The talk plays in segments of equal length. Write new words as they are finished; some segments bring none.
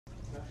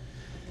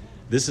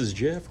This is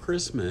Jeff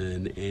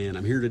Chrisman, and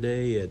I'm here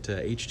today at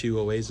H2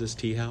 Oasis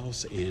Tea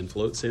House and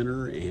Float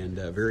Center, and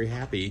very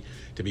happy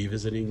to be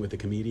visiting with the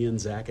comedian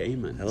Zach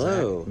Amon.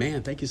 Hello. Zach,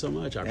 man, thank you so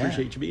much. I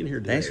appreciate you being here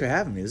today. Thanks for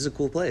having me. This is a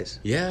cool place.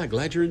 Yeah,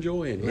 glad you're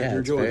enjoying.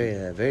 It's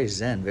very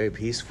zen, very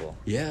peaceful.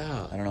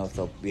 Yeah. I don't know if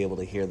they'll be able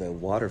to hear the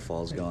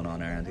waterfalls going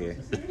on around here,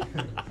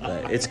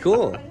 but it's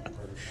cool.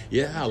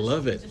 Yeah, I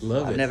love it.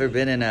 I've never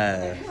been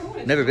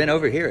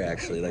over here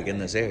actually, like in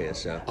this area.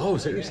 So. Oh,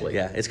 seriously?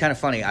 Yeah, it's kind of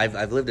funny.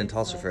 I've lived in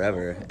Tulsa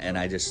forever, and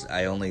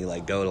I only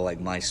like go to like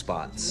my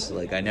spots.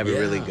 Like I never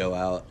really go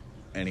out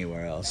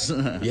anywhere else.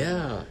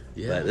 Yeah.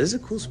 But this is a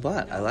cool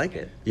spot. I like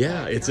it.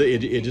 Yeah,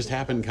 it just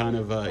happened kind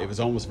of. It was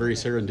almost very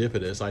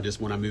serendipitous.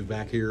 When I moved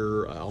back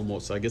here,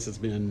 I guess it's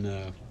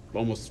been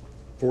almost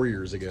 4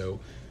 years ago.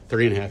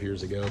 3.5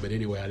 years ago, but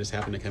anyway, I just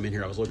happened to come in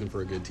here. I was looking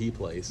for a good tea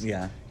place,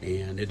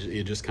 and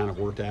it just kind of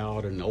worked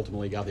out, and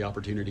ultimately got the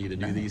opportunity to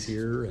do these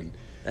here, and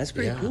that's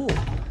pretty cool.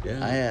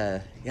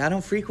 Yeah, I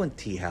don't frequent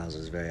tea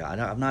houses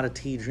I'm not a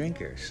tea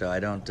drinker, so I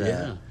don't.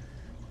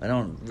 I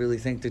don't really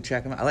think to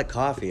check them out. I like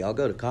coffee. I'll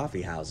go to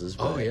coffee houses.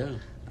 But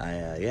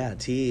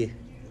tea.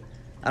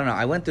 I don't know.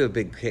 I went through a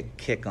big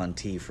kick on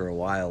tea for a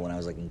while when I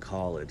was like in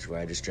college, where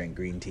I just drank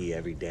green tea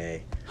every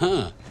day.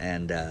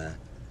 And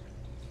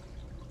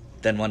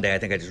then one day I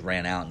think I just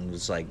ran out and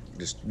was like,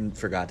 just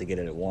forgot to get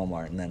it at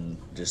Walmart. And then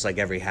just like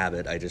every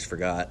habit, I just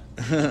forgot.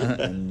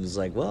 And was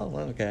like, well,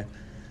 okay.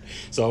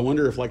 So I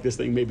wonder if like this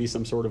thing may be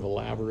some sort of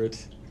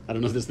elaborate, I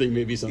don't know if this thing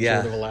may be some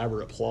sort of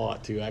elaborate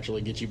plot to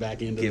actually get you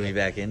back into the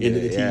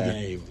tea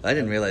game. I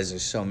didn't realize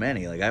there's so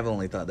many. Like I've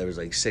only thought there was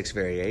like 6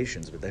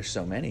 variations, but there's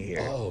so many here.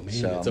 Oh man,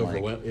 so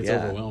it's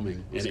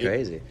overwhelming. It's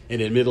crazy.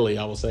 And admittedly,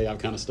 I will say I've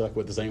kind of stuck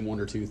with the same 1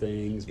 or 2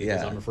 things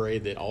because I'm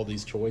afraid that all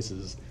these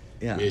choices,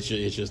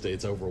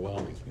 it's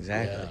overwhelming.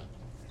 Exactly.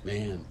 Yeah.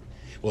 Man.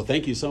 Well,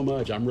 thank you so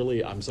much.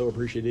 I'm so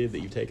appreciative that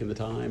you've taken the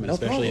time, and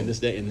especially in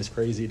this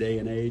crazy day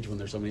and age when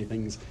there's so many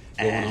things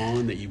going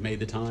on, that you've made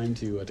the time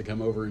to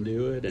come over and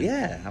do it.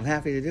 And, I'm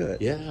happy to do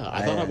it. Yeah,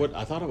 I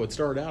thought I would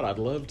start out. I'd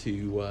love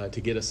to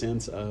get a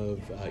sense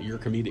of your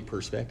comedic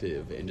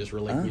perspective, and just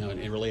really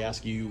and really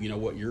ask you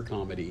what your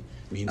comedy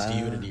means to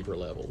you at a deeper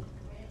level.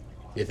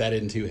 If that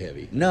isn't too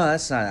heavy. No,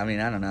 that's not. I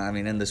mean, I don't know. I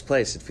mean, in this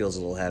place, it feels a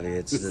little heavy.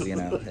 It's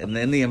and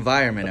in the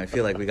environment, I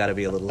feel like we got to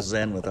be a little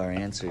zen with our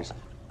answers.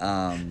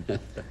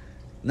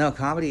 No,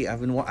 comedy.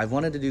 I've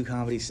wanted to do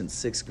comedy since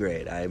 6th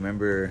grade. I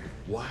remember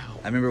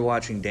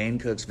watching Dane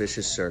Cook's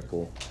Vicious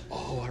Circle.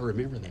 Oh, I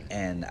remember that.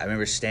 And I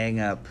remember staying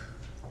up.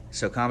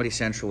 So Comedy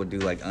Central would do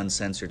like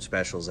uncensored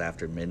specials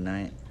after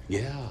midnight.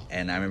 Yeah.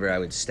 And I remember I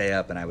would stay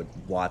up and I would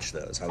watch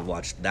those. I would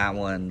watch that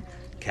one,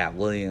 Cat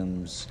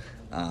Williams,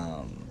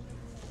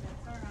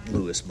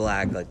 Lewis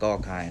Black, like all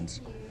kinds.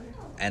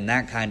 And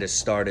that kind of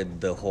started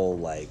the whole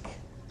like,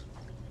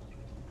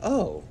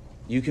 oh,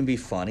 you can be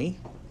funny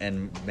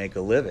and make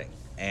a living.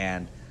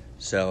 And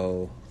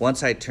so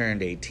once I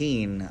turned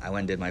 18, I went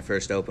and did my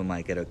first open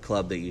mic at a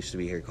club that used to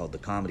be here called the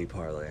Comedy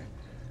Parlor.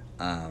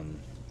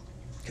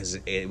 Because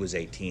it was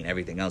 18.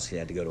 Everything else you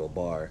had to go to a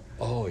bar.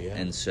 Oh yeah.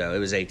 And so it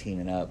was 18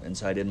 and up. And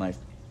so I did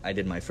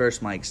my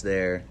first mics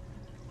there,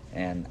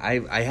 and I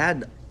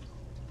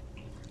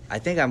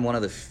think I'm one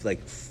of the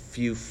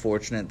few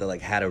fortunate that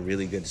like had a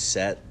really good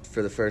set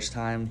for the first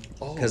time.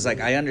 Because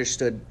I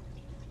understood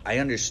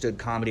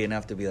comedy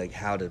enough to be like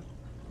how to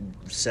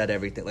set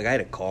everything. Like I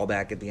had a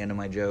callback at the end of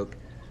my joke,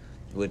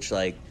 which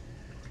I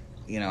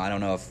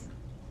don't know if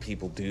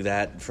people do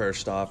that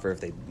first off, or if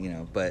they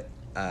but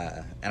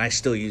and I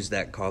still use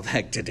that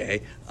callback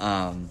today.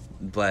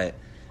 But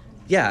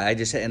yeah,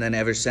 and then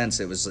ever since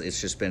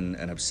it's just been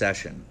an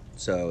obsession.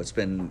 So it's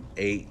been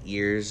 8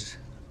 years.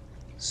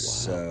 Wow.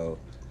 So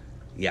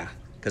yeah,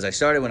 because I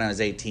started when I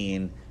was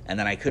 18, and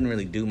then I couldn't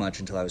really do much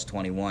until I was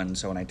 21.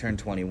 So when I turned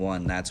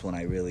 21, that's when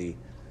I really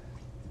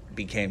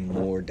became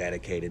more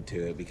dedicated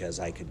to it, because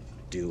I could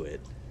do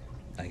it.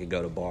 I could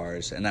go to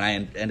bars, and then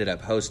I ended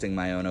up hosting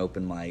my own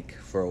open mic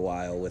for a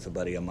while with a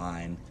buddy of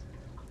mine,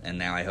 and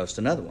now I host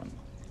another one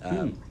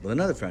with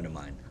another friend of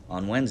mine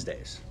on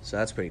Wednesdays. So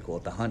that's pretty cool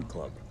at the Hunt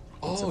Club.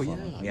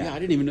 Yeah. I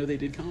didn't even know they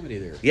did comedy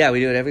there. Yeah, we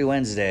do it every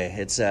Wednesday.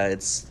 It's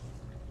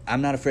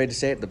I'm not afraid to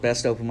say it, the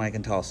best open mic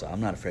in Tulsa. I'm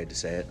not afraid to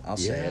say it. I'll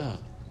say it.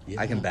 Yeah.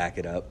 I can back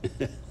it up.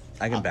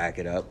 Back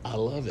it up. I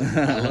love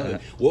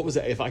it. What was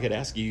that? If I could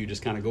ask you,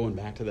 just kind of going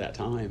back to that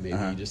time,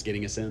 maybe just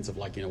getting a sense of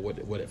like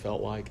what it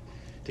felt like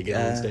to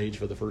get on stage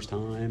for the first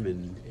time,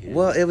 and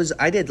well, it was.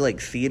 I did like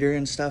theater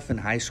and stuff in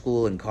high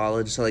school and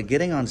college, so like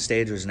getting on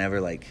stage was never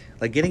like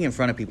getting in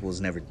front of people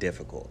was never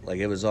difficult. Like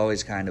it was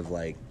always kind of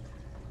like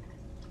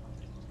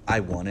I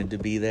wanted to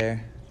be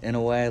there in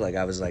a way. Like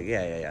I was like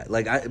yeah.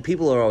 Like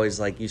people are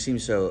always like, you seem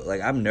so like,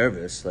 I'm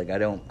nervous. Like I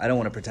don't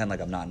want to pretend like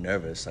I'm not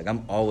nervous. Like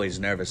I'm always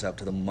nervous up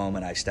to the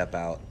moment I step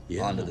out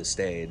onto the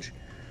stage.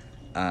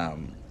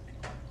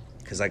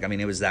 Because like, I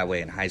mean, it was that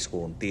way in high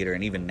school and theater,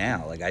 and even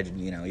now, like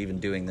even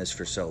doing this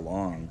for so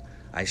long,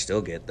 I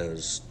still get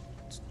those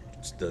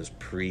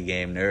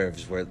pre-game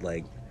nerves where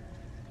like,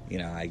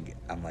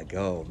 I'm like,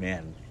 oh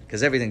man,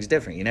 because everything's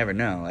different. You never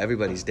know.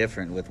 Everybody's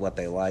different with what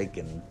they like,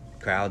 and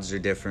crowds are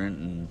different,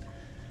 and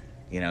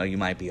you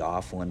might be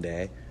off one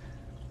day.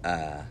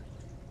 But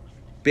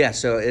yeah,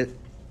 so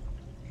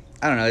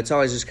I don't know. It's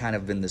always just kind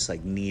of been this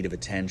like need of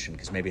attention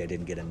because maybe I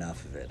didn't get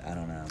enough of it. I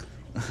don't know.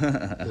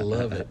 I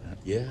love it.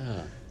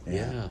 Yeah.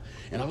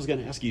 And I was going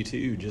to ask you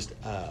too, just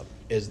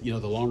as the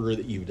longer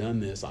that you've done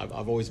this, I've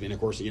always been, of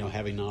course,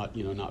 having not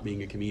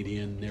being a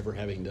comedian, never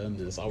having done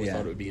this, I always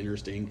thought it would be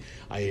interesting.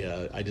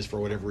 I just, for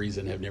whatever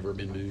reason, have never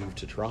been moved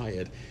to try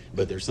it.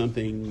 But there's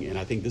something, and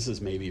I think this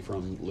is maybe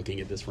from looking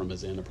at this from a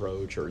Zen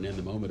approach or an in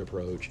the moment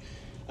approach.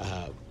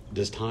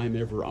 Does time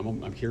ever?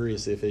 I'm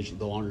curious if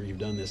the longer you've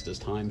done this, does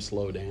time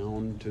slow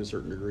down to a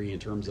certain degree in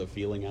terms of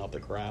feeling out the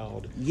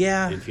crowd?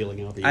 Yeah, and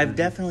feeling out the. I've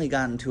definitely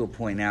gotten to a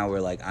point now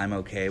where like I'm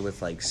okay with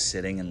like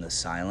sitting in the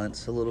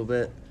silence a little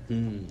bit.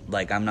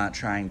 Like I'm not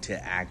trying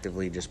to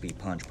actively just be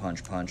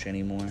punch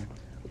anymore.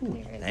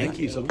 Ooh, thank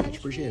you so much.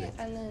 Appreciate it.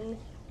 And then,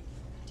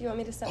 do you want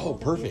me to send? Oh,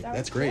 perfect.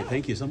 That's great. Yeah.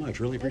 Thank you so much.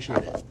 Really appreciate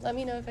it. Let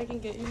me know if I can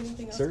get you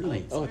anything else.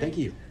 Certainly. Oh, thank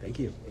you. Thank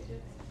you.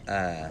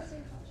 What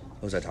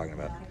was I talking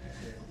about?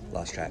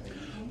 Lost track.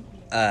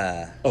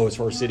 As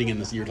far as sitting in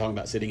this, you were talking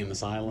about sitting in the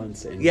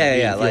silence and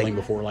feeling like,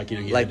 before, like you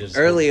like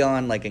early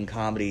on, like in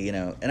comedy,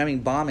 and I mean,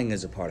 bombing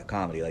is a part of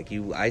comedy. Like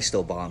I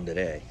still bomb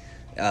today.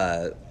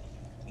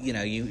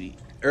 You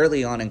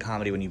early on in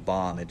comedy when you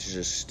bomb, it's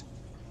just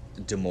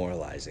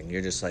demoralizing.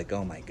 You're just like,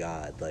 oh my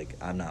god, like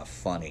I'm not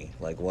funny.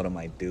 Like what am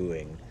I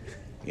doing?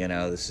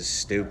 This is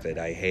stupid.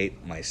 I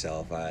hate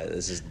myself.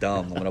 This is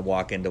dumb. I'm gonna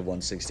walk into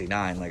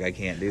 169. Like I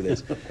can't do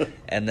this.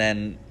 And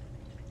then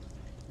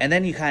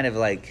you kind of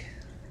like.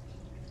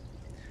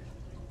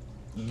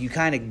 You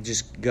kind of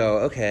just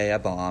go, okay, I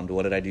bombed.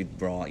 What did I do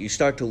wrong? You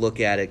start to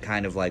look at it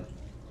kind of like,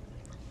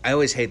 I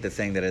always hate the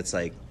thing that it's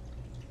like,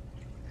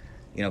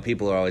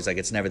 people are always like,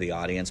 it's never the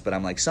audience, but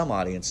I'm like, some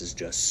audiences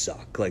just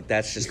suck. Like,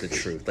 that's just the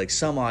truth. Like,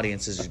 some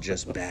audiences are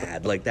just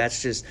bad. Like, that's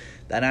just,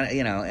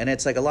 and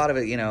it's like a lot of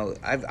it,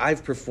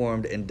 I've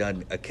performed and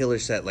done a killer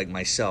set like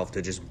myself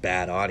to just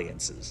bad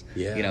audiences.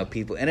 Yeah.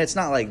 People, and it's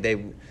not like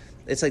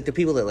it's like the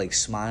people that like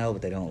smile,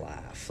 but they don't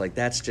laugh. Like,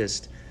 that's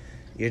just...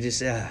 You're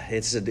just,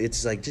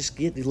 it's like, just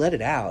let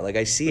it out. Like,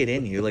 I see it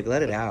in you. Like,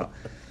 let it out.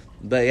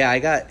 But yeah,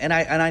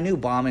 I knew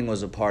bombing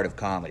was a part of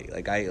comedy.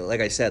 Like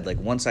I said, like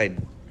once I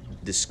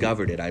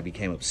discovered it, I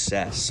became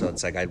obsessed. So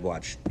it's like I'd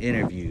watch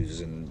interviews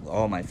and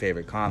all my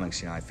favorite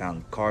comics. I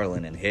found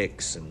Carlin and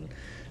Hicks and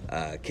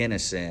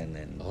Kinnison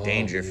and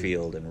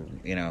Dangerfield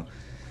and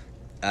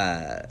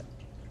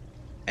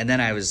and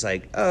then I was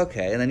like, oh,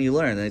 okay. And then you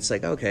learn, and it's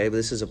like, okay, but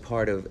this is a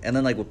part of. And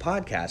then like with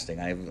podcasting,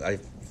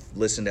 I've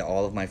listened to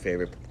all of my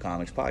favorite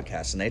comics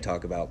podcasts, and they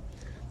talk about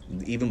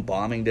even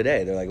bombing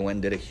today. They're like, went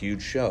and did a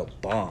huge show,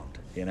 bombed,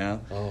 Oh,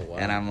 wow.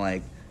 And I'm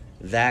like,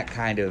 that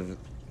kind of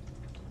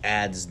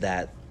adds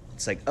that.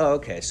 It's like, oh,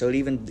 okay. So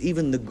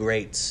even the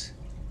greats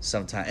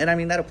sometimes, and I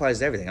mean that applies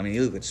to everything. I mean,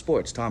 you look at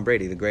sports. Tom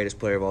Brady, the greatest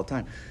player of all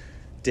time,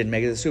 didn't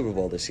make it to the Super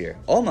Bowl this year,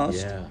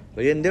 almost,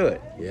 but he didn't do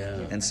it. Yeah.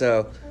 And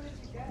so,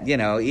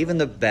 even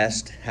the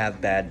best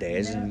have bad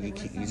days, and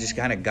you just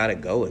kind of got to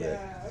go with it.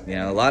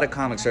 A lot of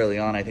comics early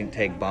on, I think,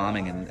 take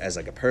bombing as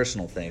like a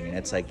personal thing, and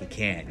it's like you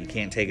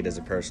can't take it as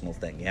a personal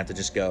thing. You have to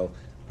just go,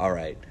 all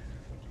right,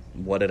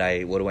 what do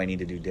I need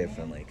to do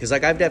differently? Because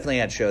like I've definitely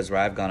had shows where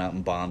I've gone out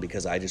and bombed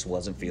because I just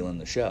wasn't feeling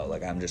the show.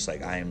 Like I'm just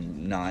like, I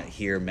am not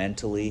here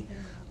mentally.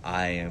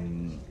 I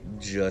am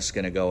just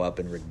gonna go up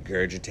and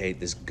regurgitate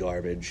this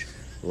garbage,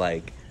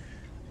 like.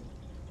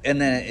 And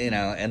then,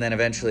 and then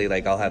eventually,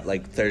 like, I'll have,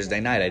 like,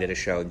 Thursday night, I did a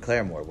show in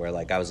Claremore where,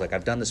 like, I was like,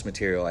 I've done this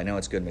material. I know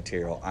it's good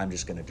material. I'm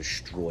just going to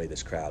destroy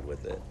this crowd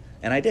with it.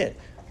 And I did.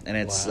 And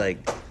it's,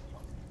 like,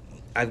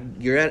 I've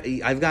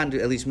gotten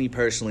to, at least me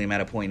personally, I'm at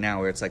a point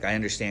now where it's, like, I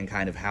understand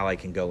kind of how I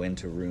can go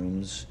into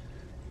rooms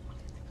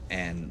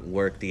and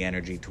work the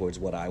energy towards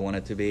what I want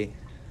it to be.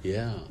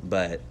 Yeah.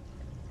 But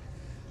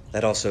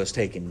that also has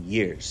taken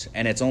years.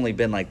 And it's only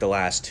been, like, the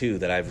last two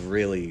that I've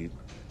really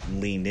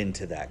leaned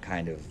into that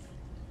kind of.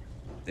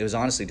 It was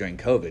honestly during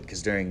COVID,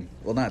 because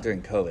not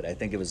during COVID, I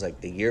think it was like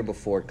the year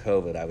before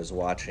COVID, I was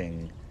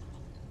watching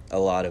a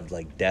lot of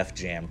like Def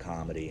Jam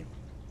comedy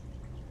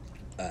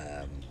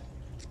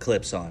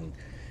clips on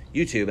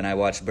YouTube, and I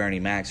watched Bernie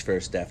Mac's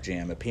first Def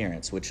Jam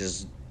appearance, which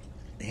is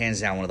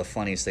hands down one of the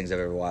funniest things I've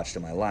ever watched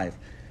in my life.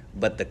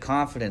 But the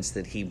confidence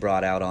that he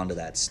brought out onto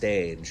that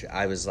stage,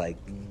 I was like,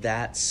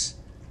 that's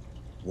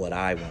what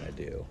I want to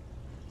do.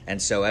 And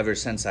so ever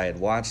since I had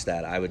watched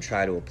that, I would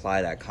try to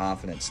apply that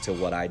confidence to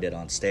what I did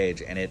on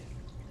stage, and it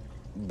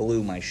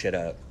blew my shit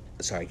up.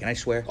 Sorry, can I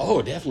swear?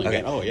 Oh, definitely.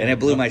 Okay. Oh, yeah. And it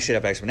blew my shit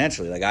up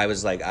exponentially. Like, I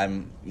was like,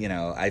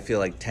 I feel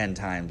like 10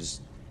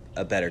 times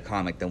a better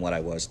comic than what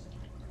I was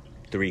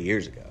 3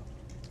 years ago.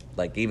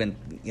 Like, even,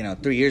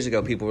 3 years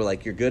ago, people were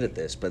like, you're good at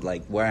this. But,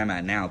 like, where I'm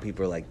at now,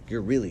 people are like,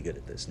 you're really good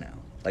at this now.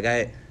 Like,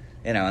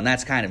 and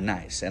that's kind of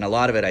nice. And a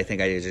lot of it, I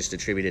think, I just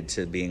attributed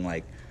to being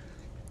like,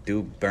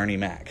 do Bernie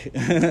Mac.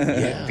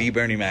 Be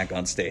Bernie Mac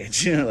on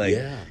stage.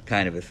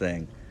 Kind of a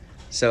thing.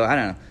 So, I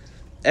don't know.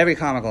 Every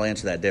comic will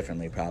answer that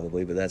differently,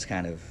 probably, but that's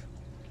kind of.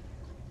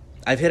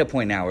 I've hit a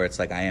point now where it's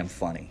like, I am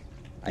funny.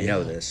 I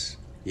know this.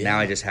 Yeah. Now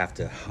I just have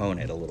to hone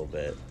it a little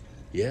bit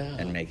Yeah.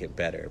 and make it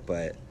better.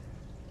 But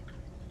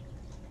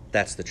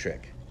that's the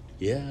trick.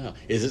 Yeah.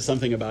 Is it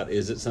something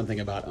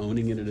about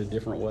owning it in a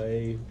different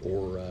way,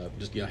 or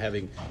just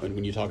having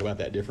when you talk about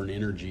that different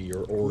energy,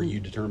 or are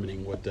you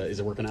determining what is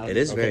it working out? It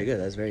is Okay. very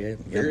good. That's very good.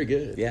 Very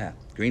good. Yeah,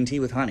 green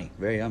tea with honey,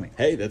 very yummy.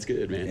 Hey, that's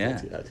good, man. Yeah.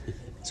 That's good.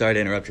 Sorry to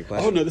interrupt your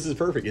question. Oh no, this is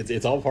perfect.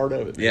 It's all part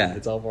of it. Man. Yeah.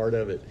 It's all part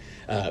of it.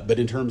 But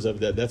in terms of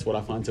that's what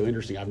I find so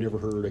interesting. I've never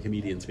heard a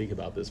comedian speak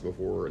about this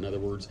before. In other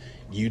words,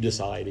 you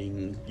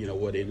deciding,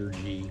 what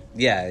energy.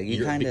 Yeah,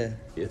 you kind of.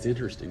 It's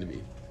interesting to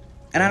me.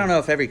 And I don't know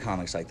if every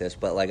comic's like this,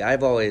 but like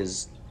I've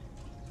always.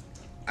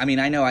 I mean,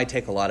 I know I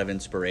take a lot of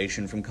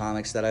inspiration from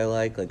comics that I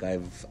like. Like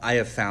I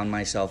have found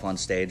myself on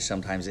stage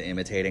sometimes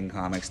imitating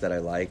comics that I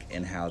like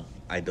and how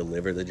I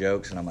deliver the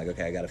jokes, and I'm like,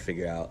 okay, I got to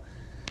figure out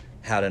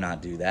how to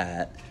not do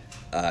that.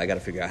 I got to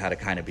figure out how to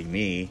kind of be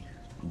me.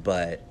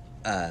 But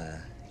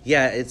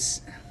yeah,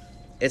 it's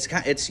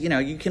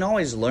you can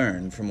always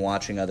learn from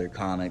watching other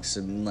comics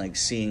and like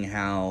seeing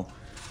how.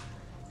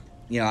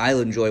 I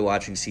enjoy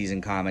watching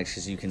seasoned comics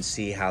because you can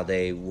see how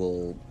they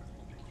will.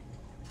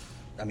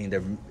 I mean,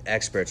 they're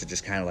experts at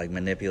just kind of like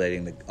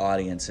manipulating the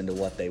audience into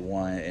what they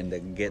want and to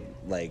get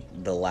like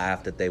the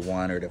laugh that they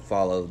want or to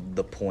follow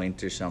the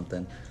point or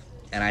something.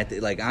 And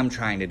I'm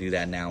trying to do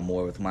that now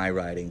more with my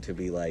writing to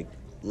be like,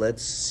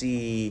 let's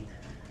see.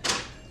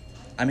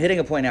 I'm hitting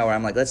a point now where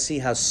I'm like, let's see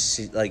how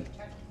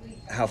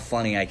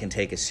funny I can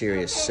take a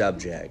serious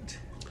subject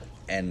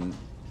and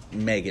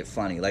make it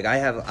funny. Like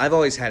I've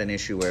always had an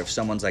issue where if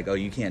someone's like, oh,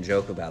 you can't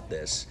joke about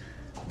this,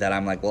 that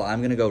I'm like, well,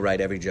 I'm gonna go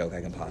write every joke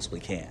I can possibly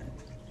can.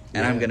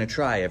 And I'm going to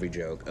try every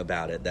joke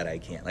about it that I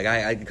can. Like,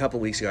 a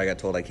couple weeks ago, I got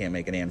told I can't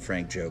make an Anne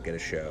Frank joke at a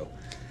show.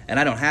 And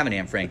I don't have an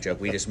Anne Frank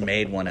joke. We just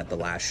made one at the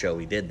last show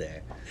we did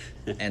there.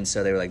 And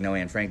so they were like, no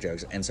Anne Frank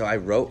jokes. And so I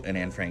wrote an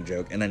Anne Frank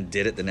joke and then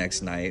did it the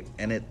next night.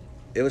 And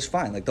it was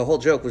fine. Like, the whole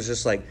joke was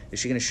just like, is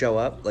she going to show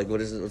up? Like,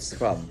 what's the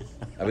problem?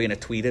 Are we going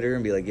to tweet at her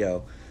and be like,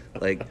 yo?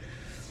 Like,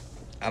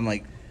 I'm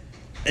like,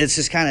 it's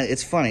just kind of,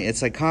 it's funny.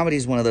 It's like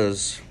comedy's one of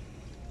those,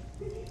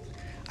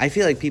 I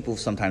feel like people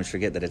sometimes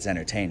forget that it's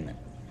entertainment.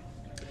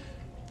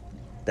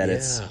 That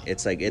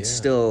it's like it's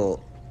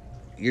still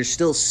you're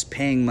still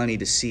paying money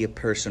to see a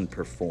person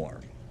perform.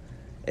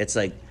 It's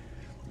like,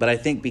 but I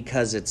think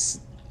because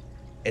it's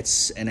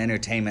an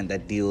entertainment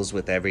that deals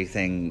with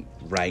everything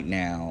right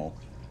now,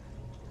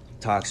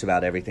 talks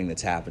about everything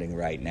that's happening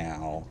right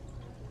now,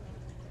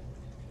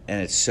 and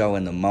it's so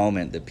in the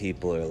moment that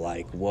people are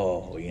like,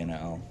 whoa, you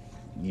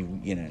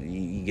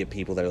get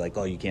people that are like,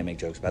 oh, you can't make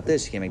jokes about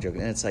this, you can't make jokes,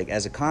 and it's like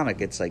as a comic,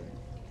 it's like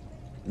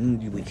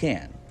we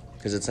can.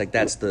 Because it's like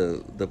that's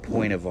the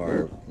point of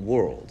our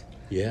world,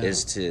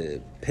 is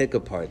to pick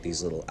apart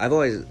these little. I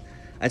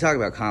talk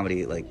about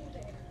comedy like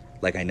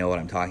I know what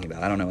I'm talking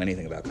about. I don't know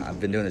anything about comedy. I've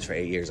been doing this for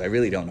 8 years. I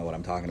really don't know what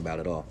I'm talking about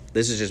at all.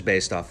 This is just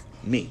based off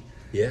me.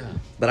 Yeah.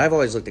 But I've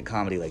always looked at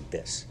comedy like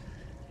this.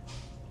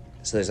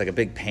 So there's like a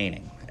big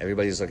painting.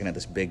 Everybody's looking at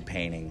this big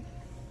painting.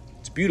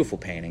 It's a beautiful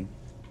painting.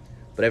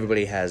 But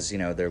everybody has,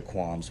 their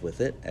qualms with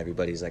it.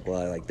 Everybody's like,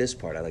 well, I like this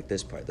part. I like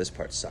this part. This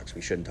part sucks.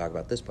 We shouldn't talk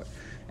about this part.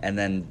 And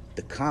then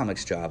the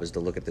comic's job is to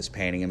look at this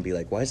painting and be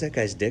like, why is that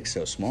guy's dick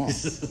so small?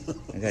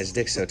 That guy's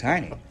dick's so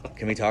tiny.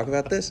 Can we talk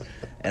about this?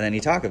 And then you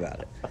talk about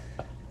it.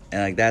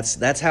 And like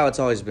that's how it's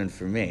always been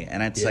for me.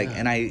 And it's like,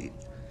 and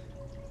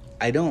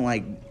I don't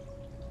like,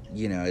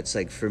 it's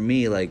like for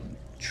me, like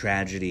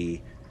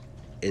tragedy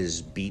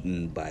is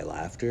beaten by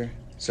laughter.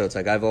 So it's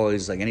like I've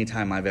always, like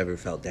anytime I've ever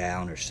felt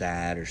down or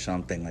sad or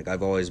something, like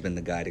I've always been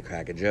the guy to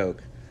crack a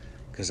joke.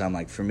 Because I'm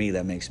like, for me,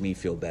 that makes me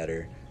feel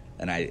better.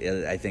 And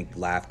I think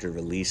laughter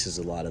releases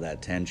a lot of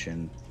that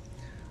tension.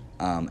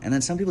 And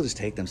then some people just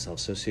take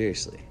themselves so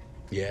seriously.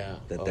 Yeah.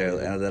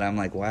 That I'm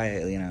like, why,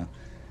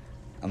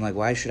 I'm like,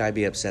 why should I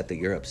be upset that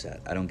you're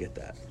upset? I don't get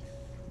that.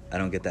 I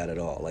don't get that at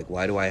all. Like,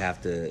 why do I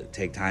have to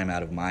take time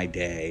out of my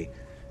day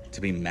to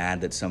be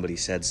mad that somebody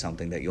said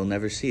something that you'll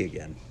never see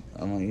again?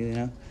 I'm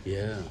like,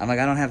 Yeah. I'm like,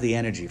 I don't have the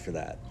energy for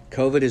that.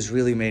 COVID has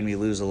really made me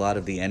lose a lot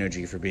of the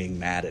energy for being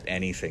mad at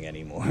anything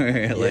anymore.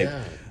 Like,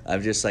 Yeah.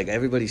 I'm just like,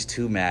 everybody's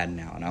too mad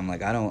now. And I'm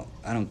like, I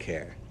don't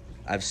care.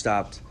 I've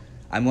stopped.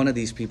 I'm one of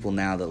these people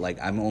now that like,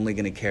 I'm only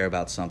going to care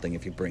about something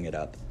if you bring it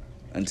up.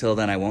 Until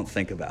then, I won't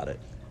think about it.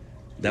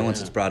 Then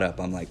once it's brought up,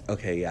 I'm like,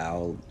 okay,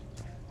 yeah,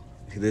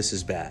 this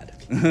is bad.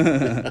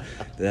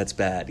 That's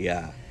bad,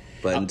 yeah.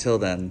 But until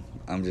then,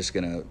 I'm just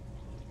going to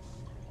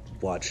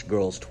watch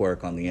girls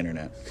twerk on the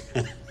internet.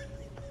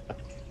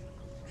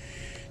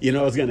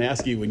 I was going to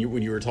ask you when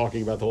you were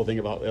talking about the whole thing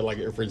about,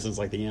 like, for instance,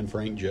 like the Anne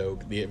Frank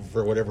joke.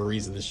 For whatever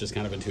reason, this just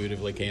kind of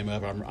intuitively came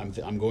up.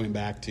 I'm going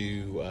back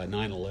to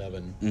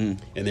 9/11,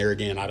 and there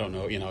again, I don't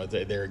know.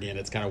 There again,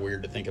 it's kind of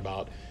weird to think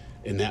about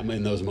in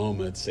those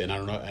moments. And I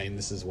don't know. I mean,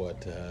 this is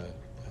what.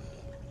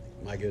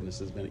 My goodness,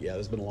 it's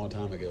been a long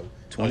time ago.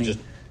 20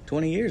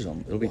 years.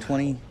 It'll be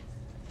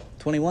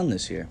 21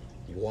 this year.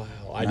 Wow.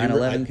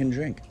 9/11 can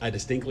drink. I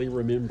distinctly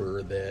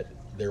remember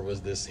there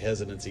was this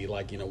hesitancy,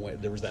 like, when,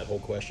 there was that whole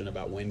question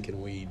about when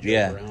can we joke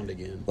Yeah. around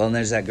again. Well, and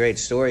there's that great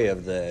story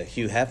of the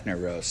Hugh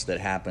Hefner roast that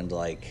happened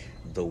like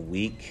the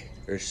week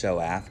or so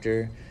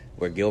after,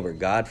 where Gilbert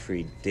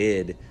Gottfried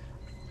did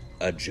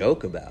a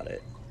joke about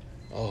it.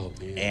 Oh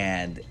man!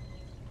 And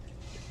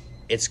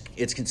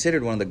it's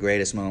considered one of the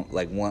greatest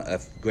a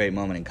great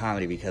moment in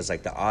comedy, because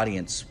like the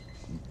audience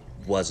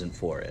wasn't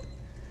for it.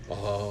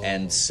 Oh.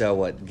 And so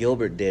what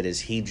Gilbert did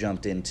is he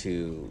jumped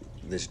into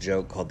this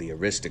joke called the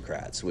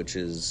Aristocrats, which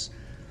is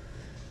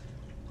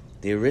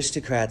the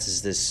Aristocrats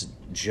is this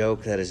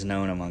joke that is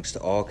known amongst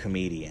all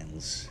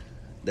comedians.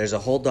 There's a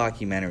whole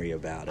documentary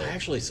about it. I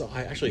actually saw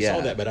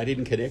Yeah. that, but I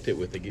didn't connect it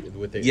with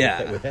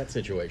that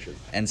situation.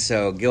 And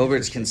so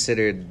Gilbert's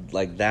considered,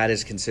 like, that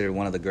is considered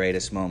one of the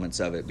greatest moments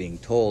of it being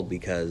told,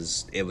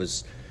 because it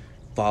was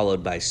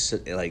followed by,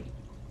 like,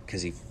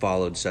 because he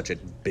followed such a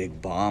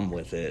big bomb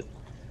with it.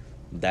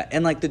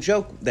 And like the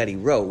joke that he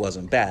wrote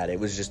wasn't bad. It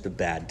was just the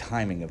bad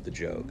timing of the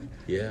joke.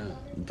 Yeah.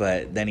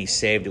 But then he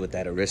saved it with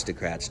that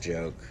Aristocrats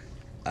joke.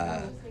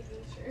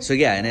 So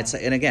yeah,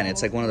 and again,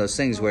 it's like one of those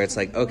things where it's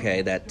like,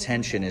 okay, that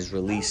tension is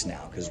released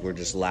now, because we're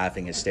just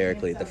laughing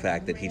hysterically at the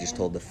fact that he just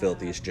told the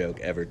filthiest joke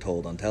ever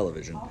told on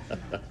television.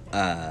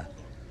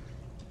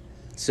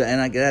 So, and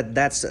like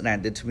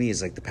that to me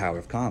is like the power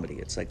of comedy.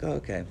 It's like, oh,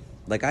 okay,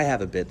 like I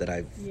have a bit that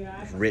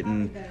I've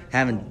written,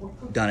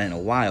 haven't done it in a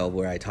while,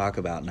 where I talk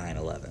about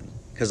 9/11,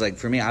 because like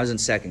for me, I was in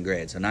second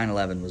grade, so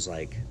 9/11 was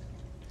like,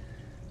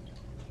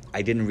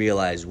 I didn't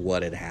realize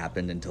what had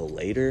happened until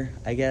later,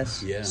 I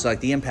guess. Yeah. So like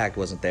the impact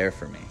wasn't there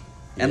for me.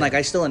 And Yeah. like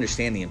I still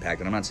understand the impact,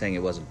 and I'm not saying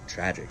it wasn't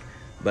tragic,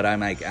 but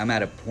I'm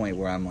at a point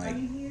where I'm like,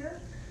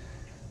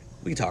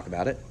 we can talk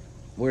about it.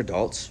 We're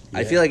adults.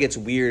 I Yeah. feel like it's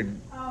weird,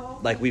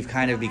 like we've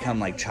kind of become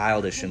like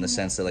childish in the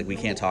sense that like we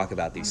can't talk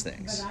about these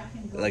things.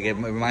 Like it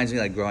reminds me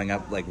like growing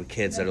up like with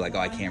kids that are like, oh,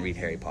 I can't read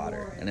Harry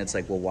Potter. And it's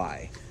like, well,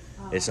 why?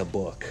 It's a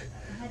book.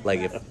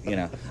 Like, if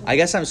I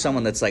guess I'm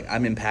someone that's like,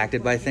 I'm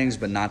impacted by things,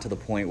 but not to the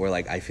point where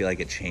like I feel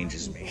like it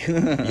changes me.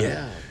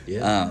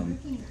 Yeah.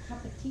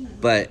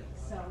 But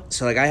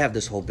so like I have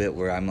this whole bit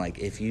where I'm like,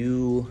 if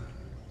you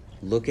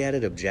look at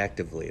it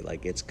objectively,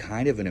 like it's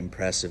kind of an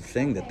impressive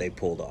thing that they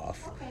pulled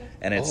off.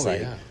 And it's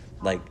like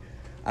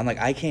I'm like,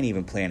 I can't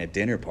even plan a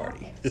dinner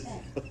party.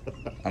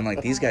 I'm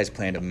like, these guys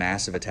planned a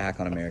massive attack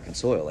on American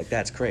soil. Like,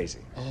 that's crazy.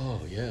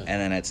 Oh yeah. And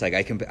then it's like,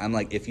 I'm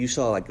like, if you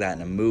saw like that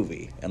in a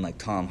movie and like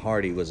Tom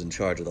Hardy was in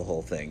charge of the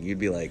whole thing, you'd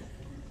be like,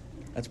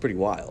 that's pretty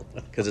wild.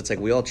 Because it's like,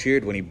 we all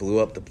cheered when he blew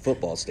up the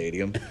football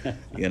stadium,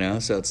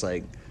 So it's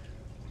like,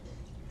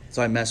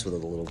 so I mess with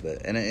it a little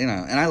bit. And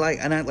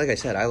like I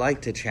said, I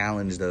like to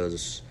challenge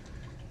those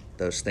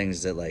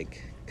things that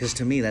like, because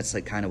to me, that's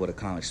like kind of what a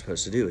comic's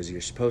supposed to do, is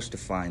you're supposed to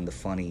find the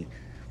funny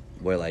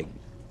where like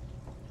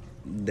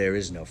there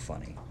is no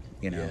funny,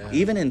 Yeah.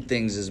 Even in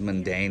things as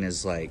mundane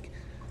as like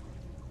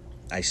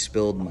I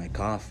spilled my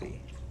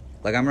coffee.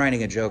 Like I'm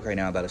writing a joke right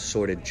now about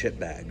assorted chip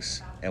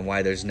bags and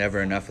why there's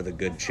never enough of the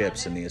good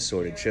chips in the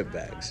assorted chip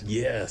bags.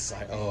 Yes.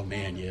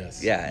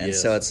 Yes. Yeah, and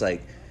Yes. so it's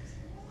like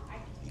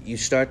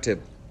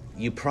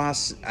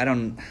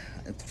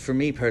for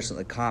me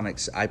personally,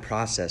 comics, I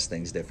process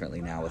things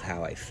differently now with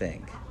how I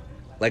think.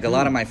 Like a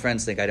lot of my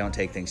friends think I don't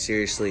take things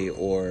seriously,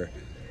 or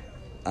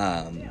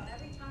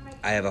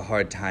I have a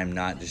hard time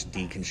not just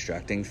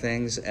deconstructing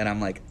things, and I'm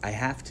like, I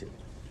have to.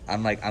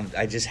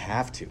 I just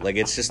have to. Like,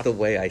 it's just the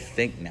way I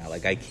think now.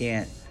 Like, I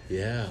can't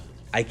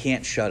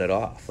shut it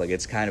off. Like,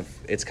 it's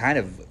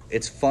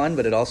fun,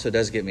 but it also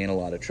does get me in a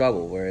lot of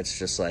trouble, where it's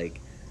just like,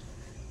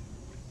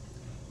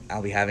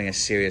 I'll be having a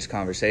serious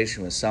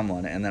conversation with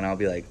someone, and then I'll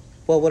be like,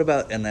 well, what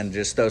about, and then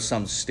just throw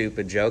some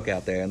stupid joke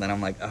out there, and then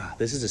I'm like,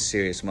 this is a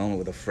serious moment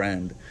with a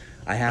friend.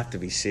 I have to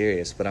be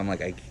serious, but I'm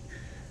like,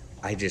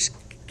 I just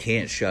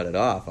can't shut it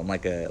off. I'm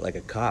like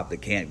a cop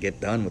that can't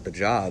get done with the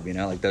job,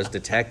 like those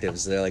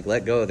detectives. They're like,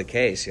 let go of the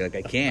case. You're like,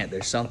 I can't.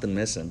 There's something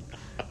missing.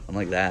 I'm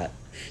like that.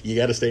 You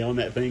got to stay on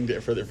that thing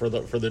for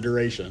the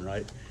duration,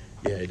 right?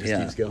 Yeah, it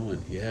just keeps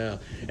going. Yeah,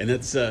 and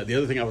that's the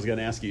other thing I was going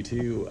to ask you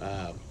too.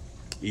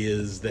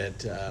 Is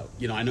that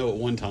I know at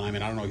one time,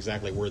 and I don't know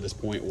exactly where this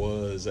point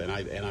was, and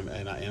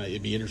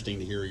it'd be interesting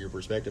to hear your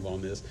perspective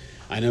on this.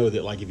 I know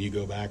that like if you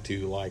go back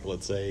to like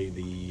let's say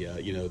the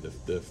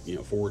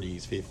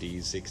 40s, 50s,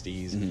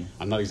 60s, Mm-hmm.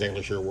 I'm not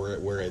exactly sure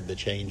where the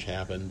change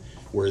happened,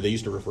 where they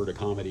used to refer to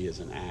comedy as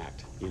an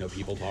act.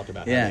 People talked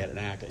about how they had an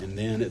act, and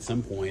then at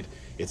some point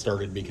it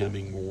started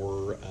becoming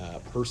more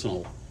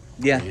personal.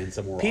 Yeah, and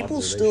some more people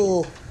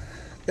observational.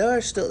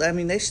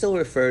 they still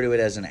refer to it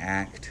as an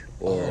act.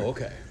 Or, Oh,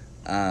 okay.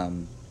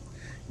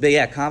 But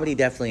yeah, comedy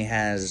definitely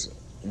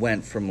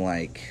went from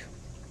like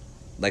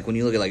when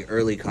you look at like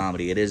early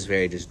comedy, it is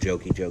very just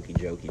jokey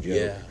joke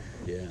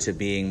Yeah. to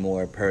being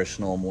more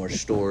personal, more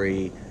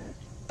story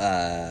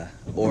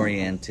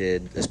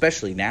oriented,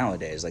 especially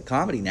nowadays. Like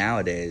comedy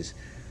nowadays,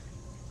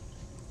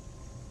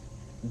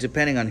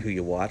 depending on who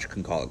you watch,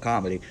 can call it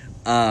comedy,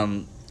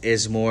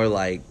 is more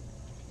like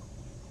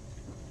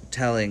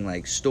telling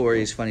like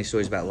funny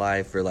stories about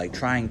life, or like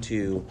trying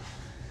to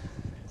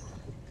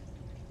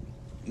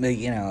make,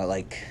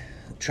 like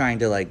trying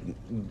to like,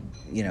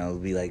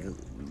 be like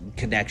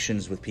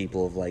connections with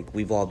people of like,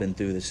 we've all been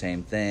through the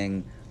same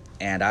thing,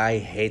 and I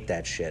hate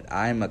that shit.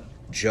 I'm a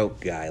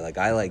joke guy. Like,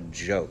 I like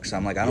jokes.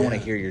 I'm like, I don't want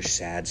to hear your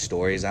sad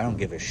stories. I don't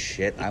give a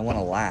shit. I want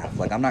to laugh.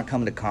 Like, I'm not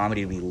coming to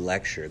comedy to be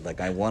lectured. Like,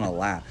 I want to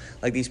laugh.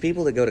 Like, these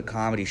people that go to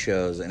comedy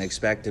shows and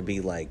expect to be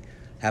like,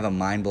 have a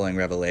mind-blowing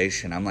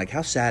revelation. I'm like,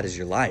 how sad is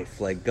your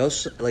life? Like,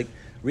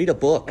 read a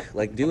book.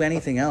 Like, do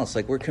anything else.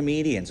 Like, we're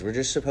comedians. We're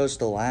just supposed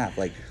to laugh.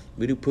 Like,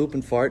 we do poop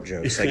and fart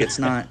jokes. Like, it's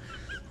not...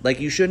 Like,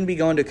 you shouldn't be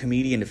going to a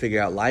comedian to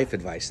figure out life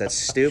advice. That's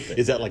stupid.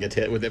 Is that like a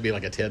TED? Would that be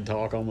like a TED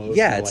Talk almost?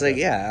 Yeah, it's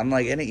like I'm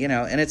like, and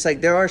it's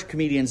like there are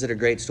comedians that are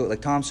great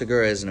like Tom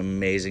Segura is an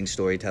amazing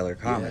storyteller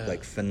comic,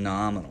 like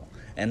phenomenal.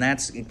 And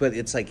but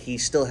it's like he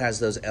still has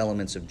those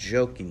elements of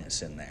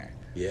jokiness in there.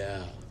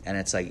 Yeah. And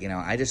it's like,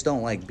 I just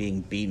don't like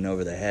being beaten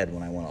over the head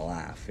when I want to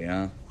laugh,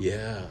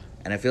 Yeah.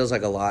 And it feels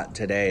like a lot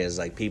today is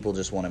like people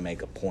just want to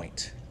make a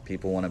point.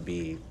 People want to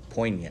be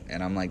poignant,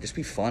 and I'm like, just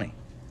be funny.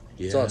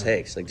 That's all it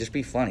takes. Like, just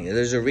be funny.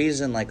 There's a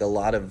reason, like, a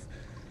lot of,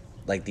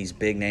 like, these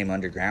big-name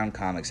underground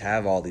comics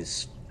have all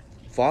these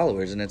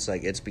followers, and it's,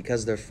 like, it's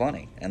because they're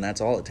funny, and that's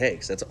all it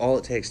takes. That's all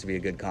it takes to be a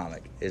good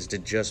comic, is to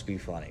just be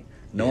funny.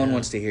 No one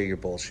wants to hear your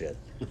bullshit.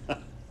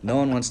 No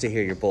one wants to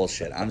hear your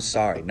bullshit. I'm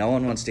sorry. No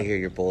one wants to hear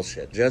your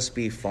bullshit. Just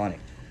be funny.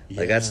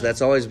 Like,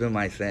 that's always been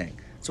my thing.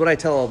 It's what I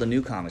tell all the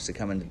new comics that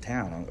come into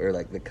town, or,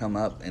 like, that come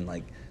up and,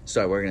 like,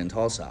 start working in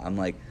Tulsa. I'm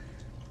like,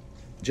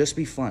 just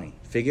be funny.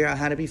 Figure out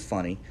how to be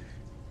funny.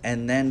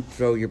 And then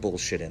throw your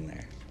bullshit in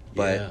there.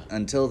 But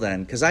until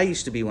then, because I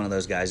used to be one of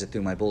those guys that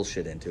threw my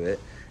bullshit into it,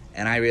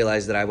 and I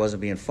realized that I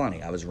wasn't being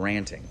funny. I was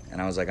ranting.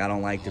 And I was like, I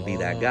don't like to be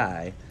that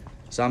guy,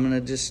 so I'm going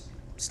to just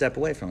step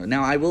away from it.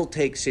 Now, I will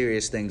take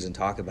serious things and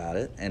talk about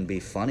it and be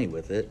funny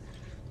with it,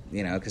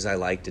 because I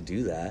like to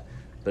do that.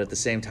 But at the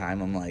same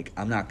time, I'm like,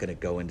 I'm not going to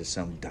go into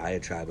some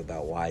diatribe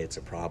about why it's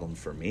a problem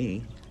for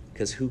me,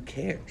 because who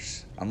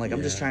cares? I'm like,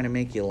 I'm just trying to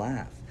make you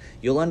laugh.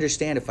 You'll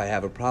understand if I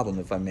have a problem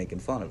if I'm making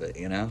fun of it,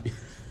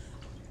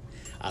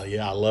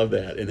 I love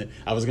that, and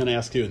I was going to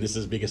ask too. And this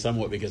is because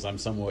I'm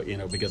somewhat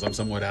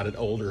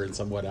older and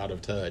somewhat out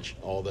of touch.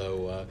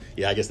 Although,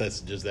 I guess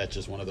that's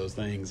just one of those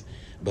things.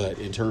 But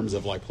in terms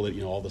of like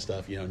all the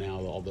stuff, now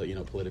all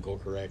the political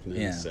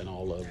correctness and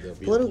all of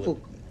the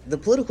the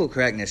political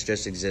correctness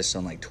just exists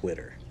on like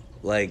Twitter,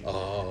 like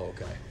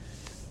okay.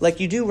 Like,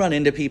 you do run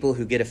into people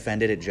who get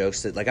offended at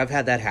jokes that, like, I've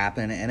had that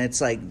happen, and it's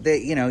like,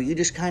 you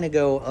just kind of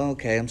go, oh,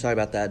 okay, I'm sorry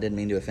about that, didn't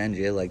mean to offend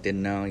you, like,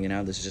 didn't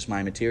know, this is just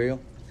my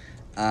material.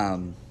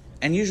 And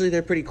usually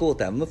they're pretty cool with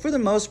that. But for the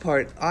most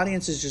part,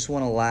 audiences just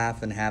want to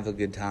laugh and have a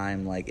good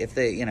time. Like, if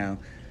they,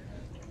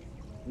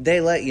 they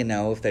let you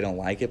know if they don't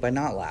like it by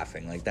not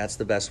laughing. Like, that's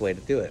the best way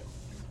to do it.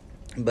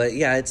 But,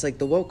 yeah, it's like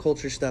the woke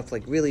culture stuff,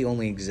 like, really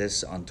only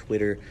exists on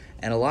Twitter.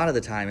 And a lot of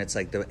the time, it's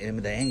like the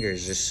anger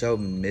is just so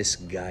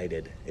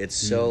misguided. It's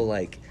so,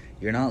 like,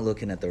 you're not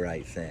looking at the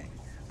right thing.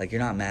 Like, you're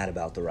not mad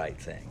about the right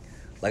thing.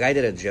 Like, I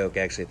did a joke,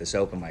 actually, at this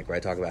open mic where I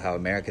talk about how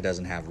America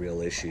doesn't have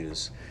real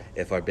issues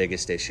if our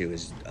biggest issue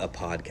is a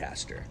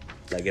podcaster.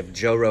 Like, if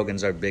Joe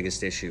Rogan's our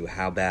biggest issue,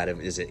 how bad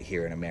is it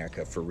here in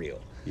America for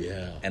real?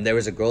 Yeah. And there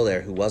was a girl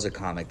there who was a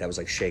comic that was,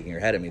 like, shaking her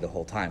head at me the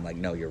whole time, like,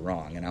 no, you're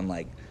wrong. And I'm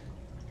like,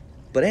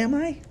 but am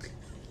I?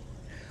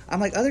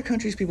 I'm like, other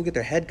countries, people get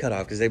their head cut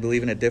off because they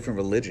believe in a different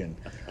religion.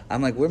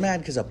 I'm like, we're mad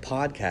because a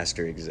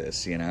podcaster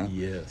exists,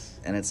 Yes.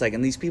 And it's like,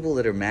 and these people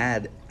that are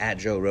mad at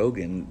Joe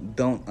Rogan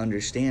don't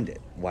understand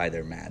it, why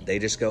they're mad. They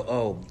just go,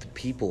 oh, the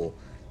people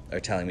are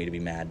telling me to be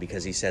mad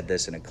because he said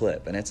this in a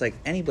clip. And it's like,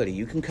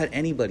 you can cut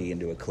anybody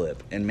into a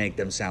clip and make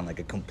them sound like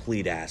a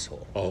complete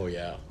asshole. Oh,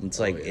 yeah. It's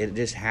like, it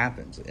just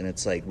happens. And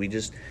it's like, you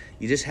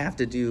just have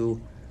to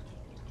do...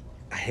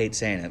 I hate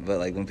saying it, but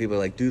like when people are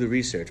like, do the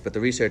research, but the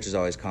research is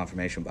always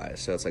confirmation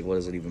bias. So it's like, what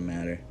does it even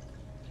matter?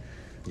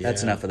 Yeah.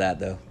 That's enough of that,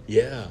 though.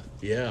 Yeah.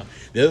 The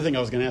other thing I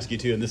was going to ask you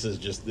too, and this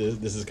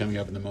is coming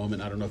up in the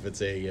moment. I don't know if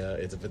it's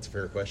a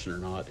fair question or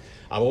not.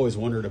 I've always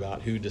wondered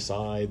about who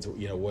decides.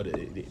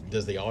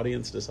 Does the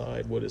audience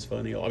decide what is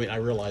funny? I mean, I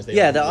realize they.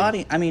 Yeah, the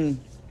audience. I mean,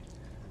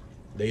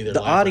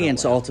 the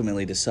audience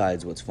ultimately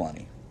decides what's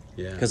funny.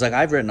 Yeah. Because like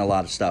I've written a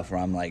lot of stuff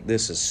where I'm like,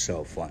 this is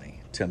so funny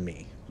to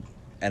me.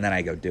 And then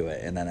I go do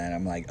it, and then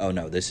I'm like, oh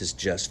no, this is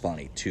just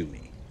funny to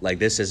me. Like,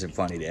 this isn't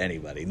funny to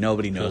anybody.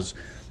 Nobody knows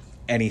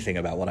anything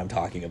about what I'm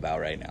talking about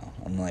right now.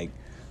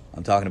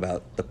 I'm talking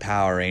about the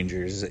Power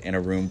Rangers in a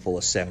room full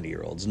of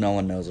 70-year-olds. No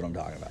one knows what I'm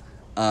talking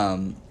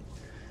about.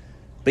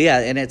 But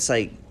yeah, and it's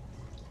like,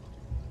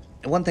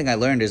 one thing I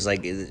learned is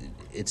like,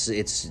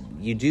 it's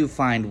you do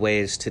find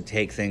ways to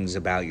take things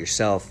about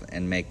yourself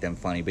and make them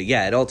funny. But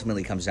yeah, it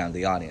ultimately comes down to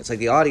the audience. Like,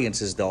 the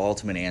audience is the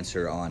ultimate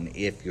answer on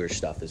if your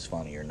stuff is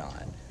funny or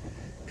not.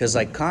 Because,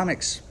 like,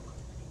 comics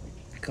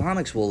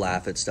will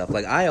laugh at stuff.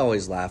 Like, I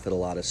always laugh at a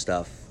lot of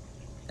stuff,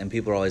 and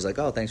people are always like,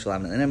 oh, thanks for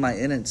laughing.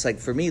 And it's like,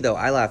 for me, though,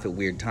 I laugh at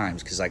weird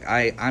times, because, like,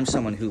 I'm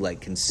someone who,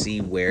 like, can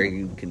see where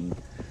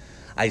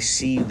I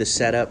see the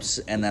setups,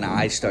 and then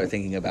I start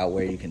thinking about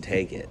where you can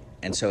take it.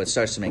 And so it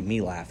starts to make me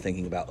laugh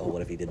thinking about, oh,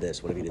 what if he did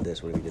this? What if he did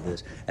this? What if he did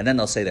this? And then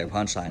they'll say their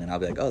punchline, and I'll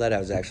be like, oh, that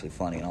was actually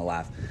funny, and I'll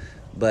laugh.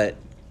 But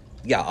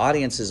yeah,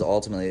 audiences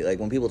ultimately, like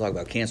when people talk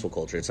about cancel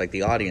culture, it's like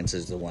the audience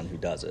is the one who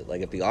does it.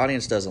 Like if the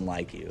audience doesn't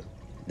like you,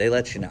 they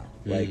let you know.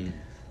 Like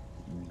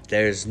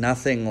there's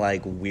nothing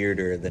like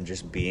weirder than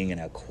just being in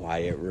a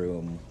quiet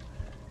room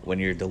when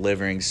you're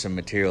delivering some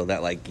material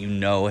that like you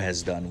know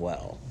has done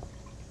well.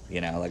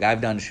 You know, like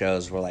I've done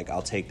shows where like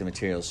I'll take the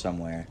material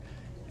somewhere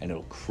and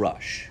it'll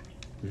crush.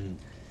 And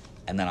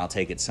then I'll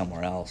take it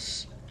somewhere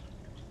else.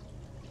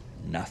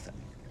 Nothing.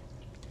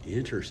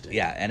 Interesting.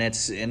 Yeah, and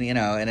it's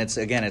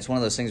again, it's one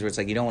of those things where it's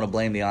like you don't want to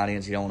blame the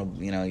audience, you don't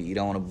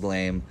want to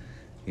blame,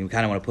 you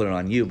kind of want to put it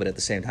on you, but at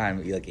the same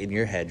time, like in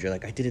your head, you're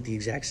like, I did it the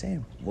exact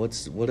same. What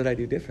did I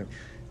do different?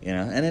 You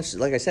know, and it's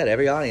like I said,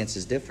 every audience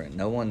is different.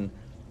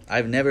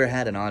 I've never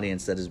had an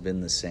audience that has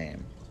been the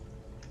same,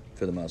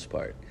 for the most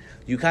part.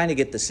 You kind of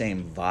get the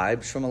same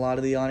vibes from a lot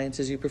of the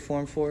audiences you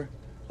perform for.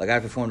 Like I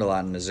performed a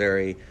lot in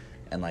Missouri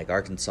and like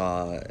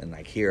Arkansas and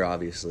like here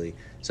obviously.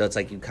 So it's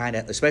like you kind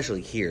of,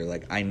 especially here,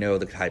 like I know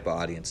the type of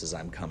audiences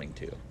I'm coming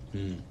to.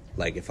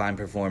 Like if I'm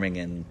performing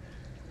in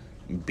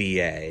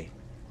BA,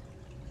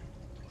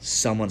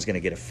 someone's going to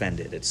get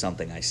offended at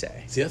something I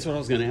say. See, that's what I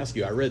was going to ask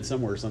you. I read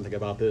somewhere something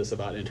about this,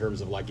 about in terms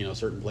of like, you know,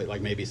 certain place,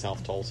 like maybe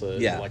South Tulsa.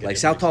 Yeah, like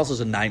South Tulsa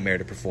is a nightmare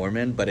to perform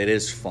in, but it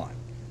is fun.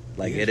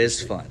 Like it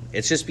is fun.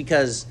 It's just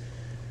because,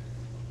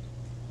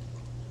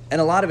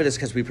 and a lot of it is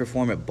because we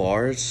perform at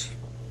bars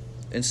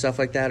and stuff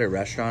like that, or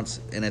restaurants,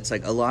 and it's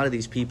like a lot of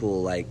these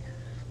people, like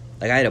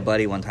I had a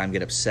buddy one time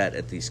get upset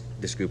at this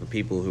group of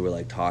people who were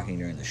like talking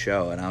during the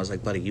show, and I was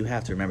like, buddy, you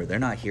have to remember, they're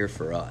not here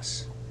for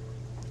us.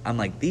 I'm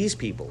like, these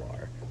people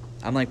are.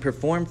 I'm like,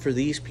 perform for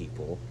these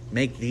people,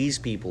 make these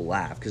people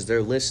laugh, because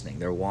they're listening,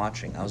 they're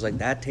watching. I was like,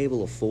 that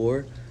table of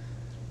 4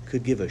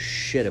 could give a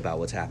shit about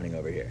what's happening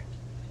over here.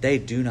 They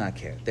do not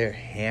care. They're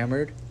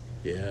hammered.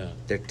 Yeah.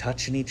 They're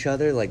touching each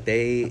other. Like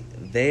they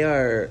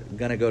are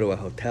gonna go to a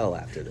hotel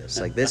after this.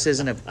 Like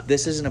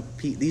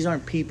these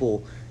aren't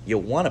people you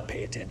want to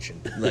pay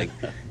attention. Like,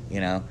 you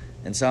know.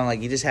 And so I'm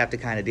like, you just have to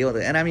kind of deal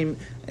with it. And I mean,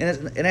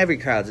 in every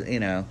crowd, you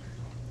know,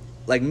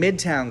 like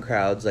Midtown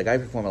crowds. Like I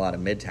perform a lot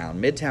of Midtown.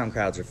 Midtown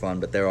crowds are fun,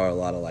 but there are a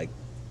lot of like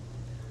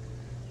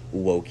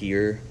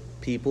wokier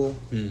people.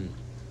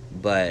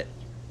 But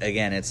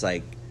again, it's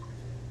like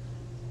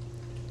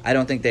I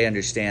don't think they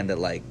understand that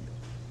like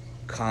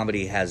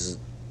comedy has,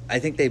 I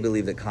think they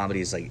believe that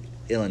comedy is like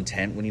ill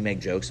intent when you make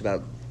jokes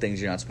about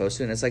things you're not supposed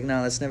to, and it's like,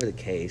 no, that's never the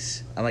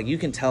case. I'm like, you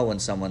can tell when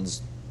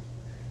someone's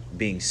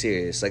being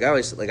serious. Like I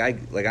always,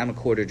 I'm a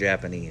quarter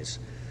Japanese,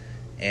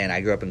 and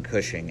I grew up in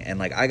Cushing, and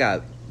like I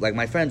got, like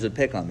my friends would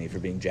pick on me for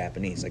being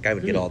Japanese. Like I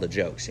would get all the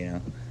jokes, you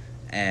know,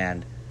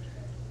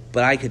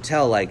 but I could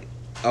tell like,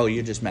 oh,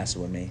 you're just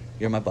messing with me.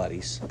 You're my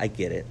buddies. I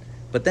get it.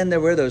 But then there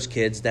were those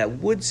kids that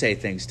would say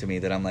things to me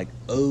that I'm like,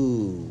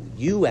 oh,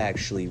 you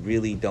actually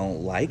really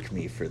don't like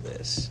me for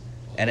this.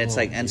 And it's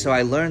like, and so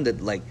I learned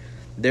that like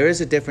there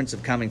is a difference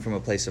of coming from a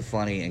place of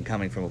funny and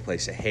coming from a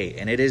place of hate.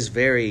 And it is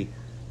very,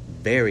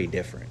 very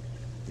different.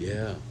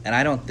 Yeah. And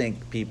I don't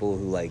think people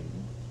who like,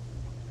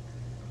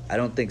 I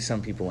don't think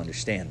some people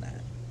understand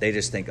that. They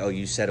just think, oh,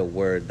 you said a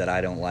word that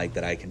I don't like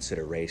that I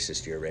consider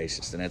racist, you're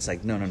racist. And it's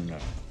like, no.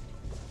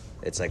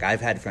 It's like I've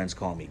had friends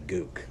call me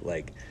gook.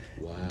 Like,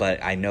 wow.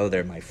 But I know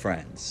they're my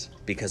friends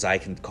because I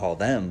can call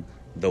them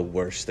the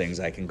worst things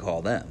I can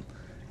call them.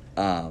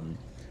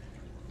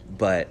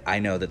 But I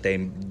know that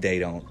they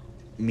don't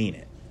mean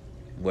it.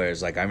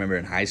 Whereas, like, I remember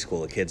in high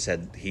school, a kid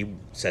said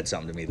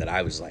something to me that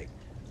I was like,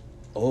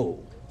 oh,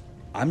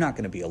 I'm not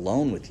going to be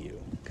alone with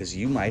you because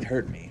you might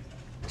hurt me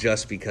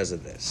just because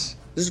of this.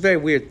 This is a very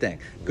weird thing.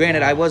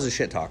 Granted, I was a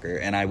shit talker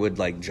and I would,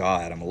 like, jaw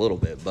at him a little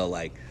bit, but,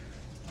 like,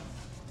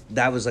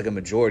 that was like a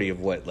majority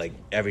of what like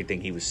everything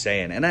he was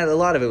saying, and a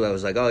lot of it I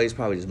was like, oh, he's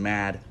probably just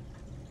mad.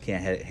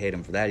 Can't hate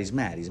him for that. He's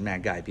mad. He's a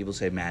mad guy. People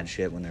say mad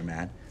shit when they're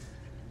mad.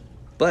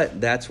 But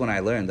that's when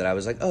I learned that I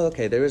was like, oh,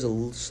 okay, there is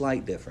a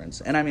slight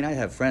difference. And I mean, I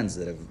have friends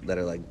that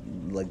are like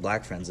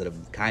black friends that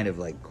have kind of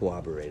like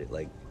corroborated,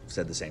 like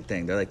said the same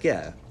thing. They're like,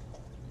 yeah,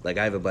 like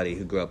I have a buddy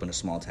who grew up in a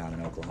small town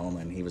in Oklahoma,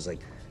 and he was like,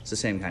 it's the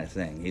same kind of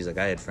thing. He's like,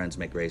 I had friends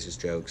make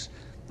racist jokes,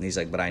 and he's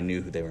like, but I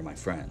knew who they were my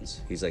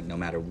friends. He's like, no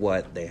matter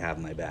what, they have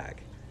my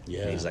back.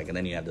 Yeah. And he's like, and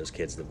then you have those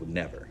kids that would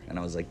never. And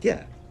I was like,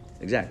 yeah,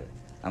 exactly.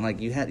 I'm like,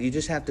 you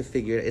just have to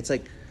figure it. It's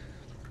like,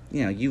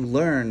 you know, you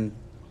learn,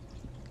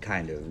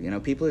 kind of. You know,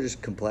 people are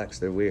just complex.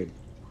 They're weird.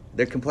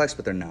 They're complex,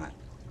 but they're not.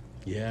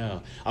 Yeah,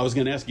 I was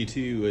going to ask you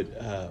too.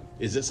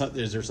 Is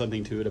there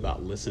something to it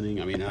about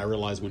listening? I mean, I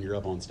realize when you're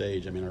up on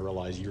stage, I mean, I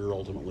realize you're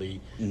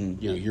ultimately,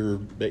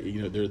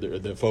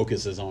 the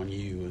focus is on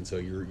you, and so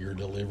you're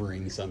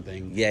delivering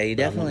something. Yeah, you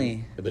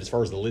definitely. But as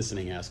far as the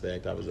listening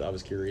aspect, I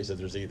was curious if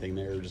there's anything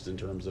there, just in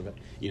terms of,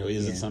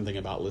 is it something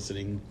about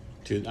listening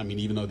to? I mean,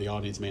 even though the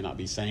audience may not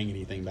be saying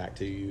anything back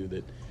to you,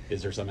 that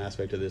is there some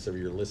aspect of this of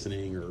you're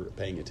listening or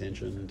paying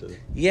attention to?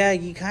 Yeah,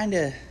 you kind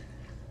of.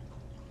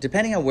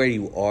 Depending on where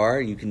you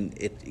are, you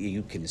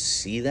can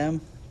see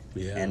them,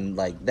 and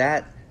like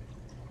that.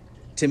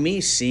 to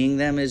me, seeing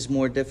them is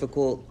more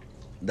difficult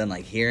than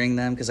like hearing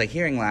them, because like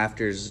hearing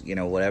laughter's, you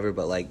know, whatever,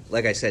 but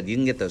like I said, you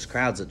can get those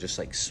crowds that just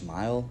like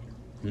smile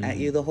at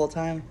you the whole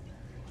time.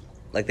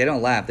 Like they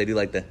don't laugh, they do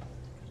like the,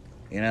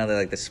 you know, they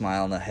like the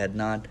smile and the head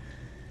nod,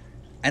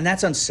 and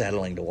that's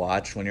unsettling to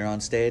watch when you're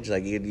on stage.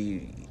 Like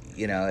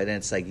you know, and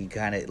it's like you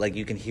kind of like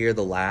you can hear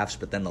the laughs,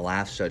 but then the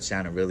laughs start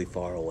sounding really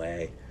far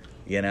away,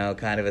 you know,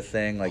 kind of a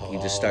thing. Like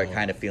you just start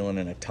kind of feeling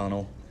in a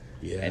tunnel.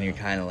 Yeah. And you're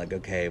kind of like,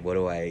 okay, what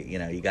do I, you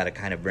know, you got to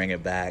kind of bring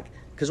it back.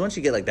 Because once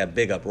you get like that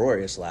big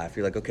uproarious laugh,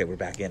 you're like, okay, we're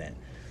back in it.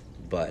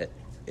 But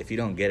if you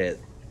don't get it,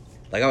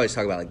 like I always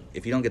talk about, like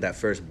if you don't get that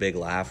first big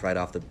laugh right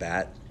off the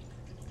bat,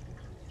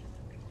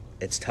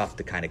 it's tough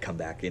to kind of come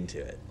back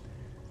into it,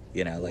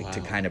 you know, like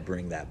to kind of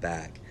bring that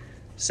back.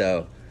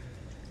 So,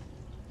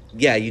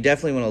 yeah, you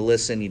definitely want to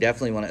listen. You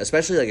definitely want to,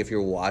 especially like if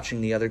you're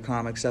watching the other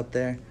comics up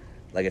there,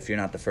 like if you're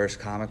not the first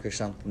comic or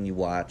something you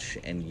watch,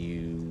 and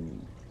you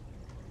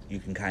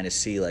can kind of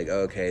see like,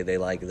 okay, they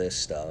like this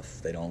stuff,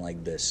 they don't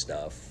like this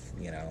stuff,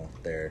 you know,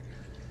 they're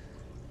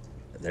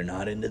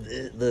not into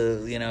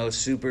the you know,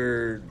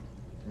 super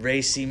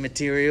racy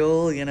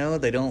material, you know,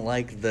 they don't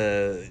like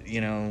the,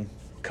 you know,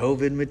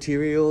 COVID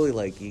material,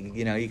 like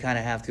you know, you kind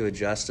of have to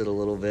adjust it a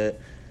little bit.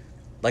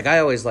 Like I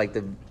always like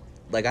to,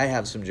 like I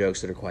have some jokes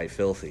that are quite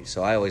filthy,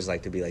 so I always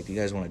like to be like, do you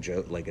guys want a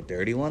joke, like a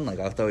dirty one? Like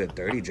I'll throw a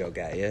dirty joke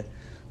at you.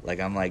 Like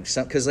I'm like,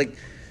 because like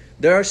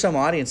there are some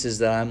audiences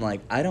that I'm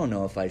like, I don't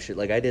know if I should,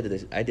 like I did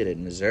it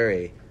in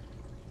Missouri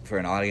for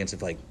an audience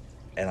of like,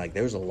 and like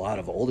there was a lot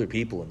of older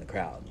people in the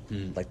crowd,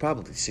 like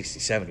probably 60,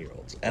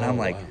 70-year-olds, and I'm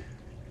like,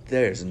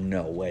 there's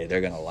no way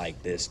they're gonna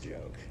like this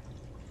joke,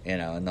 you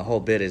know. And the whole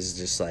bit is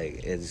just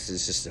like, it's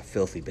just a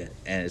filthy bit,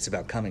 and it's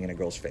about coming in a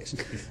girl's face,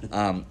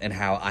 and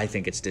how I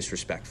think it's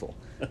disrespectful.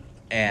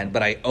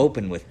 But I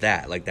open with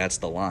that, like that's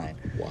the line.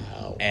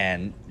 Wow.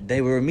 And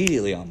they were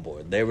immediately on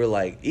board. They were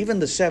like, even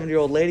the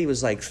 70-year-old lady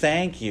was like,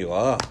 thank you.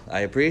 Oh,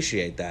 I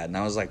appreciate that. And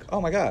I was like, oh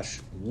my gosh.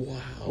 Wow.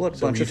 What a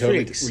bunch of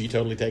freaks. Were you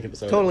totally taken?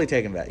 Totally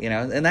taken back, you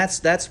know. And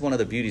that's one of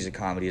the beauties of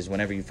comedy, is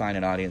whenever you find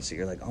an audience that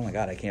you're like, oh my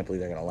God, I can't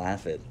believe they're going to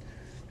laugh at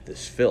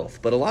this filth.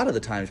 But a lot of the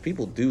times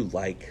people do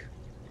like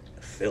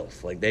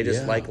filth. Like they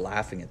just like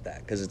laughing at that,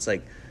 because it's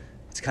like,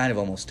 it's kind of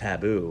almost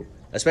taboo,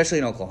 especially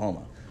in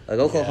Oklahoma. Like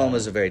Oklahoma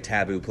is a very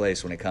taboo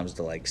place when it comes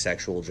to like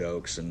sexual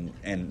jokes and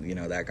you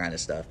know, that kind of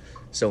stuff.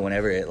 So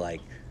whenever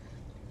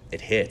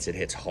it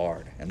hits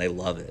hard, and they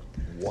love it.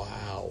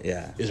 Wow.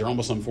 Yeah. Is there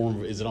almost some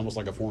form? Is it almost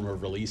like a form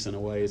of release in a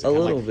way? Is it a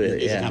kinda little like,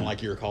 bit. Is yeah. it kind of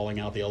like you're calling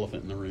out the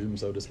elephant in the room,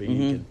 so to speak?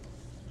 Mm-hmm.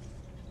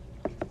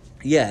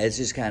 Yeah, it's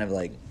just kind of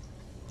like,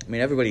 I mean,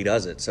 everybody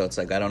does it, so it's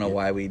like I don't know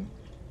why we,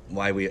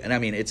 and I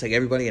mean, it's like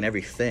everybody and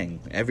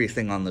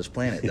everything on this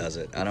planet does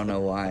it. I don't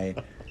know why.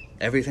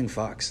 Everything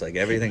fucks, like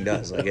everything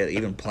does, like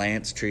even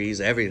plants, trees,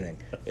 everything.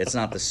 It's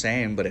not the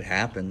same, but it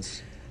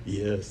happens.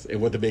 Yes, and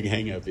what the big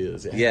hang up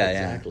is. Yeah,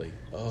 exactly.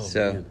 Yeah. Oh,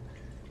 so, man.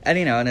 And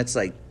you know, and it's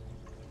like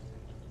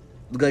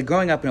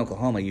growing up in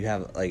Oklahoma, you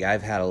have like,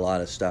 I've had a lot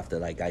of stuff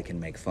that like I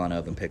can make fun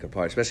of and pick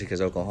apart, especially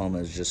because Oklahoma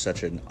is just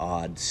such an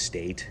odd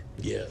state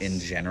in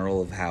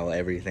general of how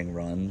everything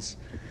runs.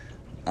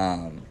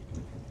 But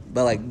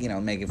like, you know,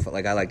 making fun,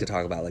 like I like to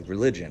talk about like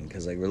religion,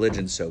 because like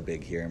religion's so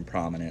big here and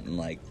prominent, and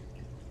like,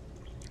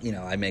 you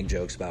know, I make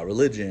jokes about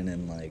religion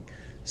and like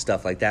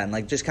stuff like that, and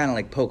like just kind of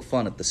like poke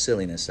fun at the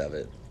silliness of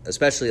it,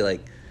 especially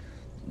like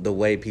the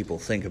way people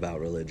think about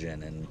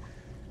religion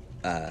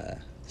and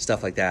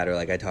stuff like that. Or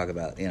like I talk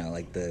about, you know,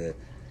 like the,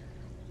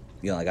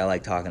 you know, like I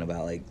like talking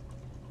about like,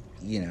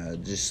 you know,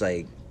 just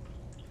like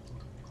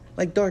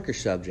darker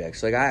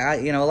subjects. Like I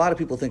you know, a lot of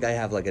people think I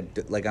have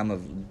like I'm a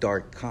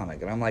dark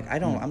comic, and I'm like,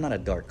 I'm not a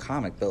dark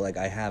comic, but like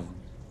I have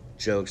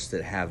jokes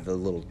that have a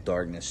little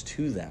darkness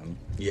to them.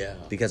 Yeah.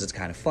 Because it's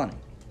kind of funny.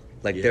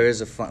 Like there is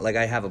a fun, like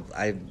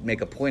I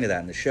make a point of that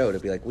in the show, to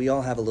be like, we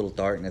all have a little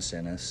darkness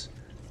in us.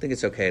 I think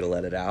it's okay to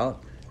let it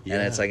out. Yeah.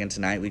 And it's like, and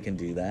tonight we can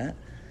do that.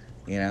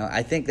 You know,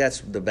 I think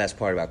that's the best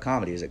part about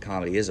comedy, is that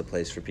comedy is a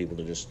place for people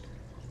to just,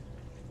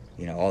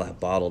 you know, all that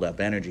bottled up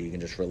energy you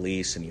can just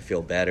release, and you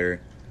feel better.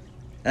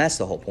 And that's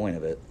the whole point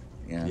of it.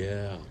 You know?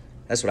 Yeah.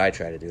 That's what I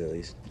try to do, at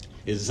least.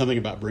 Is it something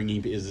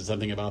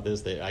about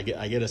this that I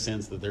get a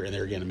sense that there, and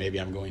there again, and maybe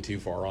I'm going too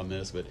far on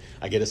this, but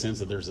I get a sense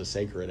that there's a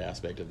sacred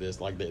aspect of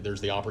this, like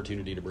there's the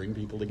opportunity to bring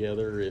people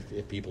together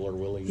if people are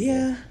willing.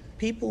 Yeah,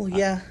 people.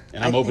 Yeah,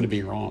 and I'm open to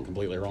being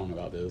completely wrong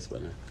about this,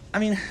 but I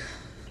mean,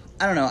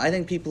 I don't know. I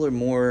think people have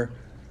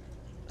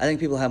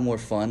more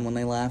fun when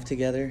they laugh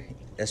together,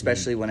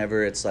 especially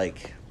whenever it's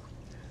like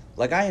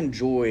I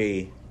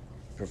enjoy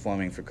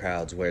performing for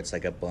crowds where it's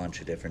like a bunch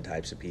of different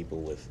types of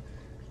people with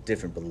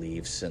different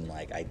beliefs and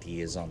like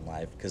ideas on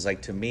life, because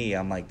like to me,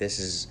 I'm like,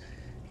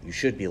 you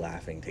should be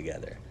laughing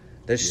together.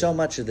 There's so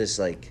much of this,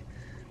 like,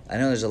 I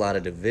know there's a lot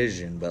of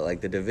division, but like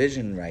the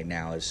division right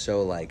now is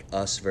so like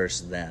us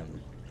versus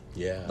them.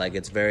 Yeah. Like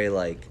it's very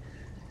like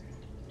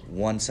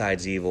one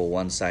side's evil,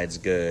 one side's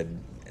good,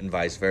 and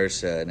vice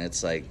versa. And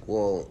it's like,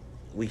 well,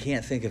 we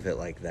can't think of it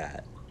like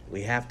that.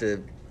 We have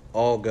to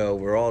all go,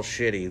 we're all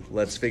shitty,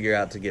 let's figure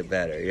out to get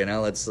better, you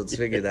know, let's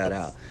figure that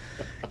out.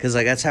 Because,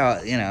 like, that's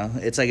how, you know,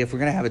 it's like if we're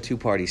going to have a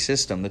two-party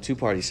system, the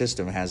two-party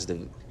system has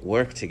to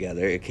work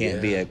together. It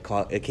can't be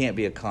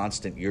a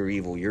constant, you're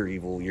evil, you're,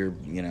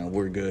 you know,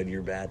 we're good,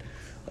 you're bad.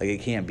 Like,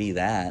 it can't be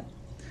that.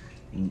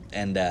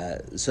 And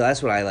so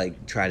that's what I,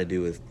 like, try to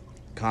do with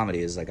comedy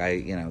is, like,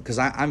 you know, because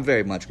I'm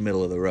very much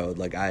middle of the road.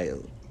 Like,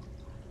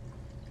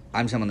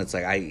 I'm someone that's,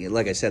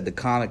 like I said, the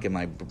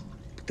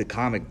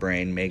comic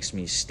brain makes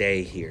me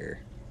stay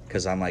here.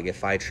 Because I'm like,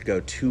 if I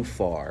go too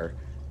far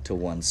to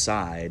one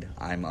side,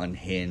 I'm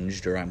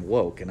unhinged or I'm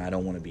woke, and I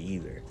don't want to be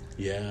either.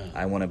 Yeah.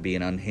 I want to be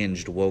an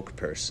unhinged woke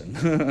person.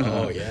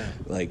 Oh, yeah.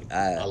 Like,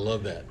 I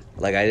love that.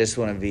 Like, I just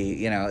want to be,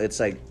 you know,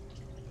 it's like,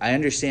 I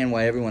understand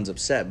why everyone's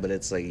upset, but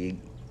it's like,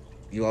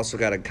 you also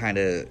got to kind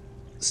of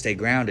stay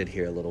grounded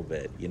here a little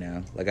bit, you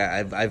know? Like,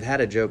 I've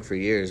had a joke for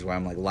years where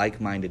I'm like,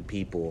 like-minded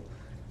people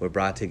were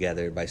brought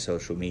together by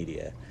social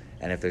media.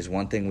 And if there's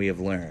one thing we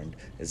have learned,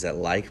 is that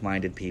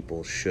like-minded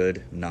people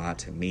should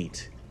not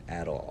meet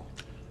at all.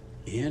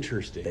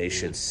 Interesting. They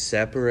should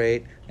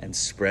separate and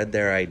spread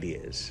their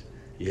ideas.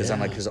 Because I'm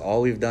like, because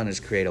all we've done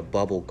is create a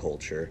bubble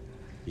culture.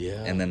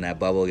 Yeah. And then that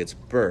bubble gets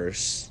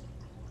burst,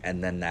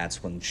 and then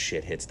that's when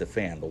shit hits the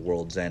fan. The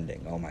world's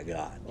ending. Oh my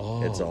God.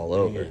 It's all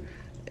over.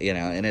 You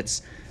know,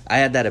 and I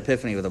had that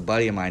epiphany with a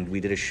buddy of mine.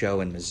 We did a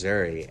show in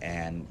Missouri,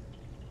 and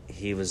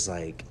he was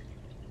like,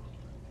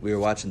 we were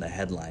watching the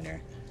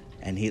headliner,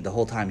 and the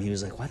whole time he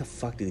was like, why the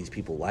fuck do these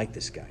people like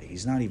this guy?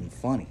 He's not even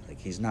funny.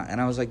 Like, he's not.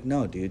 And I was like,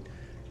 no, dude.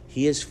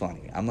 He is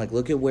funny. I'm like,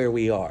 look at where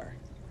we are.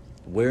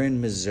 We're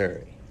in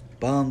Missouri.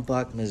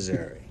 Bumfuck,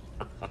 Missouri.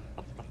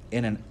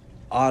 In an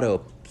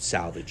auto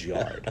salvage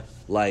yard.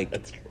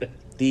 Like,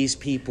 these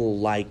people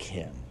like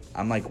him.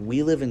 I'm like,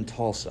 we live in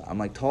Tulsa. I'm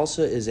like,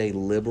 Tulsa is a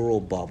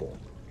liberal bubble.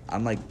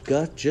 I'm like,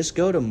 just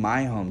go to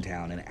my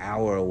hometown an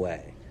hour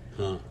away.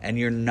 And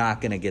you're not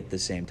going to get the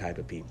same type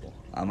of people.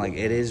 I'm like,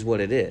 it is what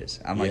it is.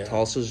 I'm like,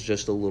 Tulsa's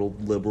just a little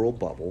liberal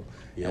bubble,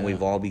 and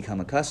we've all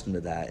become accustomed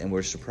to that, and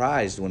we're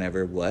surprised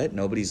whenever,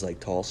 nobody's like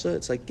Tulsa?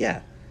 It's like,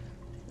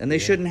 and they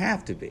shouldn't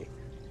have to be,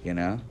 you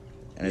know?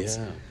 And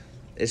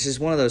it's just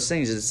one of those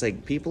things. It's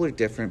like, people are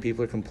different,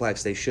 people are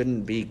complex. They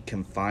shouldn't be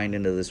confined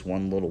into this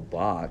one little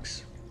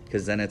box,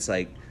 because then it's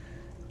like,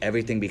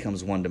 everything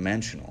becomes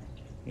one-dimensional.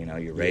 You know,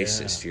 you're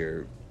racist,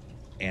 you're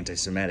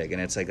anti-Semitic, and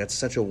it's like, that's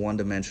such a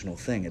one-dimensional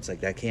thing. It's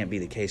like, that can't be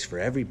the case for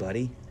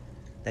everybody.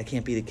 That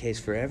can't be the case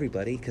for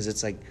everybody, because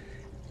it's like,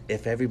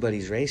 if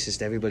everybody's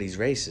racist, everybody's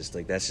racist.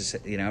 Like, that's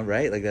just, you know,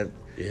 right? Like, that.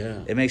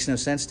 Yeah. It makes no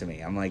sense to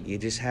me. I'm like, you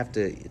just have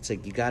to, it's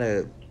like, you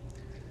gotta,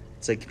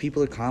 it's like,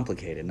 people are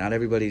complicated. Not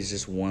everybody's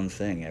just one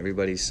thing.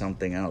 Everybody's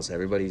something else.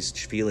 Everybody's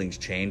feelings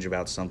change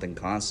about something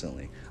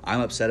constantly.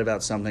 I'm upset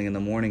about something in the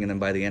morning, and then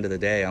by the end of the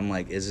day, I'm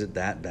like, is it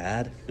that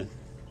bad?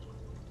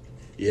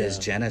 Is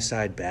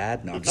genocide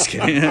bad? No, I'm just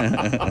kidding.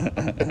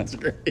 That's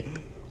great.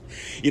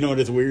 You know what?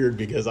 It's weird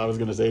because I was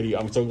going to say to you,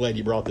 I'm so glad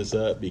you brought this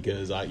up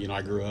because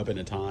I grew up in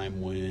a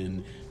time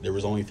when there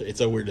was only. It's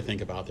so weird to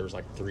think about. There was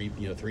like three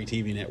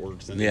TV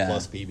networks and then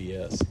plus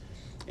PBS,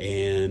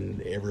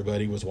 and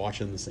everybody was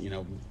watching this.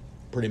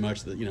 Pretty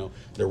much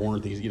there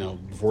weren't these.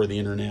 Before the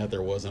internet,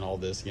 there wasn't all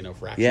this.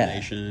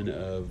 Fractionation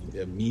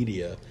of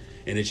media.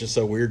 And it's just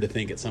so weird to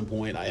think at some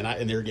point,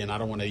 and there again, I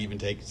don't want to even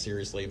take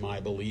seriously my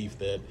belief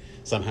that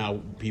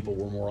somehow people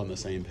were more on the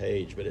same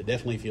page, but it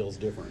definitely feels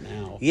different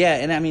now. Yeah,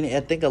 and I mean,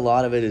 I think a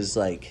lot of it is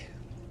like,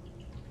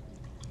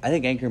 I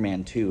think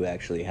Anchorman 2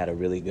 actually had a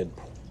really good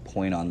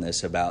point on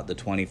this about the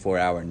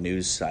 24-hour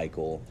news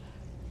cycle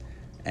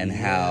and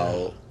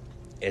how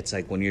it's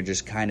like when you're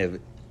just kind of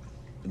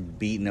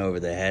beaten over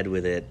the head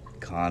with it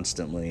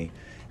constantly,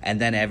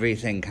 and then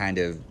everything kind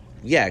of,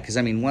 because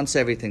I mean, once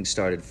everything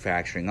started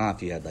fracturing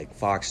off, you had like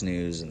Fox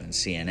News and then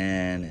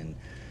CNN,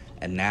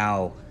 and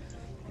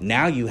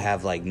now you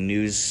have like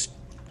news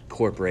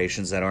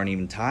corporations that aren't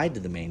even tied to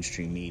the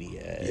mainstream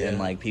media, and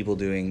like people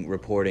doing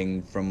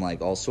reporting from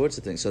like all sorts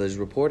of things. So there's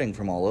reporting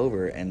from all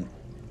over, and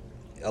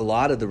a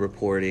lot of the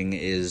reporting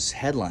is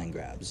headline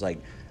grabs. Like,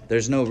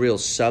 there's no real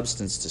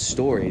substance to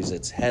stories.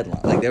 It's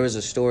headline. Like, there was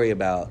a story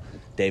about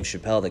Dave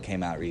Chappelle that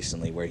came out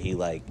recently where he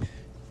like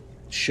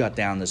shut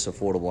down this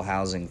affordable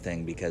housing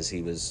thing because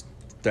he was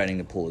threatening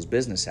to pull his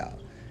business out.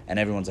 And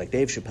everyone's like,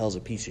 Dave Chappelle's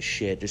a piece of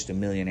shit, just a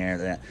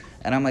millionaire.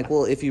 And I'm like,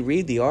 well, if you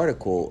read the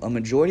article, a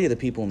majority of the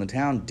people in the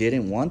town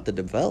didn't want the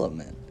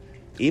development.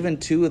 Even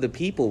two of the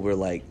people were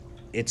like,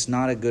 it's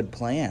not a good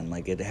plan.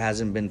 Like, it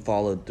hasn't been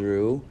followed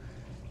through.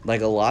 Like,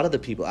 a lot of the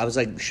people, I was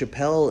like,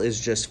 Chappelle is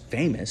just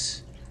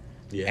famous.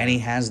 And he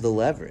has the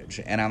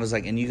leverage. And I was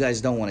like, and you guys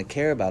don't want to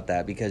care about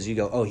that because you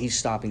go, oh, he's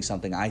stopping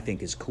something I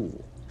think is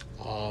cool.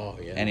 Oh,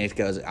 yeah. And it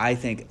goes, I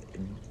think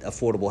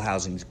affordable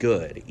housing's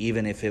good,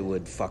 even if it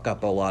would fuck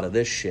up a lot of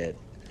this shit.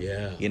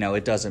 Yeah.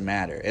 It doesn't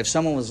matter. If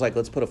someone was like,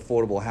 let's put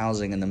affordable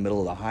housing in the middle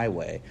of the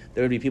highway,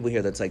 there would be people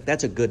here that's like,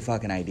 that's a good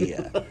fucking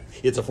idea.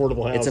 It's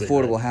affordable housing. It's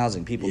affordable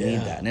housing. People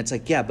need that. And it's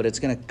like, yeah, but it's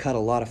going to cut a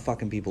lot of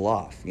fucking people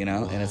off,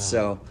 Wow. And it's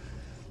so,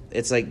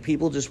 it's like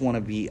people just want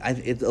to be.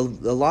 A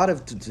lot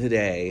of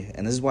today,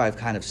 and this is why I've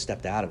kind of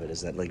stepped out of it,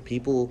 is that like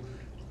people.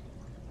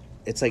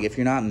 It's like if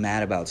you're not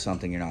mad about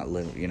something, you're not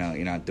you're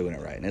not doing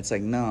it right. And it's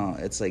like no,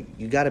 it's like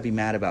you got to be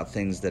mad about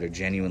things that are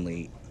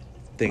genuinely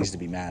things to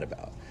be mad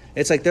about.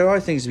 It's like there are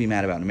things to be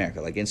mad about in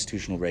America, like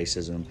institutional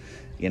racism.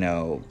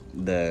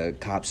 The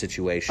cop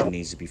situation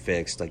needs to be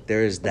fixed. Like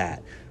there is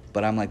that.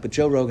 But I'm like, but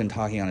Joe Rogan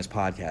talking on his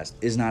podcast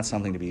is not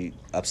something to be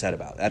upset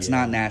about. That's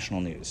not national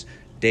news.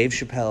 Dave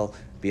Chappelle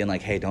being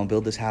like, hey, don't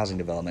build this housing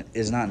development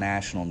is not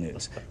national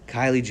news.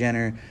 Kylie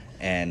Jenner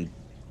and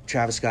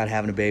Travis Scott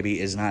having a baby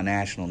is not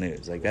national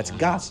news. Like, that's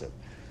gossip.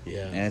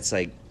 Yeah. And it's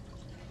like,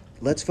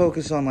 let's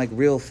focus on, like,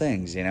 real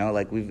things,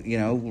 Like,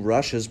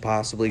 Russia's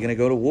possibly going to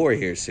go to war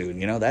here soon,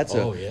 That's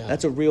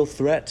a real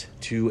threat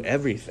to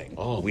everything.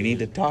 We need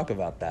to talk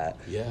about that.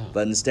 Yeah.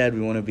 But instead,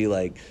 we want to be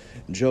like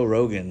Joe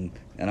Rogan.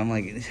 And I'm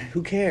like,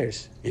 who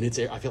cares? And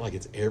I feel like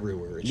it's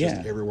everywhere. It's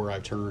just everywhere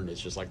I've turned.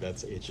 It's just like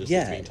it's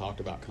being talked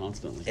about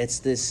constantly.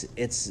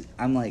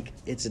 I'm like,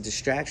 it's a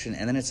distraction.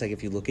 And then it's like,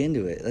 if you look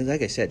into it,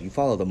 like I said, you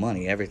follow the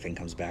money, everything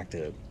comes back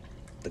to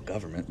the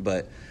government.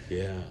 But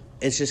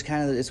it's just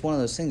kind of, it's one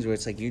of those things where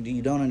it's like,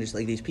 you don't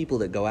understand, like these people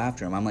that go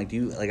after him. I'm like,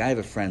 I have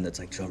a friend that's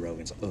like, Joe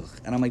Rogan's, ugh.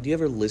 And I'm like, do you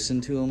ever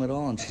listen to him at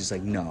all? And she's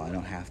like, no, I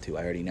don't have to.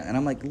 I already know. And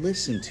I'm like,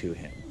 listen to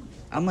him.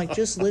 I'm like,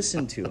 just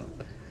listen to him.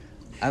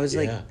 I was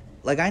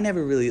like, I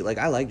never really, like,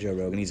 I like Joe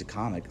Rogan. He's a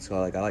comic, so,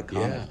 like, I like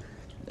comics. Yeah.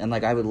 And,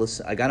 like, I would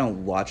listen, like, I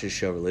don't watch his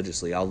show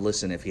religiously. I'll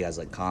listen if he has,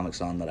 like,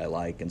 comics on that I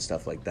like and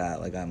stuff like that.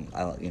 Like,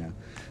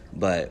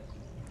 But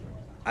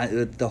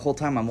the whole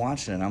time I'm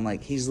watching it, I'm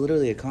like, he's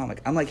literally a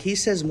comic. I'm like, he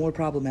says more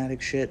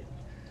problematic shit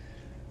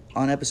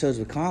on episodes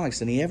with comics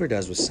than he ever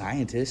does with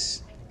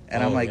scientists.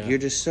 And I'm like, you're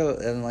just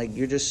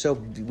so,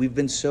 we've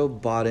been so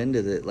bought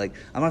into the, like,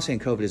 I'm not saying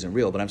COVID isn't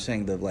real, but I'm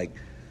saying the, like,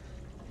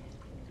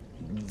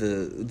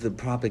 the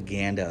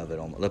propaganda of it,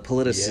 almost the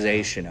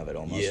politicization of it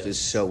almost is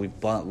so we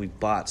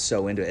bought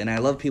so into it. And I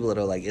love people that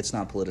are like, it's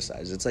not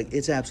politicized. It's like,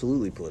 it's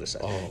absolutely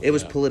politicized. It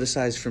was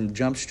politicized from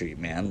Jump Street,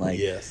 man. Like,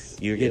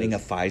 you're getting a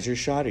Pfizer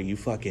shot? Are you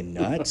fucking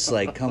nuts?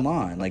 Like, come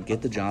on, like,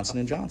 get the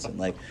Johnson & Johnson.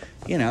 Like,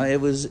 it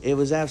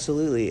was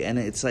absolutely. And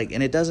it's like,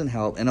 and it doesn't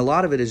help. And a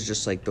lot of it is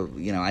just like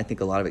I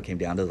think a lot of it came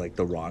down to like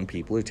the wrong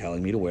people who are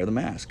telling me to wear the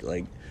mask.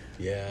 Like,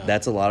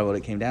 that's a lot of what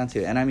it came down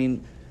to. And I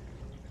mean,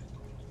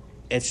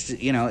 it's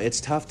it's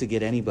tough to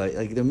get anybody,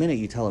 like, the minute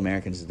you tell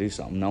Americans to do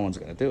something, no one's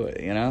going to do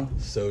it,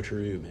 So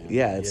true, man.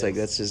 Yeah, it's like,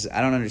 that's just, I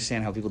don't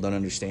understand how people don't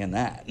understand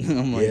that.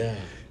 I'm like,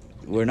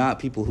 we're not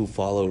people who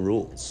follow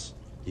rules.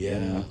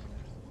 And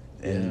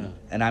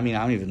I mean,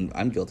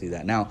 I'm guilty of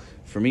that. Now,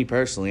 for me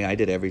personally, I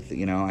did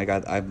everything, I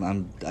got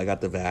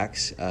the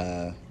vax,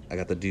 I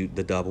got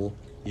the double.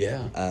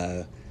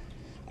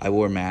 I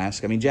wore a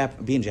mask. I mean,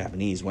 being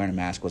Japanese, wearing a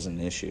mask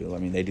wasn't an issue. I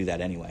mean, they do that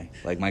anyway.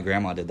 Like, my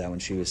grandma did that when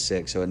she was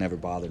sick, so it never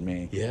bothered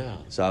me. Yeah.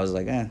 So I was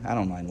like, I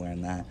don't mind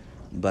wearing that.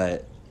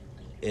 But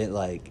it,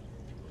 like,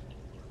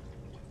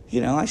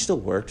 I still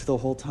worked the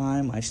whole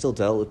time. I still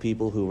dealt with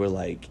people who were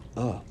like,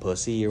 oh,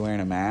 pussy, you're wearing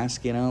a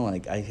mask,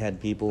 Like, I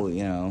had people,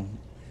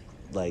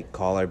 like,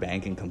 call our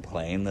bank and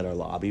complain that our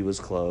lobby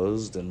was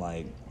closed. And,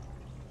 like,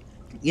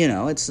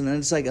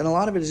 it's like, and a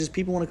lot of it is just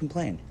people want to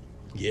complain.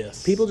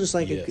 Yes. People just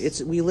like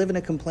we live in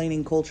a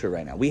complaining culture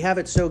right now. We have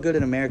it so good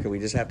in America, we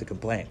just have to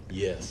complain.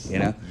 Yes.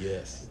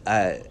 Yes.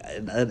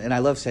 And I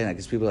love saying that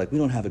because people are like, we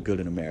don't have it good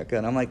in America.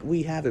 And I'm like,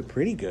 we have it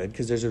pretty good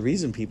because there's a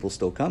reason people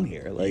still come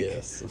here. Like,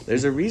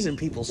 there's a reason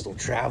people still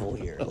travel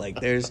here. Like,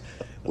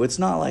 it's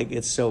not like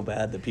it's so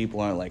bad that people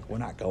aren't like, we're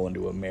not going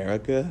to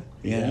America.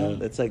 You know?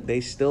 It's like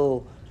there's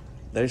still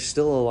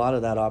a lot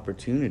of that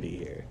opportunity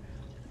here.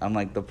 I'm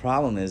like, the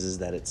problem is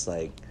that it's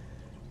like,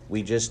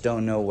 we just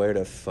don't know where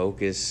to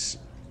focus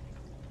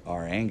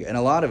our anger. And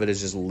a lot of it is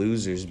just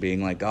losers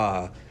being like,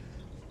 I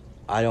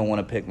don't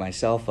want to pick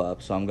myself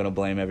up, so I'm going to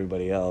blame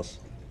everybody else.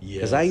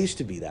 Because I used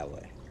to be that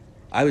way.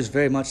 I was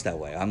very much that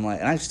way. I'm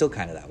like, and I'm still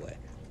kind of that way,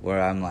 where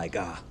I'm like,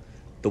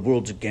 the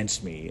world's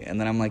against me. And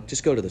then I'm like,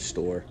 just go to the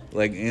store.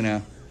 Like,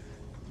 the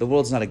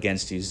world's not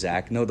against you,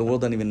 Zach. No, the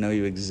world doesn't even know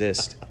you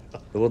exist.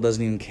 The world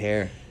doesn't even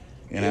care.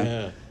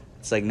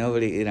 It's like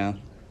nobody,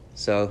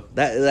 So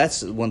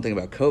that's one thing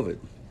about COVID.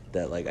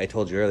 That, like I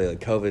told you earlier,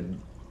 like, COVID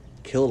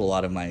killed a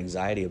lot of my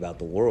anxiety about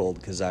the world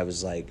because I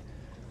was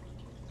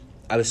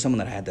someone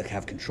that had to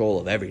have control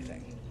of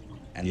everything.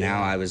 And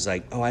now I was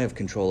like, I have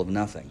control of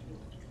nothing.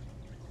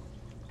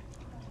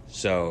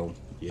 So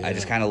I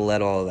just kind of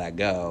let all of that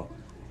go.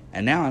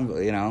 And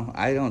now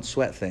I don't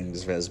sweat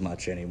things as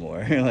much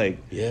anymore. Like,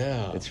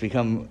 it's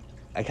become,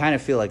 I kind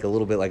of feel like a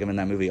little bit like I'm in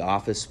that movie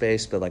Office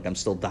Space, but like I'm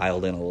still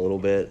dialed in a little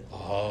bit.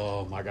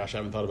 Oh my gosh, I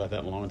haven't thought about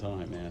that in a long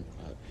time, man.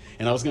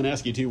 And I was going to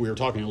ask you too. We were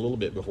talking a little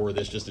bit before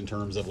this, just in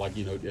terms of like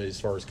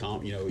as far as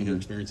your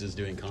experiences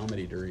doing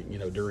comedy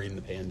during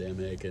the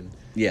pandemic and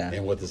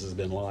what this has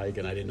been like.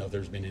 And I didn't know if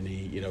there's been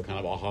any kind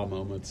of aha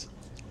moments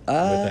with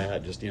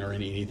that, just or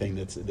anything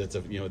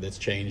that's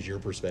changed your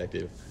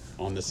perspective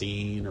on the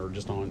scene or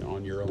just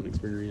on your own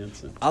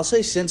experience? I'll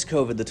say since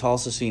COVID, the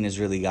Tulsa scene has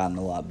really gotten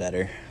a lot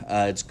better.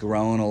 It's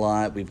grown a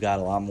lot. We've got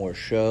a lot more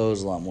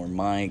shows, a lot more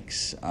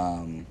mics,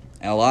 and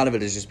a lot of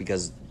it is just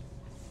because,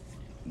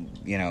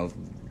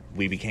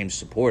 we became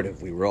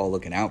supportive. We were all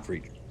looking out for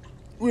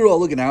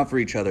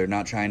each other,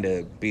 not trying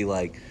to be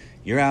like,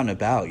 you're out and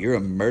about, you're a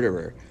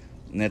murderer.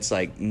 And it's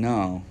like,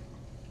 no,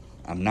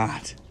 I'm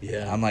not.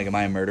 Yeah. I'm like, am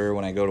I a murderer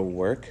when I go to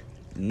work?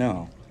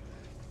 No.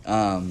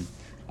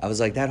 I was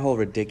like, that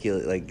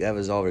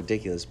was all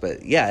ridiculous.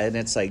 But yeah, and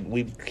it's like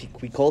we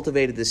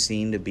cultivated the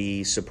scene to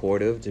be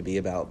supportive, to be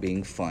about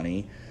being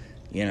funny.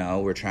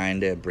 We're trying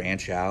to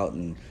branch out,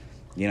 and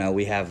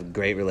we have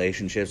great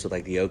relationships with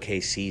like the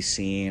OKC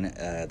scene,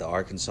 the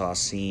Arkansas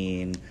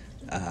scene,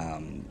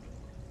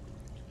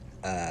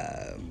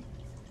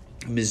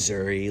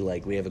 Missouri.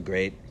 Like we have a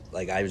great,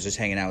 like I was just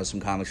hanging out with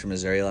some comics from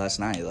Missouri last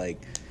night. Like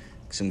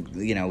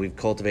we've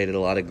cultivated a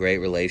lot of great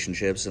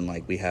relationships, and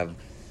like we have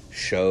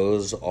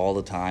shows all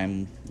the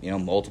time,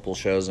 multiple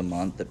shows a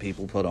month that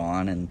people put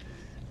on, and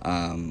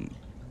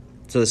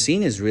so the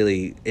scene is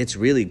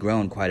really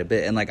grown quite a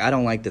bit. And like I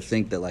don't like to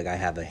think that like I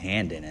have a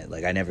hand in it.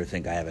 Like I never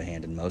think I have a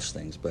hand in most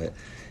things, but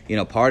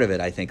part of it,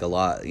 I think a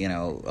lot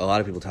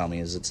of people tell me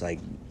is it's like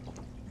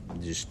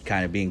just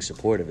kind of being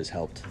supportive has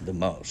helped the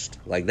most.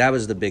 Like that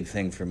was the big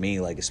thing for me,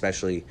 like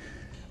especially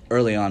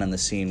early on in the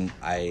scene.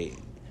 I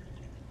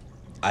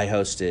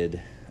hosted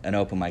an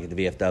open mic at the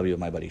VFW with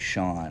my buddy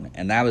Sean,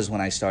 and that was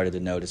when I started to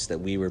notice that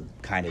we were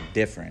kind of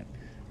different,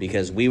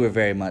 because we were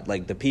very much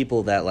like the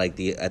people that like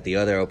at the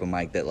other open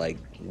mic that like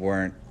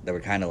were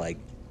kind of like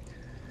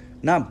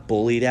not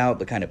bullied out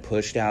but kind of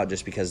pushed out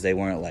just because they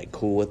weren't like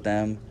cool with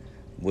them,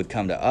 would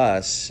come to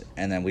us,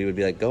 and then we would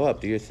be like, go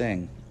up, do your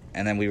thing.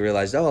 And then we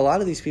realized, a lot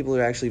of these people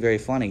are actually very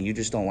funny. You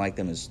just don't like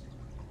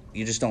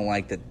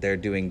that they're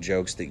doing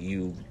jokes that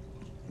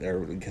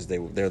because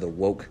they're the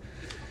woke,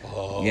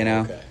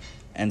 Okay.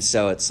 And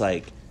so it's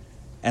like,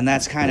 and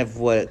that's kind of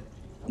what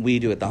we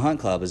do at the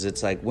Hunt Club, is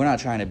it's like, we're not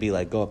trying to be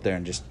like, go up there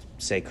and just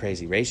say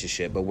crazy racist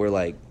shit, but we're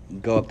like,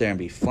 go up there and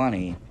be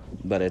funny,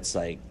 but it's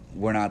like,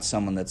 we're not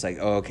someone that's like,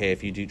 okay,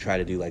 if you do try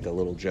to do like a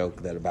little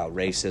joke that about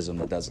racism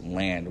that doesn't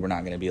land, we're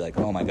not going to be like,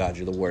 oh my God,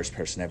 you're the worst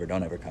person ever,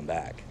 don't ever come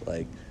back.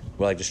 Like,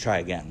 we're like, just try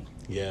again.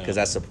 Yeah. Because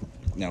that's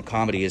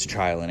comedy is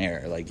trial and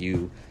error. Like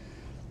you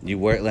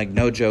work, like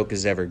no joke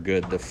is ever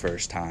good the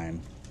first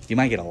time. You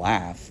might get a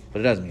laugh, but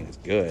it doesn't mean it's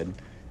good.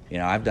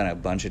 I've done a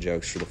bunch of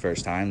jokes for the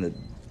first time that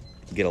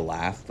get a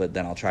laugh, but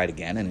then I'll try it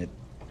again, and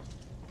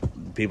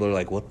people are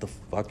like, what the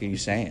fuck are you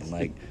saying?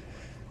 Like,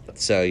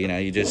 so,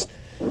 you just,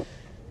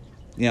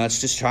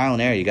 it's just trial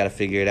and error. You got to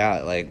figure it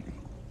out. Like,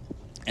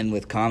 and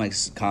with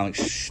comics,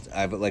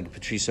 like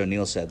Patrice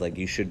O'Neill said, like,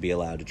 you should be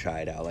allowed to try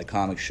it out. Like,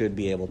 comics should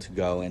be able to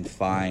go and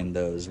find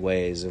those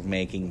ways of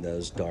making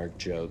those dark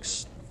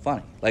jokes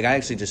funny. Like, I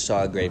actually just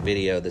saw a great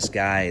video. This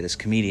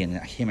comedian,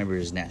 I can't remember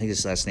his name. I think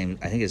his last name,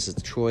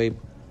 it's Troy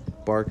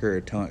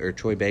Barker or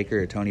Troy Baker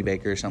or Tony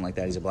Baker or something like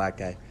that. He's a black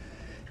guy.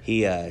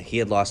 He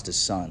had lost his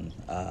son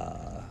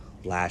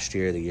last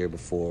year, the year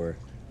before,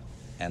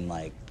 and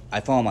like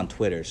I follow him on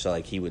Twitter, so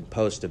like he would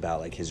post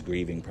about like his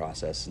grieving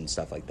process and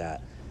stuff like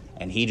that.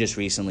 And he just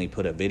recently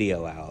put a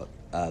video out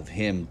of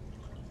him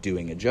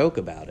doing a joke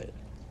about it.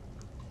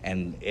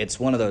 And it's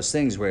one of those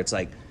things where it's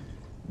like,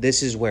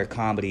 this is where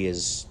comedy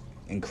is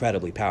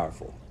incredibly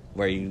powerful,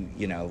 where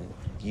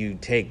you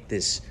take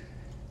this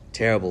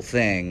terrible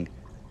thing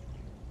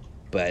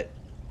but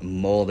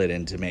mold it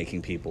into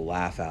making people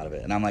laugh out of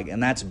it. And I'm like,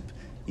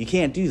 you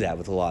can't do that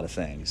with a lot of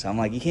things. I'm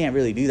like, you can't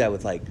really do that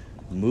with like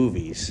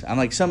movies. I'm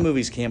like, some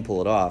movies can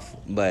pull it off,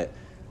 but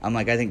I'm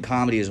like, I think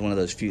comedy is one of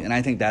those few, and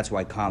I think that's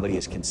why comedy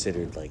is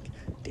considered like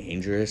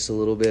dangerous a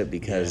little bit,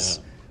 because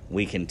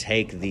we can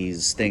take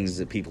these things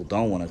that people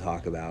don't want to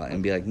talk about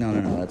and be like, no,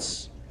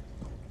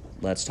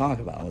 let's talk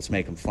about it. Let's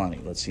make them funny.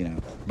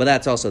 But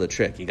that's also the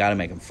trick. You got to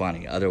make them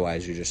funny.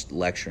 Otherwise, you're just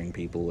lecturing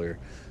people or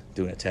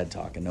doing a TED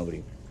Talk, and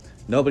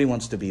nobody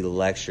wants to be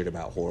lectured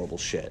about horrible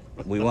shit.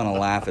 We want to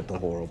laugh at the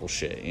horrible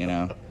shit,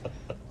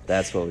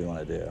 That's what we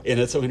want to do. And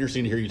it's so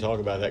interesting to hear you talk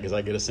about that, because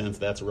I get a sense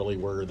that's really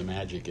where the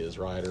magic is,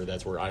 right? Or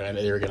that's where,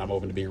 there again, I'm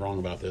open to being wrong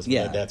about this,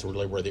 but that's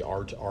really where the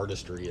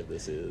artistry of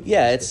this is.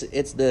 Yeah,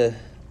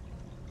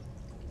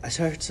 I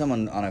heard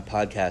someone on a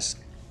podcast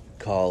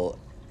call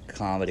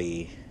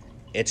comedy,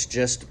 it's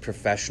just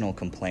professional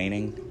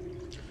complaining.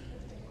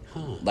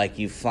 Huh. Like,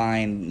 you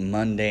find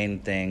mundane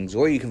things,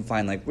 or you can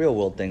find like real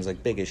world things,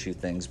 like big issue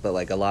things, but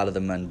like a lot of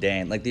the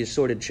mundane, like the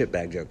assorted chip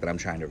bag joke that I'm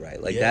trying to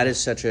write, like that is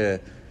such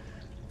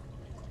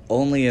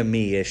only a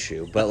me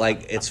issue. But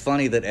like, it's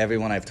funny that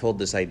everyone I've told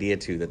this idea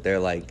to, that they're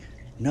like,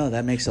 no,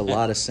 that makes a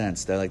lot of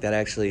sense. They're like, that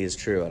actually is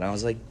true. And I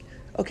was like,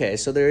 okay,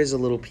 so there is a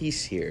little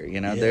piece here,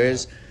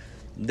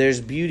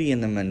 there's beauty in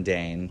the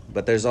mundane,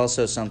 but there's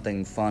also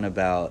something fun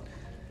about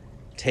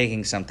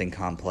taking something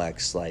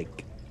complex,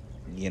 like,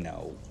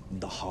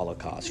 the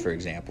Holocaust, for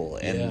example,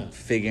 and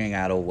figuring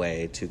out a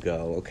way to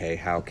go, okay,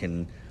 how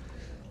can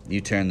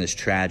you turn this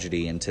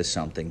tragedy into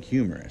something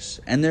humorous.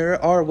 And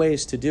there are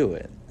ways to do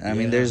it. I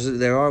mean,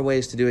 there are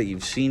ways to do it.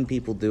 You've seen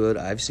people do it.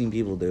 I've seen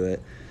people do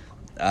it.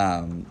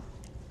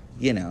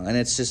 You know, and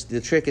it's just,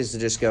 the trick is to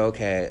just go,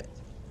 okay,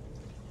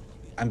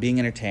 I'm being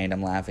entertained,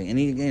 I'm laughing. And,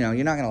 you know,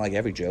 you're not going to like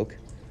every joke.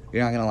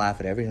 You're not going to laugh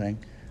at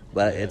everything.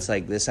 But it's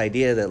like this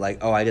idea that, like,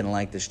 oh, I didn't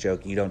like this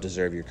joke, you don't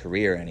deserve your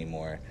career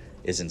anymore,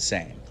 is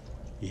insane.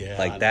 Yeah.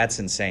 Like, that's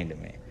insane to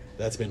me.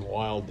 That's been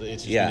wild.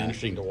 It's just been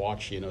interesting to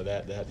watch, you know,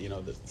 that you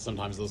know, that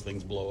sometimes those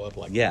things blow up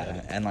like that.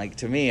 Yeah, and, like,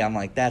 to me, I'm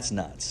like, that's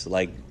nuts.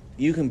 Like,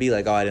 you can be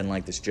like, oh, I didn't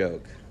like this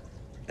joke,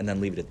 and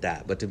then leave it at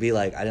that. But to be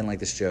like, I didn't like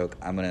this joke,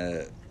 I'm going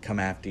to come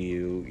after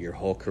you, your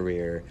whole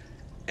career,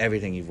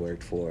 everything you've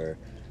worked for.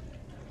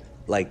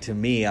 Like, to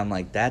me, I'm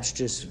like, that's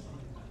just...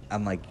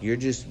 I'm like,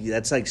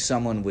 that's like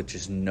someone with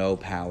just no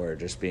power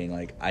just being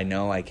like, I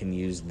know I can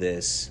use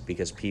this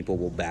because people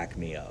will back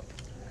me up.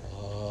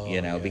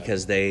 You know,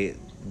 because they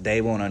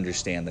won't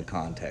understand the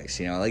context.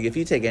 You know, like if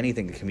you take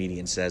anything a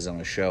comedian says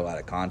on a show out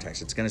of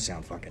context, it's going to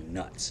sound fucking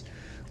nuts.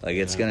 Like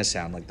it's going to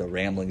sound like the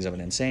ramblings of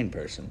an insane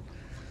person.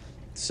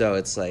 So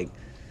it's like,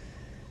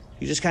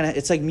 you just kind of,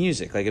 it's like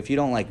music. Like if you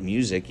don't like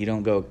music, you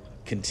don't go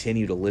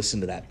continue to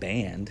listen to that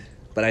band.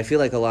 But I feel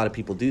like a lot of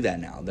people do that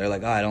now. They're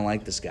like, oh, I don't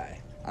like this guy.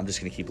 I'm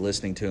just going to keep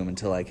listening to him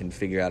until I can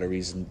figure out a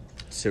reason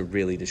to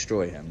really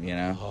destroy him, you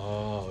know?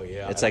 Oh,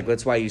 yeah. It's like,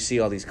 that's why you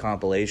see all these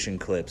compilation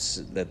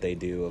clips that they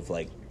do of,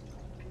 like,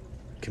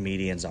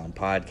 comedians on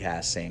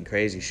podcasts saying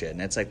crazy shit.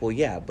 And it's like, well,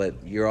 yeah, but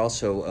you're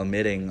also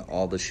omitting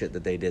all the shit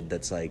that they did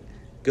that's, like,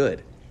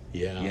 good.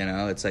 Yeah. You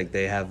know? It's like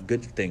they have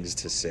good things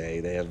to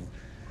say. They have,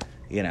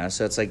 you know?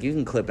 So it's like you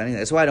can clip anything.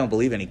 That's why I don't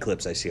believe any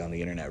clips I see on the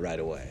internet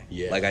right away.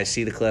 Yeah. Like, I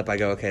see the clip, I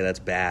go, okay, that's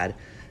bad.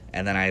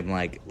 And then I'm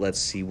like, let's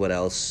see what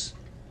else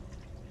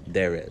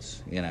there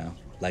is, you know?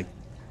 Like,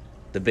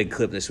 the big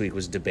clip this week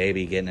was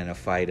DaBaby getting in a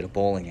fight at a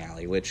bowling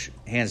alley, which,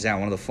 hands down,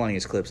 one of the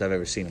funniest clips I've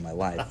ever seen in my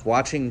life.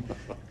 Watching,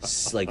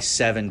 like,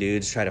 7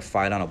 dudes try to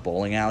fight on a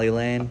bowling alley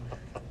lane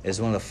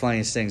is one of the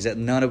funniest things that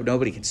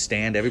nobody can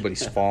stand.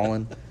 Everybody's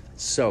falling.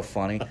 It's so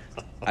funny.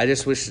 I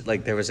just wish,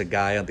 like, there was a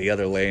guy on the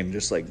other lane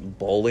just, like,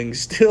 bowling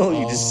still.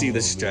 You just see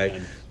the strike.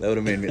 Man. That would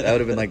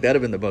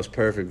have been the most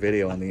perfect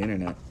video on the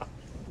internet.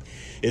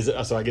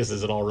 So I guess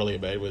is it all really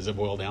about? Was it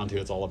boiled down to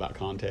it's all about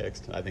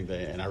context? I think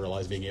and I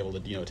realize being able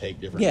to take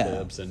different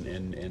clips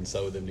and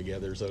sew them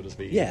together, so to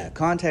speak. Yeah,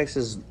 context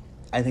is,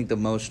 I think, the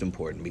most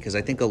important because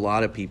I think a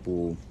lot of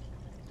people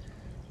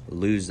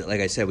lose. Like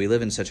I said, we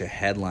live in such a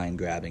headline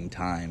grabbing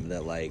time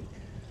that like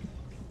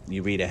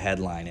you read a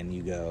headline and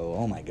you go,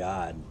 "Oh my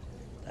God,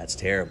 that's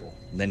terrible."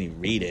 And then you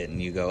read it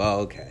and you go, "Oh,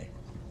 okay.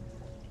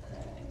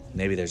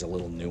 Maybe there's a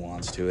little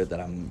nuance to it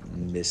that I'm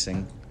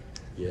missing."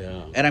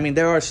 Yeah. And I mean,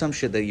 there are some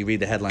shit that you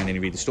read the headline and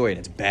you read the story and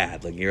it's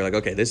bad. Like, you're like,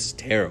 okay, this is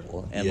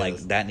terrible. And, like,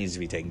 that needs to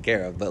be taken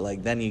care of. But,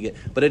 like, then you get...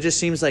 But it just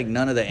seems like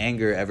none of the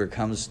anger ever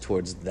comes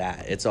towards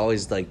that. It's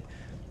always, like,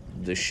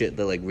 the shit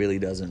that, like, really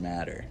doesn't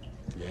matter.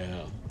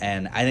 Yeah.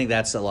 And I think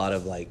that's a lot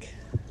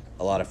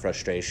of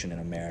frustration in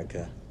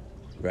America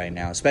right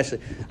now.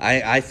 Especially...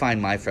 I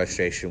find my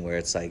frustration where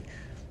it's, like,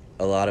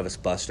 a lot of us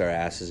bust our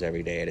asses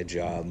every day at a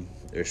job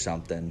or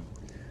something.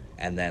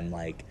 And then,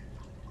 like...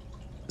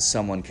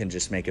 someone can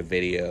just make a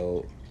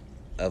video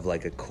of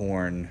like a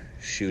corn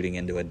shooting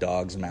into a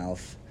dog's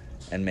mouth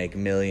and make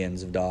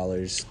millions of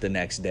dollars the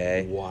next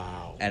day.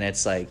 Wow. And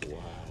it's like,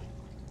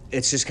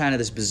 it's just kind of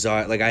this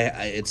bizarre, like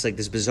it's like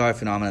this bizarre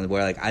phenomenon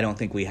where like I don't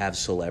think we have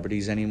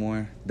celebrities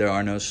anymore. There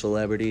are no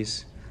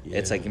celebrities. Yeah.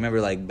 It's like, you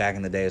remember like back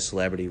in the day a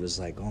celebrity was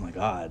like, oh my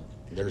God.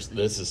 This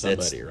is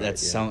somebody, right?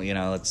 That's some, you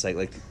know, it's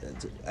like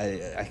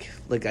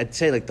I'd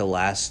say like the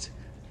last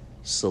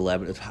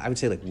celebrity, I would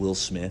say like Will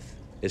Smith.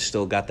 Is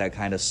still got that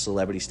kind of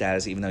celebrity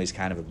status, even though he's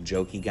kind of a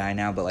jokey guy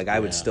now. But, like, I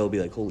would still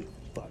be like, holy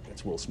fuck,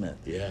 that's Will Smith.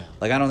 Yeah.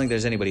 Like, I don't think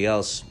there's anybody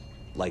else,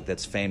 like,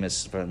 that's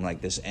famous from, like,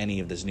 any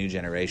of this new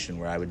generation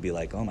where I would be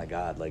like, oh, my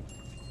God. Like,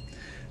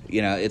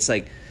 you know, it's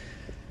like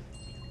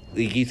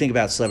you think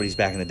about celebrities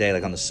back in the day,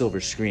 like, on the silver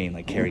screen,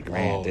 like Cary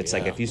Grant. It's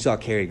like if you saw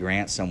Cary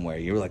Grant somewhere,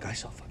 you were like, I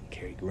saw fucking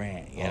Cary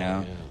Grant, you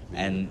know? Yeah.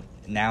 And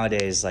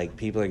nowadays, like,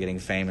 people are getting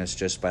famous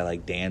just by,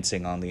 like,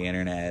 dancing on the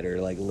internet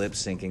or, like,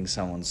 lip-syncing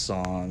someone's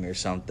song or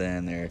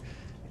something or,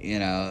 you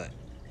know.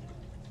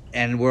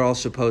 And we're all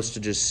supposed to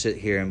just sit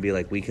here and be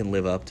like, we can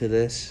live up to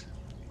this.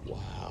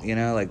 Wow. You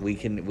know, like, we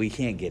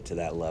can't get to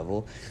that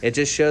level. It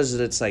just shows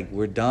that it's like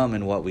we're dumb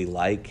in what we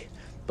like,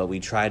 but we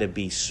try to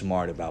be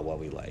smart about what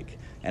we like.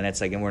 And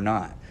it's like, and we're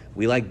not.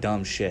 We like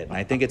dumb shit. And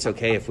I think it's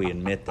okay if we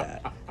admit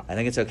that. I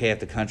think it's okay if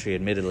the country,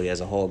 admittedly,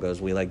 as a whole,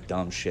 goes, we like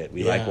dumb shit.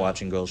 We like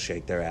watching girls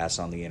shake their ass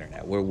on the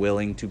internet. We're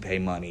willing to pay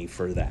money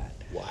for that.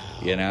 Wow.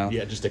 You know?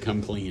 Yeah, just to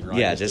come clean, right?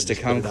 Yeah, just to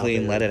come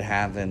clean, let it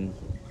happen.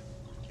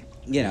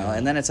 You know,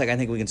 and then it's like, I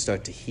think we can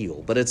start to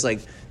heal. But it's like,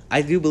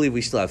 I do believe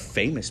we still have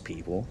famous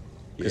people.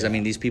 Because, I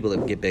mean, these people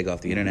that get big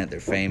off the internet, they're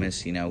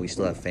famous. You know, we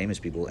still have famous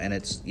people. And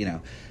it's, you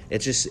know,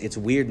 it's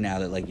weird now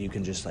that, like, you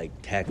can just, like,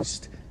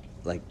 text,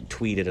 like,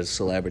 tweet at a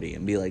celebrity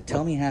and be like,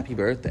 tell me happy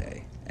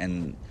birthday.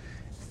 And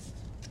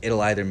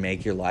it'll either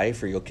make your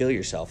life or you'll kill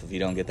yourself if you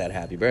don't get that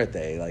happy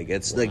birthday. Like,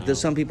 it's like, Wow. there's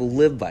some people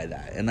live by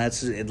that, and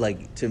that's it.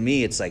 Like, to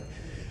me, it's like,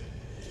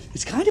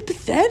 it's kind of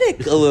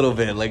pathetic a little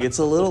bit. Like, it's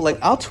a little, like,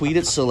 I'll tweet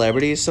at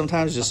celebrities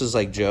sometimes just as,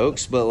 like,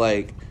 jokes, but,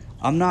 like,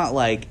 I'm not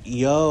like,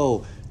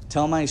 yo,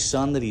 tell my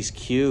son that he's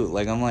cute.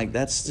 Like, I'm like,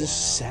 that's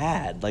just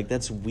sad. Like,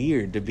 that's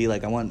weird to be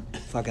like, I want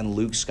fucking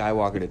Luke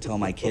Skywalker to tell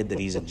my kid that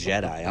he's a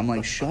Jedi. I'm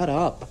like, shut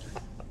up.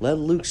 Let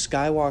Luke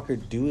Skywalker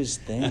do his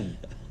thing.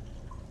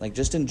 Like,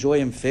 just enjoy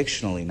him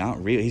fictionally,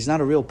 not real. He's not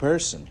a real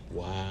person.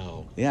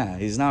 Wow. Yeah,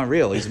 he's not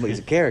real. He's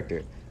a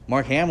character.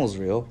 Mark Hamill's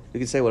real. You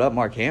can say, what up,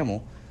 Mark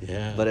Hamill.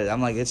 Yeah. But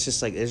I'm like, it's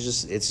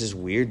just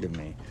weird to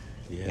me.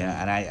 Yeah. You know,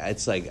 and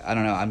it's like, I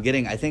don't know.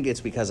 I think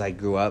it's because I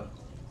grew up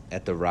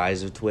at the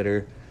rise of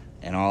Twitter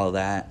and all of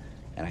that,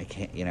 and I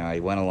can't, you know, I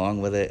went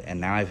along with it, and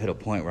now I've hit a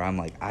point where I'm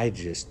like, I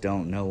just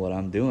don't know what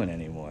I'm doing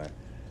anymore.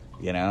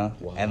 You know?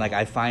 Wow. And like,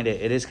 I find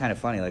it is kind of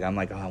funny. Like, I'm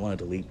like, oh, I want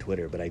to delete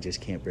Twitter, but I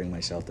just can't bring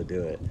myself to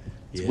do it.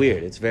 It's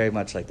weird. It's very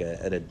much like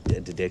an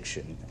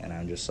addiction, and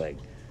I'm just like,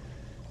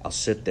 I'll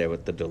sit there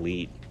with the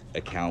delete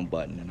account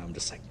button, and I'm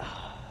just like,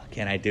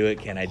 can I do it?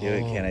 Can I do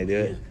it? Can I do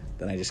it?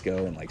 Then I just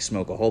go and like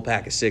smoke a whole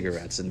pack of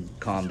cigarettes and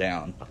calm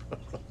down.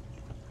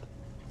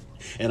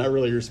 And I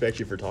really respect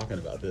you for talking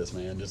about this,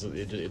 man.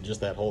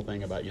 Just that whole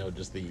thing about, you know,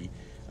 just the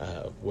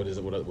what's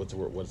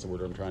the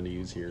word I'm trying to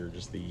use here?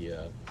 Just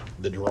the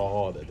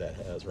draw that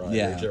has, right?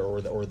 Yeah.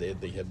 Or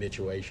the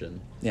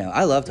habituation. Yeah,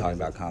 I love talking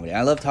about comedy.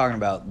 I love talking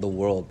about the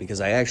world because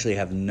I actually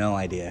have no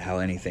idea how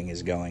anything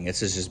is going.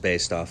 This is just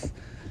based off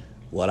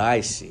what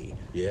I see.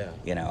 Yeah.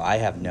 You know, I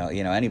have no,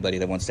 you know, anybody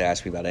that wants to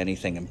ask me about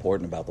anything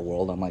important about the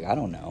world, I'm like, I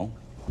don't know.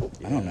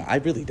 I don't know. I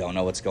really don't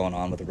know what's going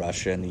on with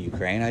Russia and the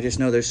Ukraine. I just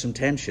know there's some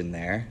tension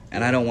there,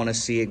 and I don't want to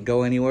see it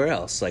go anywhere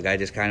else. Like, I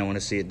just kind of want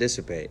to see it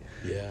dissipate.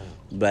 Yeah.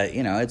 But,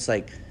 you know, it's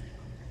like,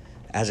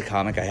 as a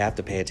comic, I have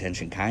to pay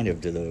attention kind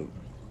of to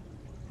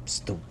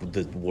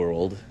the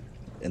world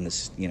and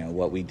this, you know,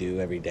 what we do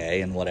every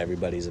day and what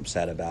everybody's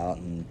upset about.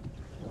 And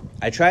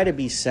I try to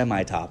be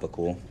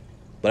semi-topical,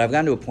 but I've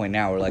gotten to a point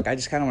now where, like, I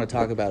just kind of want to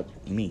talk about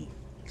me.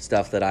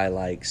 Stuff that I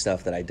like,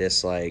 stuff that I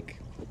dislike,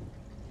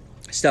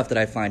 stuff that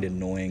I find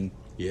annoying,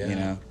 you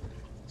know,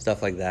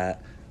 stuff like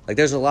that. Like,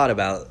 there's a lot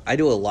I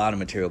do a lot of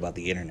material about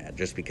the internet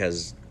just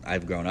because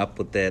I've grown up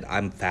with it.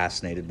 I'm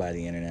fascinated by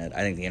the internet.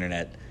 I think the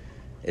internet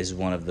is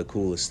one of the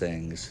coolest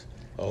things.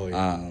 Oh,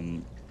 yeah.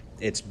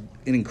 It's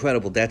an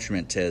incredible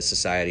detriment to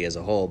society as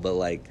a whole, but,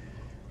 like,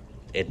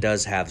 it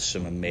does have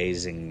some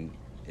amazing,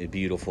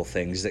 beautiful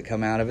things that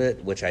come out of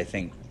it, which I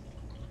think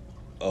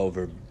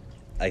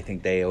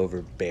they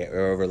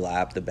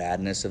overlap the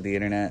badness of the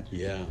internet.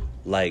 Yeah.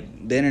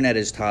 Like, the internet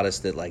has taught us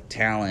that, like,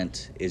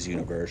 talent is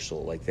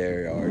universal. Like,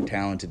 there are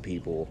talented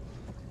people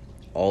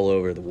all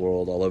over the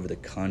world, all over the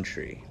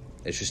country.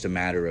 It's just a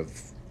matter of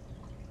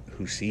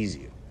who sees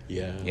you.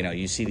 Yeah. You know,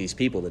 you see these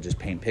people that just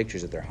paint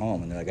pictures at their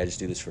home, and they're like, I just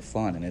do this for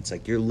fun. And it's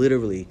like, you're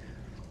literally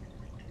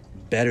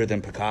better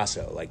than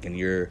Picasso. Like, and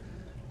you're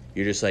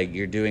just like,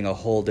 you're doing a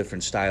whole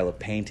different style of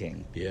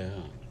painting. Yeah.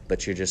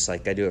 But you're just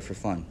like, I do it for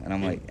fun. And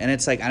I'm like, and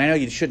it's like, and I know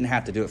you shouldn't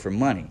have to do it for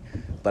money,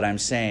 but I'm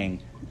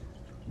saying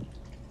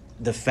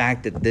the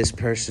fact that this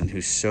person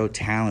who's so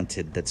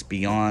talented, that's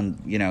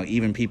beyond, you know,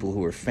 even people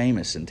who are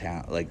famous in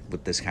town, like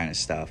with this kind of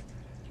stuff,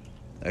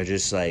 are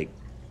just like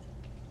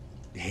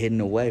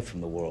hidden away from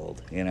the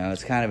world. You know,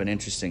 it's kind of an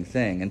interesting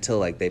thing until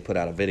like they put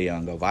out a video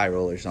and go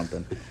viral or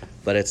something.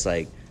 But it's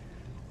like,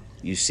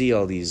 you see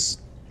all these,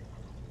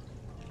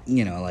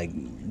 you know, like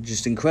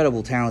just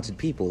incredible talented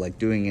people like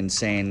doing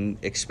insane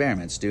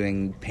experiments,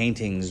 doing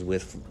paintings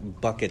with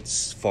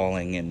buckets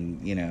falling,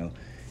 and you know,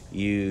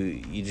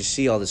 you just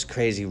see all this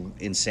crazy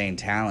insane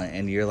talent,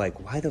 and you're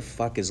like, why the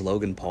fuck is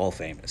Logan Paul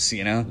famous?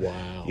 You know?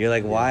 Wow. You're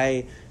like,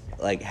 why?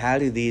 Like, how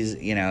do these?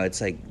 You know,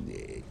 it's like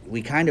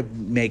we kind of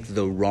make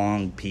the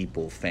wrong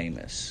people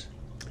famous.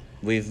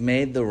 We've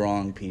made the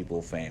wrong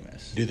people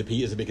famous. Is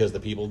it because the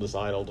people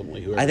decide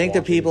ultimately? I think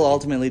the people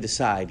ultimately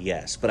decide,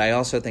 yes, but I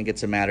also think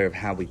it's a matter of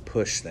how we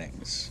push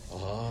things.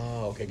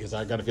 Oh, okay. Because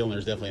I got a feeling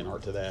there's definitely an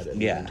art to that.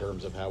 In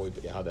terms of how that's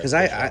Because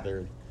out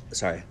there.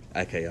 Sorry,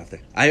 I cut you off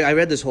there. I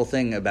read this whole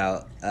thing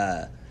about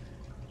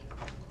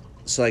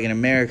so like in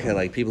America,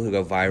 like people who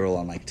go viral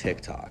on like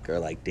TikTok or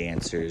like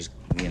dancers,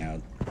 you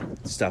know,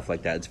 stuff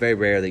like that. It's very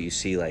rare that you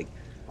see like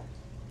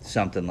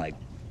something like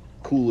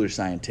cool or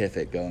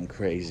scientific going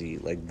crazy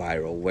like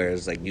viral,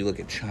 whereas like you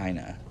look at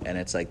China and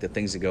it's like the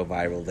things that go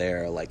viral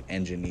there are like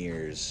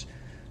engineers,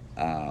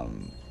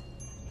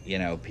 you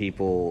know,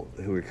 people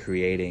who are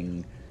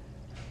creating,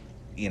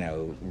 you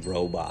know,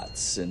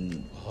 robots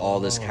and all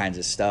this kinds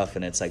of stuff,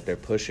 and it's like they're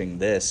pushing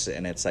this,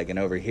 and it's like, and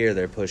over here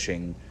they're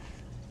pushing,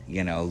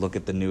 you know, look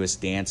at the newest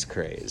dance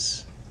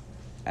craze,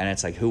 and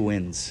it's like, who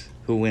wins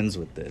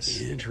with this?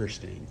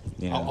 Interesting.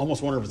 Yeah. I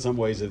almost wonder if in some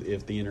ways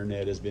if the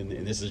internet has been,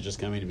 and this is just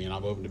coming to me and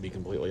I'm open to be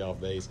completely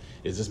off base,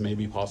 is this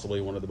maybe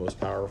possibly one of the most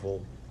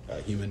powerful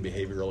human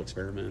behavioral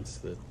experiments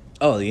that...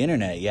 Oh, the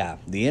internet, yeah.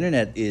 The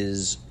internet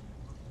is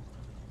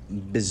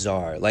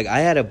bizarre. Like, I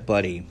had a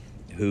buddy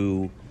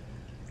who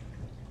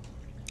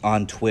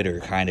on Twitter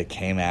kind of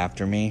came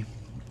after me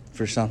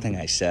for something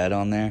I said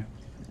on there.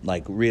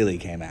 Like, really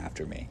came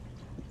after me.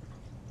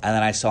 And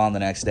then I saw him the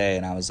next day,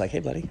 and I was like, hey,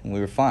 buddy. And we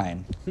were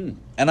fine. And,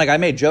 like, I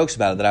made jokes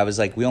about it that I was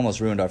like, we almost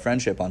ruined our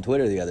friendship on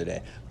Twitter the other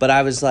day. But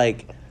I was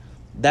like,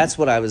 that's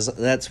when I was,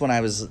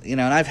 you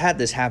know, and I've had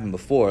this happen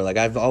before. Like,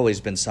 I've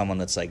always been someone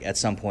that's like, at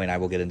some point I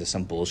will get into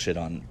some bullshit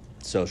on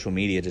social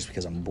media just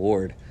because I'm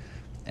bored.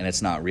 And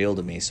it's not real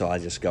to me, so I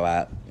just go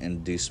out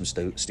and do some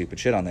stupid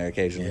shit on there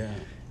occasionally. Yeah.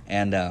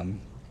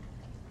 And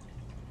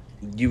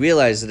you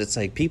realize that it's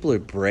like people are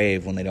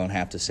brave when they don't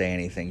have to say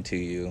anything to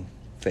you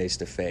face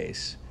to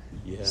face.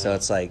 Yeah. So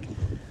it's like,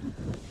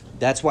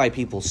 that's why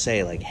people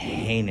say like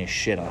heinous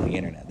shit on the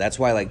internet. That's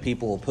why like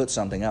people will put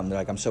something up and they're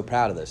like, I'm so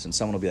proud of this, and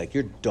someone will be like,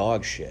 you're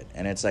dog shit.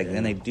 And it's like,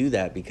 and they do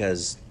that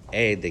because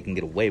A, they can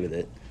get away with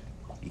it.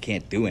 You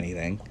can't do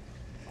anything.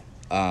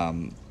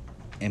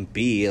 And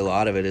B, a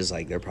lot of it is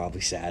like they're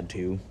probably sad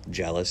too,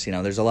 jealous. You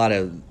know, there's a lot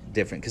of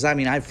different, because I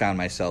mean, I've found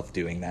myself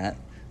doing that.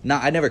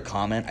 I never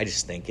comment. I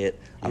just think it.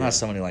 I'm not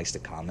someone who likes to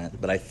comment,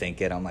 but I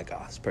think it. I'm like,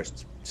 oh, this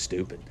person's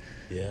stupid.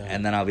 Yeah.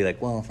 And then I'll be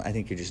like, well, I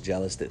think you're just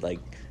jealous that like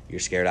you're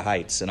scared of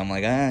heights. And I'm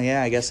like,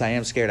 yeah, I guess I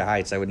am scared of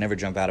heights. I would never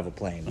jump out of a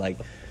plane. Like,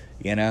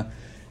 you know,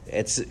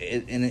 it's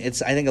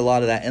I think a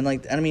lot of that, and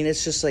like, I mean,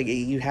 it's just like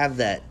you have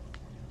that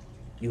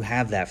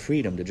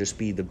freedom to just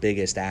be the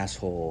biggest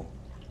asshole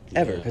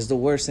ever. Because the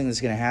worst thing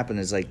that's gonna happen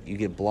is like you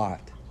get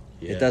blocked.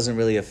 Yeah. It doesn't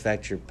really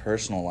affect your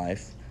personal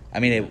life. I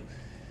mean,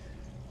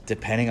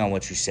 depending on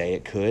what you say,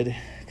 it could,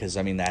 because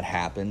I mean that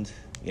happened,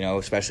 you know,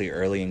 especially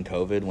early in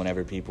COVID,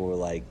 whenever people were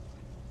like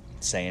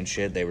saying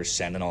shit, they were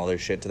sending all their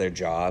shit to their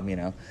job, you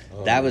know.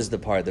 That was the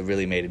part that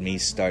really made me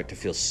start to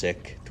feel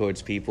sick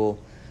towards people.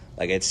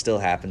 Like, it still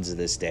happens to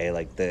this day,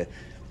 like the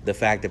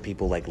fact that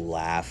people like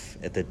laugh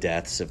at the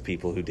deaths of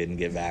people who didn't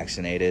get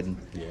vaccinated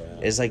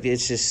is like,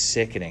 it's just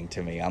sickening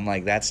to me. I'm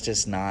like,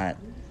 that's not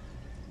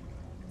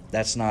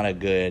a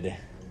good.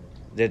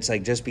 It's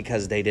like, just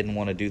because they didn't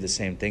want to do the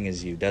same thing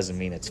as you doesn't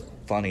mean it's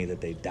funny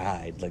that they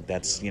died. Like,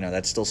 that's, you know,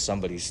 that's still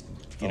somebody's,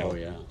 you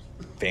know,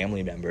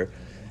 family member.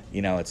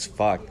 You know, it's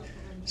fucked.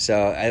 So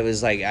I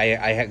was like,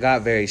 I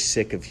got very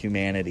sick of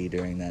humanity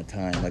during that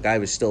time. Like, I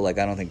was still like,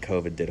 I don't think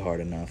COVID did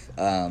hard enough.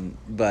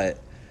 But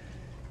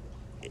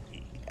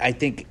I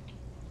think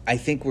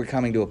we're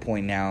coming to a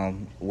point now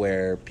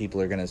where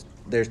people are gonna.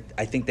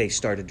 I think they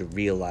started to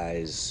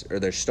realize, or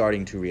they're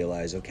starting to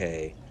realize,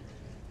 okay,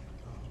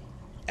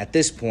 at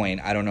this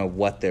point, I don't know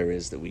what there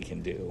is that we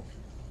can do.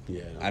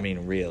 Yeah. I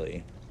mean,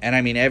 really. And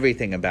I mean,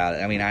 everything about it.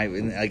 I mean,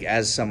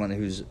 as someone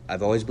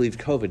I've always believed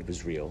COVID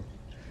was real,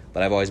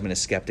 but I've always been a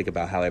skeptic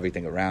about how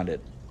everything around it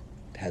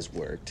has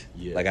worked.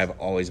 Yes. Like, I've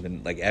always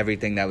been, like,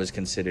 everything that was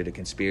considered a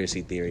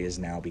conspiracy theory is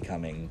now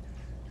becoming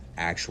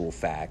actual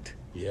fact.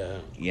 Yeah.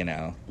 You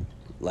know?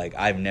 Like,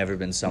 I've never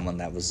been someone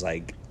that was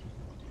like,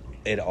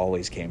 it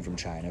always came from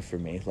China for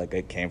me. Like,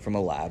 it came from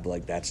a lab.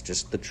 Like, that's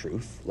just the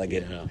truth. Like,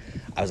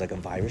 I was like, a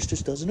virus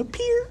just doesn't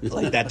appear.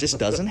 Like, that just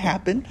doesn't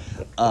happen.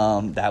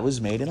 That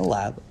was made in a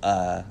lab.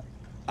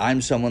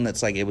 I'm someone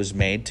that's like, it was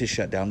made to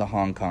shut down the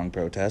Hong Kong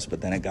protests,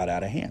 but then it got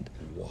out of hand.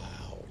 Wow.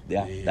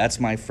 Yeah, man. That's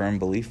my firm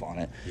belief on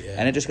it. Yeah.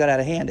 And it just got out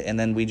of hand, and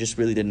then we just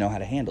really didn't know how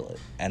to handle it.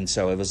 And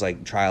so it was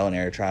like trial and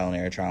error, trial and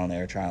error, trial and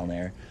error, trial and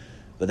error.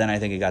 But then I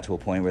think it got to a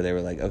point where they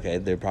were like, okay,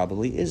 there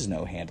probably is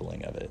no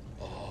handling of it.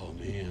 Oh,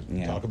 man.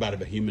 Yeah. Talk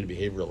about a human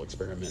behavioral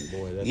experiment,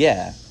 boy.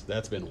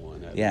 That's been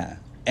one. Yeah.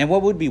 And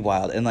what would be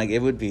wild, and like, it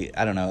would be,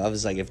 I don't know, I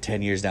was like, if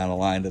 10 years down the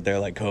line that they're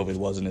like, COVID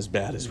wasn't as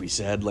bad as we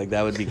said, like,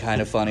 that would be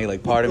kind of funny.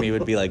 Like, part of me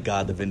would be like,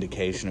 God, the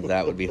vindication of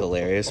that would be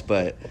hilarious.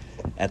 But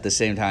at the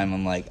same time,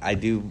 I'm like, I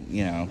do,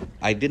 you know,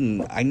 I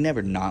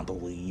never not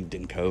believed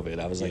in COVID.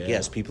 I was like,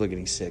 yes, people are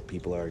getting sick,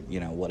 people are, you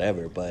know,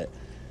 whatever. But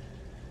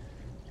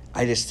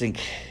I just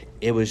think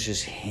it was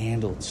just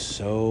handled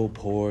so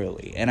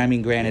poorly. And I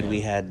mean, granted,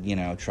 we had, you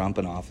know, Trump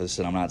in office,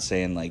 and I'm not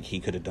saying like he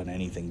could have done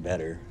anything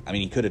better. I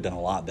mean, he could have done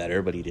a lot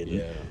better, but he didn't.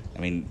 Yeah.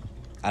 I mean,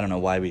 I don't know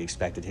why we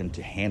expected him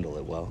to handle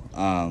it well.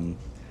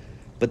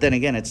 But then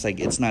again, it's like,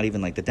 it's not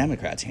even like the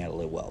Democrats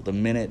handle it well. The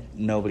minute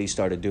nobody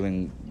started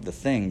doing the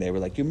thing, they were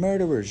like, you're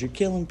murderers, you're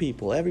killing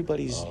people,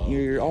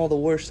 you're all the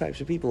worst types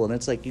of people. And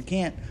it's like, you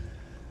can't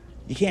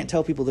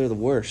tell people they're the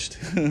worst.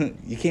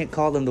 You can't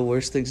call them the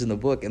worst things in the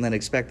book and then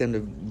expect them to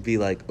be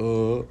like,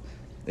 oh.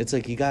 It's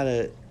like, you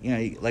gotta, you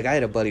know, like, I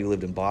had a buddy who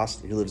lives in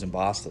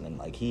Boston, and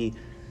like, we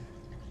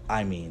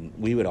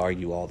would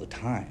argue all the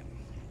time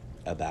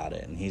about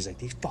it. And he's like,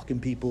 these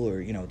fucking people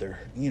are, you know,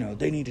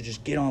 they need to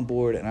just get on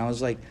board. And I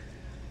was like,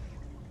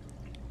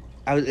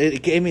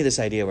 it gave me this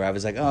idea where I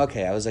was like, oh,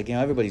 okay. I was like, you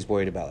know, everybody's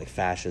worried about like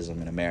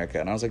fascism in America,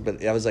 and I was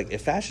like,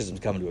 if fascism's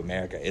coming to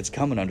America, it's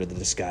coming under the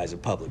disguise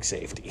of public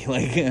safety.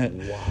 Like,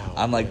 wow,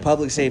 I'm like,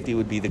 public safety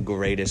would be the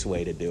greatest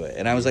way to do it.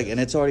 And I was like, and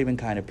it's already been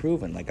kind of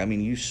proven. Like, I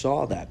mean, you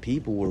saw that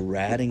people were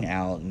ratting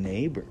out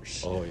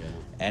neighbors. Oh yeah.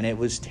 And it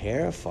was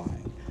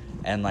terrifying.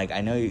 And like, I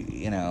know,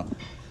 you know,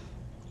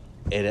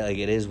 it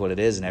is what it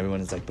is, and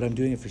everyone is like, but I'm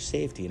doing it for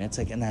safety, and it's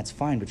like, and that's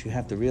fine, but you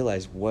have to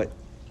realize what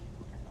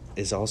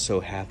is also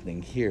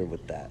happening here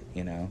with that,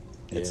 you know.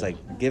 It's Yeah.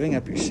 like giving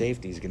up your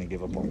safety is going to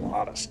give up a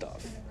lot of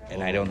stuff,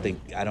 and I don't think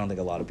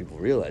a lot of people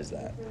realize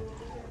that,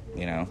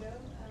 you know.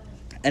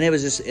 And it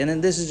was just, and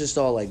then this is just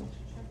all like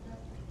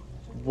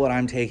what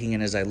I'm taking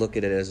in as I look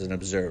at it as an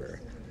observer,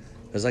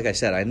 because like I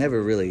said,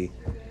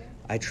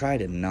 I try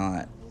to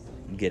not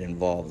get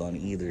involved on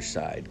either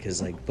side,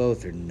 because like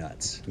both are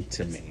nuts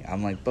to me.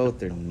 I'm like,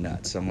 both are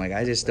nuts. I'm like,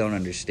 I just don't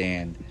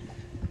understand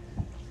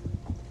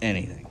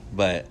anything,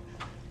 but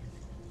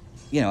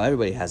you know,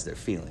 everybody has their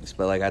feelings,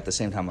 but like at the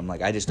same time, I'm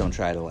like, I just don't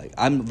try to like,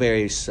 I'm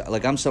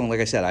someone, like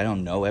I said, I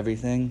don't know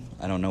everything,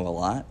 I don't know a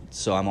lot,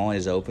 so I'm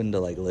always open to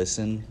like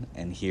listen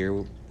and hear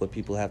what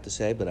people have to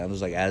say. But I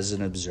was like, as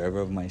an observer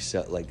of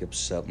myself,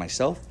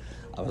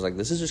 I was like,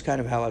 this is just kind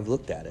of how I've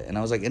looked at it, and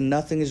I was like, and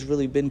nothing has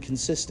really been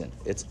consistent.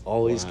 It's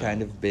always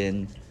kind of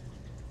been,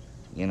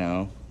 you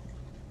know,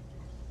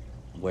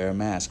 wear a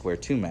mask, wear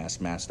 2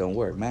 masks, masks don't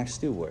work, masks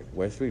do work,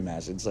 wear 3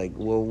 masks. It's like,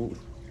 well,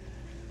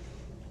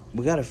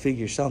 we got to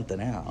figure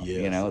something out.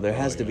 Yes. You know, there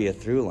has to be a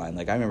through line.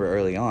 Like I remember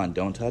early on,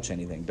 don't touch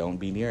anything, don't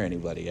be near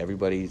anybody,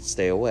 everybody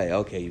stay away.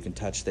 Okay, you can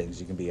touch things,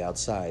 you can be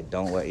outside,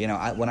 don't wear. You know,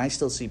 when I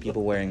still see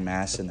people wearing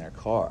masks in their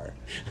car,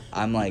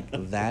 I'm like,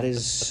 that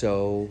is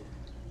so.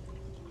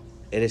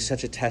 It is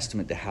such a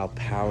testament to how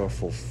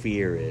powerful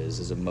fear is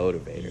as a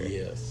motivator.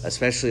 Yes.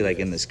 Especially like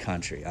in this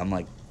country. I'm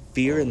like,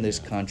 fear in this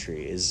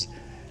country is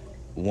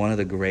one of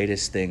the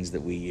greatest things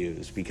that we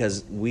use,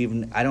 because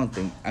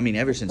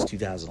ever since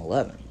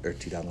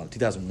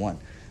 2001,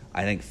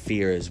 I think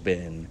fear has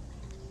been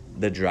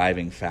the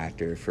driving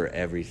factor for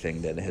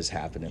everything that has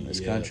happened in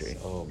this country.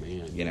 Oh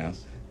man. You know,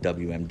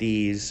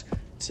 WMDs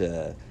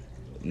to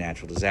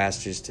natural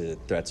disasters to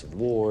threats of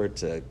war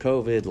to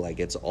COVID, like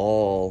it's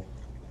all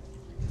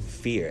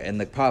fear.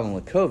 And the problem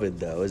with COVID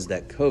though is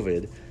that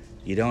COVID,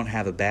 you don't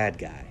have a bad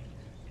guy.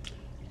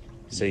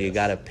 So you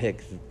got to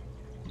pick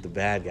the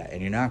bad guy,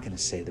 and you're not going to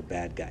say the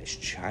bad guy's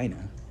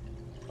China.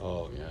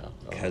 Oh yeah.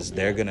 Because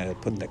they're going to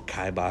put the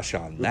kibosh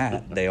on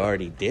that. They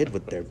already did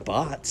with their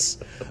bots.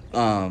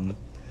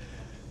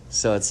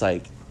 So it's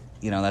like,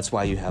 you know, that's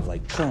why you have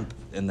like Trump,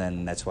 and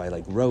then that's why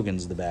like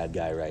Rogan's the bad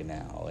guy right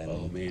now. And,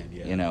 oh man,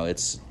 yeah. You know,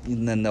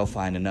 and then they'll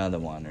find another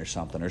one or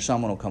something, or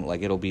someone will come,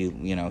 like it'll be,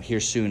 you know, here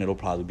soon it'll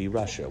probably be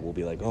Russia. We'll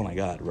be like, oh my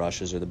God,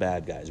 Russians are the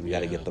bad guys. We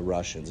got to get the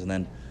Russians. And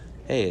then,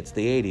 hey, it's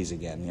the 80s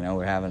again. You know,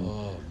 we're having,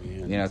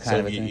 you know, kind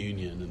of a thing. Soviet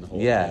Union and the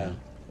whole. Yeah.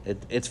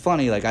 It's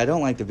funny, like I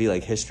don't like to be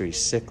like history's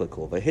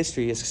cyclical, but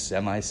history is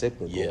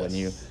semi-cyclical. Yes. When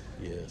you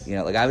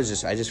know, like I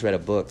just read a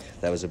book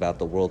that was about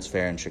the World's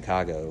Fair in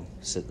Chicago,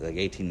 like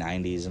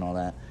 1890s and all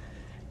that.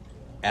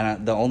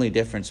 And the only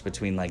difference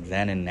between like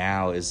then and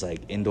now is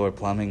like indoor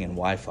plumbing and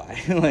Wi-Fi.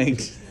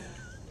 Like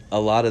a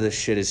lot of this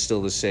shit is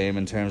still the same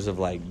in terms of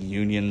like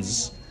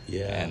unions.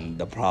 Yeah. And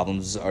the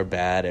problems are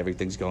bad.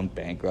 Everything's going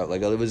bankrupt.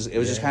 Like it was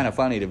just kind of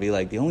funny to be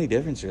like, the only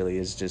difference really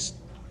is just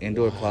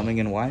indoor plumbing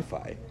and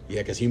Wi-Fi.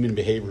 Yeah, because human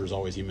behavior is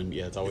always human.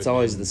 Yeah, it's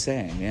always the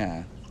same.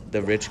 Yeah,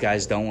 the rich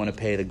guys don't want to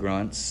pay the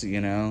grunts.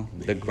 You know,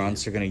 the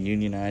grunts are going to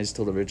unionize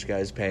till the rich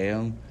guys pay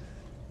them.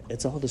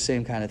 It's all the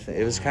same kind of thing.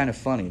 It was kind of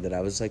funny that I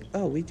was like,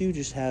 oh, we do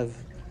just have.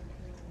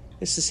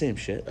 It's the same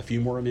shit. A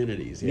few more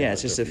amenities. Yeah,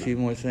 it's just a few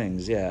more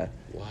things. Yeah.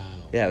 Wow.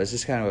 Yeah, it was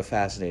just kind of a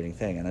fascinating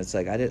thing, and it's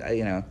like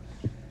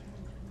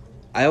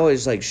I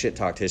always like shit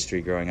talked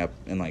history growing up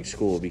in like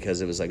school,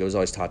 because it was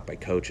always taught by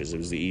coaches. It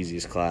was the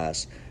easiest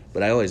class,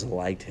 but I always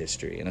liked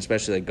history, and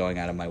especially like going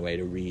out of my way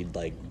to read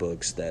like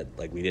books that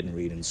like we didn't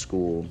read in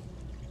school.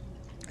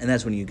 And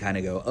that's when you kind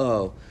of go,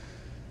 oh,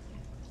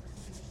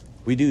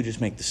 we do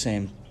just make the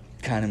same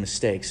kind of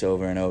mistakes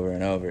over and over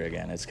and over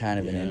again. It's kind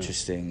of an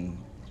interesting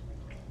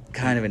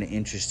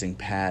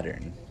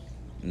pattern,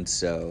 and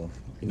so.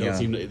 There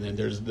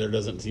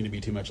doesn't seem to be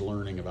too much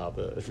learning about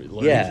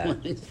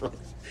learning from,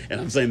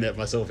 and I'm saying that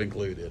myself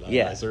included.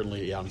 I'm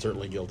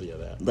certainly guilty of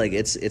that. Like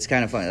it's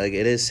kind of funny. Like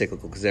it is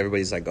cyclical, because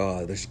everybody's like,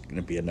 oh, there's going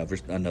to be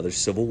another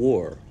civil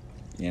war,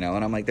 you know.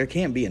 And I'm like, there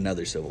can't be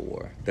another civil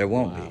war. There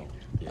won't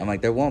be. Yeah. I'm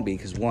like, there won't be,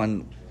 because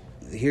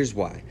here's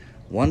why.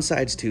 One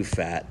side's too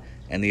fat,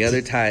 and the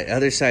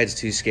other side's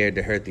too scared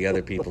to hurt the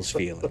other people's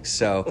feelings.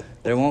 So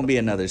there won't be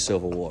another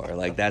civil war.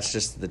 Like that's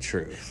just the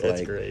truth.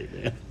 That's great,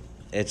 man.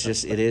 It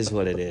is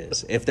what it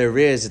is. If there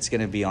is, it's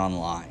going to be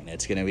online.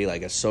 It's going to be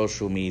like a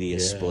social media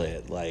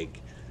split,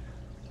 like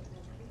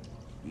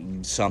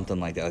something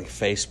like that, like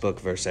Facebook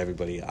versus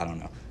everybody. I don't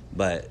know,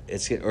 but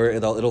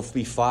it'll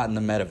be fought in the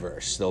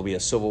metaverse. There'll be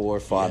a civil war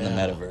fought in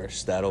the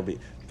metaverse.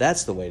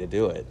 That's the way to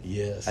do it.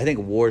 Yes. I think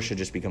war should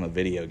just become a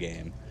video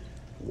game.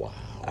 Wow.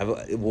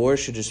 War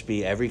should just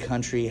be, every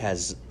country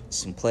has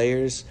some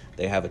players.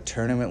 They have a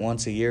tournament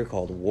once a year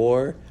called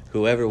War.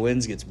 Whoever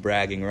wins gets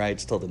bragging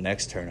rights till the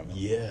next tournament.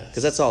 Yes.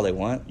 Because that's all they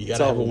want. You got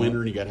to have a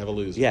winner and you got to have a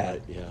loser. Yeah.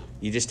 Right? Yeah.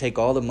 You just take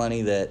all the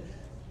money that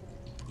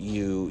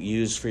you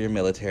use for your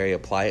military,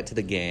 apply it to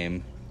the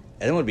game.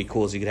 And then what would be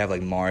cool is you could have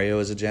like Mario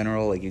as a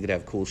general. Like you could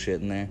have cool shit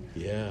in there.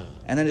 Yeah.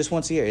 And then just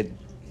once a year,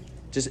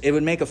 it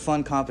would make a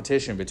fun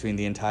competition between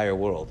the entire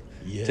world.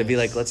 Yes. To be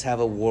like, let's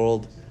have a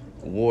world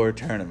war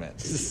tournament.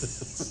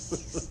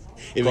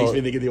 It makes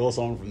me think of the old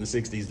song from the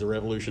 60s, "The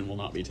revolution will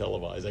not be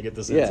televised." I get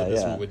the sense that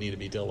this one would need to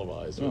be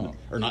televised. Oh.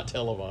 Or not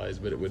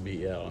televised, but it would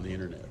be, on the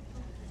internet.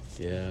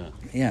 Yeah.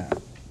 Yeah.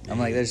 I'm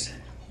like,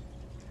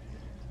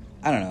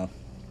 I don't know.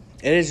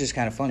 It is just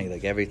kind of funny.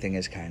 Like, everything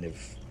is kind of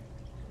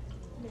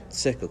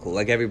cyclical.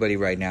 Like, everybody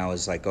right now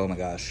is like, oh my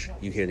gosh,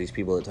 you hear these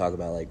people that talk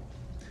about, like,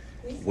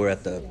 we're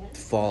at the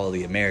fall of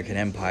the American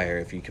Empire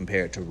if you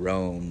compare it to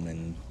Rome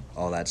and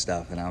all that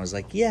stuff. And I was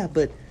like, yeah,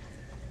 but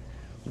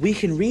we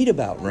can read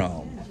about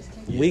Rome.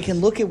 Yes. We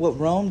can look at what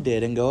Rome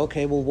did and go,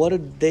 okay, well, what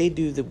did they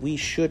do that we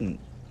shouldn't?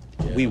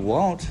 Yeah. We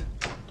won't,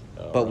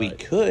 but we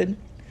could.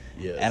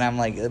 Yes. And I'm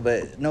like,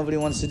 but nobody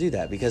wants to do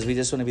that because we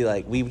just want to be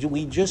like,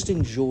 we just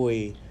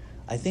enjoy.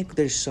 I think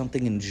there's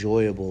something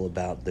enjoyable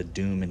about the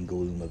doom and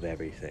gloom of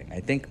everything.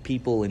 I think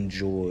people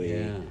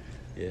enjoy.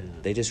 Yeah.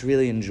 They just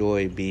really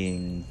enjoy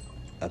being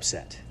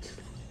upset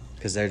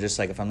because they're just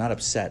like, if I'm not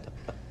upset,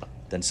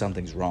 then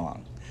something's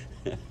wrong.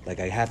 Like,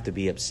 I have to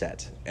be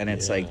upset, and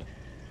it's like,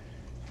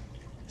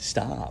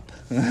 stop.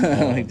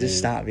 Like, just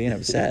stop being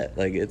upset.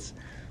 Like, it's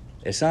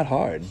not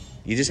hard.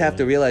 You just have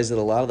to realize that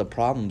a lot of the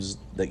problems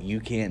that you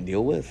can't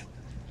deal with,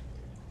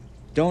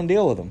 don't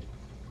deal with them.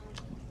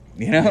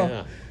 You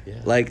know?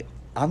 Yeah. Like,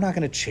 I'm not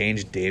going to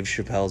change Dave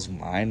Chappelle's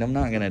mind. I'm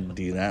not going to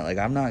do that. Like,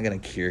 I'm not going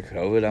to cure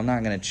COVID. I'm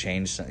not going to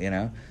change,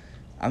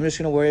 I'm just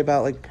going to worry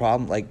about, like,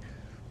 like,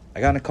 I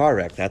got in a car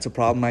wreck. That's a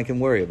problem I can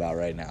worry about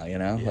right now,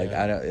 Yeah. Like,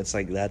 it's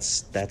like,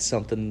 that's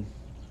something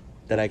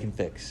that I can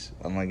fix.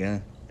 I'm like,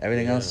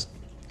 everything else,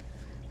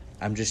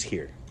 I'm just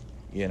here,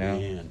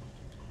 Man.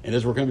 And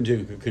as we're coming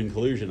to a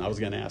conclusion, I was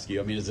going to ask you,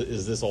 I mean,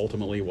 is this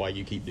ultimately why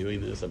you keep doing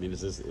this? I mean,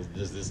 is this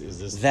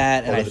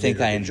that, and I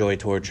think I enjoy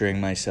torturing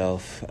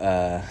myself.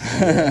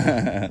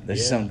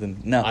 There's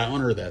something. No, I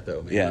honor that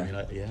though, man. Yeah.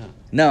 I mean,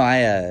 No,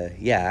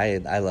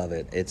 I love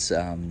it. It's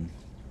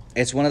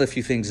one of the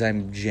few things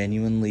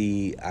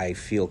I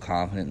feel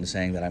confident in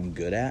saying that I'm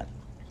good at.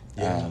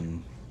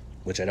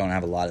 Which I don't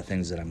have a lot of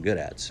things that I'm good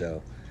at,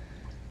 so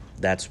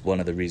that's one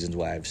of the reasons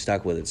why I've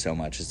stuck with it so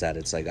much, is that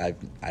it's like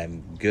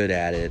I'm good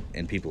at it,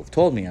 and people have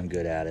told me I'm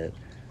good at it,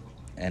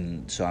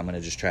 and so I'm going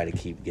to just try to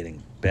keep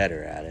getting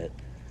better at it,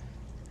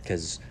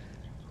 because,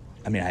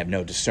 I mean, I have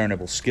no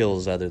discernible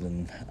skills other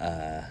than,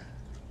 I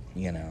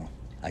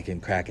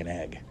can crack an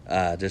egg,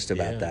 just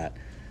about that.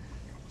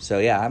 So,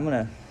 yeah, I'm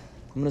gonna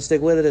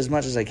stick with it as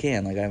much as I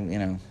can. Like,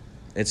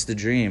 it's the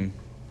dream.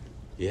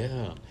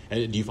 Yeah.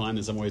 And do you find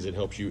in some ways it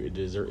helps you?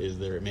 Is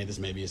there? I mean, this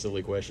may be a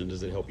silly question.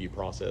 Does it help you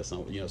process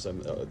some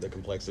the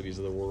complexities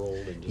of the world?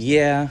 And just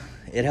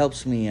it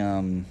helps me.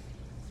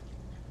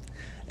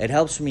 It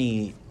helps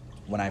me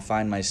when I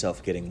find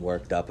myself getting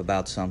worked up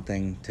about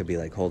something to be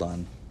like, hold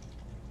on,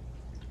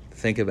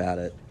 think about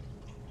it,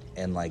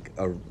 and like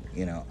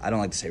I don't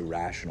like to say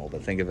rational,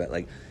 but think of it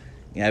like,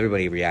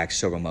 everybody reacts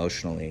so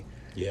emotionally.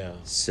 Yeah.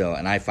 So,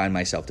 and I find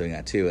myself doing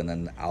that too, and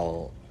then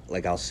I'll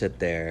sit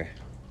there.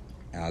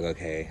 And I'll go,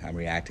 okay, I'm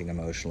reacting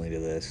emotionally to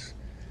this.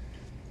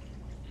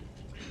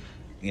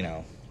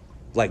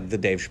 Like the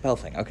Dave Chappelle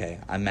thing. Okay,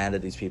 I'm mad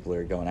that these people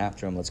are going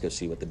after him. Let's go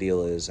see what the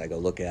deal is. I go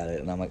look at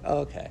it, and I'm like, oh,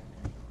 okay.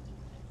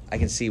 I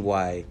can see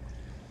why.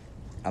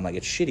 I'm like,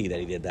 it's shitty that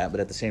he did that, but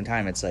at the same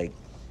time, it's like,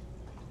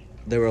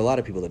 there were a lot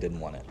of people that didn't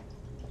want it.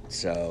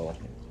 So,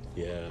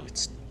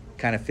 it's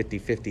kind of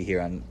 50-50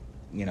 here on,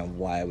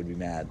 why I would be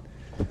mad.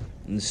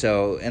 And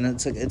so, and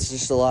it's like, it's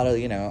just a lot of,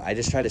 I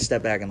just try to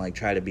step back and like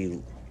try to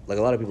be. Like,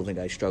 a lot of people think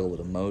I struggle with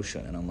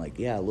emotion, and I'm like,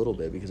 yeah, a little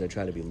bit, because I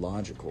try to be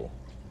logical.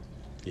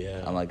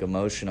 Yeah. I'm like,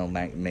 emotional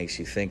makes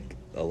you think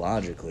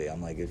illogically. I'm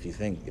like, if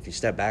you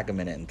step back a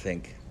minute and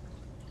think,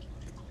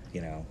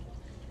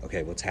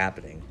 okay, what's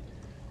happening,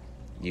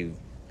 you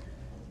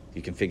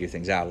can figure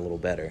things out a little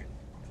better,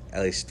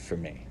 at least for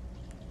me.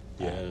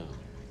 Yeah.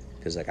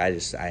 Because,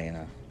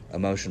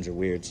 emotions are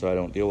weird, so I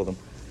don't deal with them.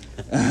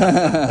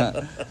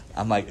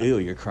 I'm like, ew,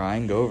 you're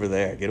crying? Go over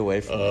there. Get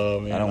away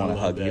from me. Man, I don't want to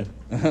hug you.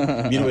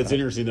 It's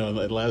interesting, though.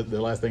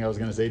 The last thing I was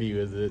going to say to you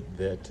is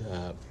that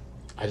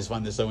I just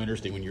find this so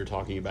interesting when you're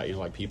talking about,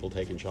 like people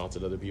taking shots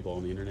at other people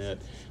on the internet.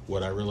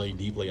 What I really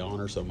deeply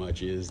honor so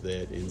much is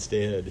that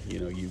instead,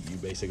 you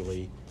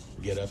basically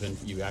get up and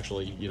you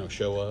actually,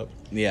 show up.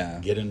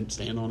 Yeah.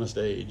 Stand on a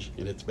stage,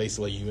 and it's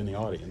basically you in the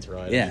audience,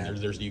 right? Yeah. I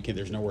mean,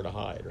 there's nowhere to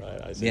hide,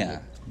 right?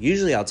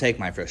 Usually I'll take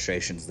my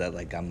frustrations that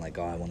I'm like,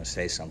 oh, I want to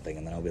say something,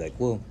 and then I'll be like,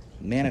 well,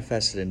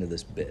 manifest it into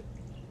this bit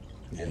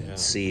and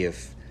see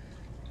if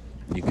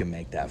you can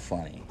make that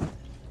funny.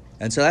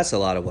 And so that's a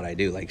lot of what I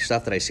do, like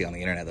stuff that I see on the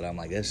internet that I'm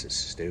like, this is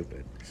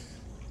stupid.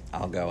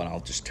 I'll go and I'll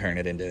just turn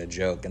it into a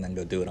joke and then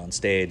go do it on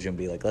stage and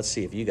be like, let's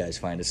see if you guys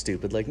find it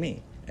stupid like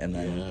me. And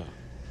then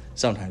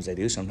sometimes they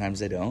do, sometimes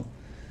they don't.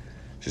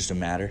 It's just a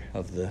matter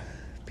of the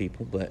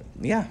people. But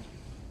yeah,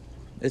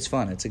 it's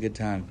fun. It's a good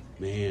time.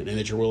 Man, and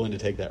that you're willing to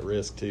take that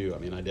risk too. I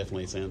mean, I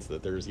definitely sense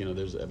that there's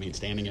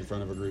standing in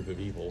front of a group of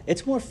people.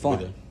 It's more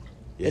fun.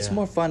 It's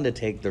more fun to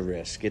take the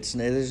risk.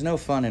 There's no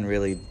fun in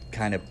really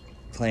kind of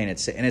playing it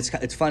safe. And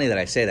it's funny that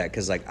I say that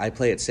because like I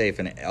play it safe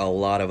in a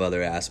lot of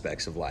other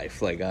aspects of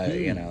life. Like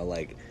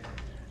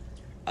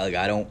like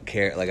I don't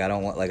care, like I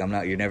don't want, like I'm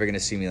not, you're never gonna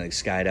see me like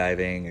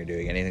skydiving or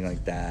doing anything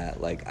like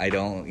that. Like I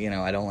don't,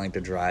 I don't like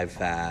to drive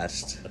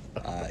fast.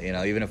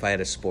 Even if I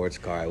had a sports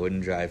car, I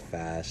wouldn't drive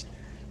fast.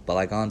 But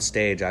like on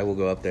stage, I will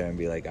go up there and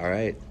be like, all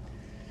right,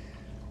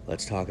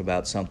 let's talk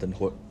about something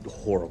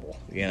horrible,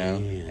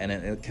 Man.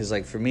 and because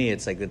like for me,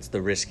 it's like it's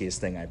the riskiest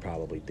thing I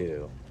probably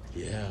do.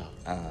 Yeah.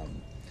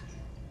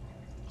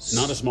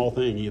 Not a small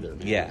thing either,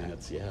 man. Yeah.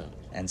 Yeah.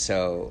 And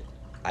so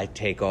I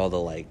take all the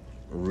like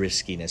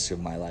riskiness of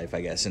my life,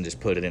 I guess, and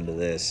just put it into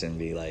this and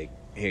be like,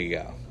 here you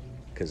go.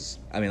 Because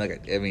I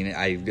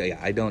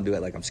don't do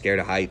it like I'm scared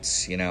of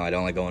heights. I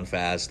don't like going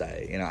fast.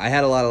 I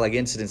had a lot of like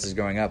incidences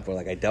growing up where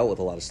like I dealt with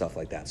a lot of stuff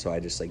like that. So I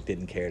just like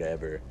didn't care to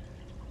ever.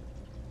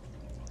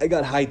 I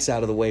got heights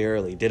out of the way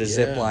early. Did a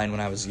zip line when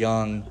I was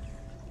young.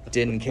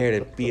 Didn't care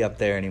to be up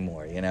there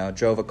anymore.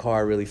 Drove a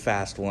car really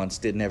fast once.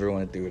 Didn't ever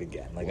want to do it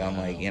again. Like Wow. I'm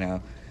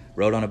like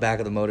rode on the back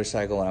of the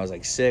motorcycle when I was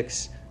like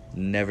 6.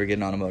 Never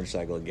getting on a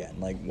motorcycle again.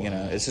 Like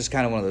Wow. it's just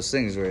kind of one of those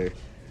things where.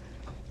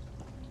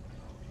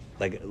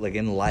 Like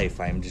in life,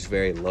 I'm just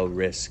very low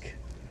risk.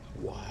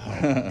 Wow.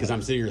 Because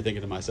I'm sitting here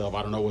thinking to myself,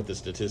 I don't know what the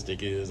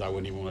statistic is. I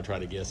wouldn't even want to try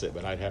to guess it,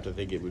 but I'd have to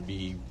think it would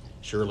be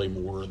surely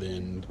more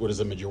than, what is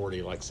the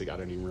majority? Like, I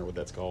don't even remember what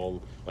that's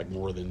called. Like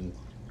more than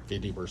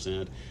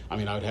 50%. I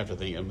mean, I would have to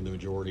think, the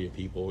majority of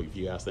people, if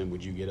you ask them,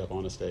 would you get up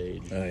on a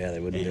stage? Oh yeah, they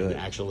wouldn't do And it.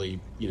 actually,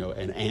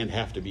 and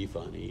have to be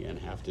funny and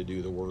have to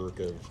do the work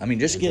of. I mean,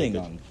 just and getting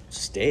take on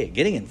stage,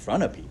 getting in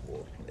front of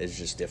people is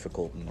just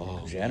difficult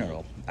in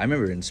general. I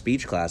remember in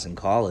speech class in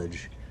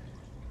college,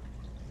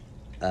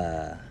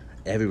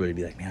 everybody would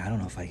be like, man, I don't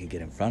know if I could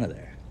get in front of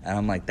there. And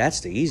I'm like, that's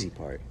the easy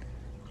part.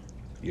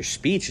 Your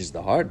speech is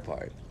the hard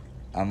part.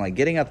 I'm like,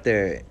 getting up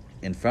there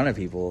in front of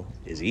people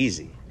is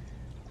easy.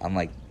 I'm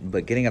like,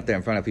 but getting up there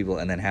in front of people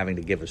and then having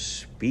to give a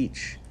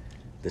speech,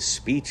 the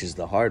speech is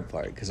the hard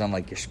part. Because I'm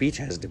like, your speech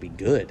has to be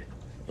good.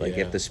 Like,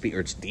 Yeah. if the speech,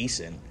 or it's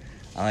decent.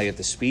 I'm like, if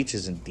the speech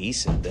isn't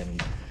decent, then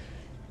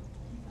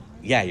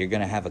yeah, you're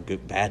gonna have a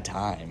bad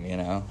time, And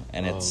man.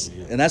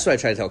 and that's what I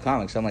try to tell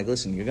comics. I'm like,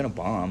 listen, you're gonna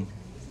bomb.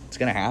 It's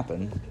gonna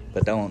happen,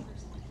 but don't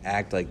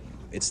act like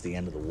it's the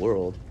end of the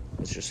world.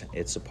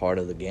 It's a part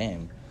of the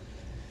game.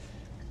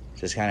 It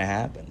just kind of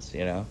happens,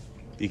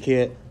 You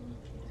can't,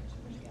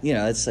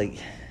 it's like,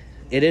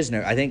 it is.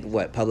 I think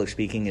what public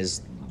speaking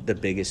is the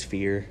biggest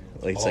fear.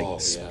 Like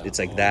it's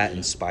like that man.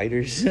 and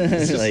spiders,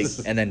 like,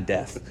 and then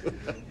death.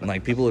 And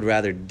like people would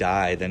rather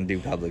die than do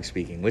public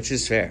speaking, which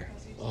is fair.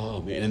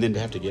 Oh man! And then to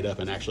have to get up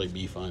and actually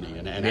be funny,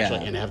 and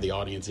actually and have the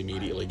audience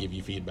immediately give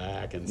you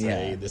feedback and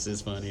say, "This is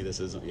funny. This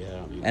isn't."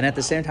 Yeah. And at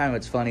the same time,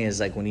 what's funny is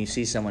like when you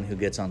see someone who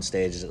gets on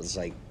stage, it's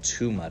like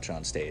too much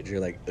on stage.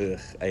 You're like, ugh,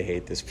 I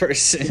hate this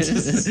person.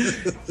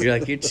 You're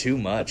like, you're too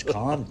much.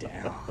 Calm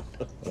down.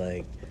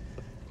 Like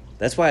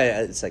that's why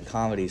it's like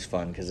comedy's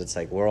fun because it's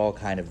like we're all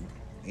kind of,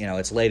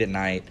 it's late at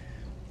night.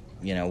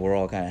 We're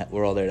all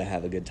there to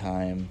have a good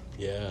time.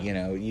 Yeah.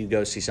 You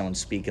go see someone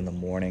speak in the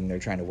morning. They're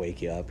trying to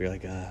wake you up. You're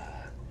like,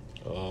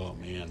 Oh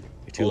man,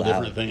 you're too whole loud.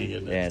 different thing,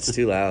 isn't it? Yeah, it's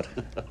too loud.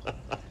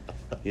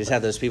 You just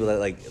have those people that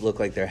like look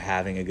like they're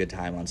having a good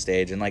time on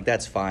stage, and like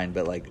that's fine.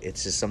 But like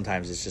it's just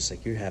sometimes it's just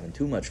like you're having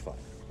too much fun.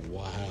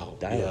 Wow.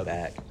 Dial it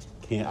back.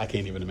 I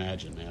can't even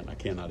imagine, man. I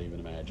cannot even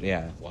imagine.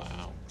 Yeah.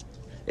 Wow.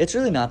 It's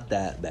really not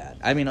that bad.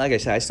 I mean, like I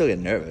said, I still get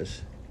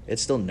nervous.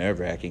 It's still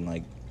nerve-wracking.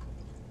 Like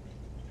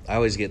I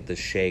always get the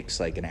shakes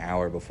like an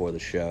hour before the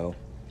show,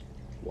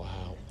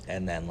 Wow.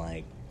 and then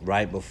like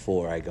right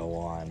before I go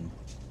on,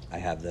 I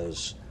have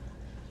those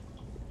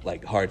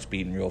like heart's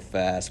beating real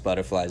fast,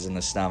 butterflies in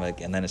the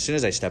stomach, and then as soon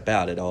as I step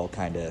out, it all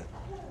kind of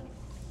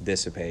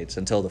dissipates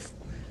until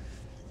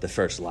the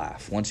first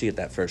laugh. Once you get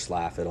that first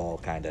laugh, it all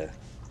kind of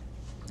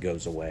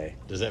goes away.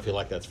 Does that feel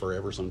like that's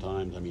forever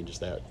sometimes? I mean, just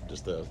the.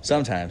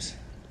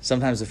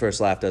 Sometimes the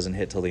first laugh doesn't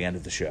hit till the end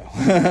of the show. Oh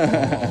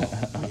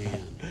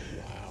man.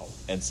 Wow.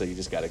 And so you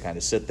just got to kind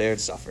of sit there and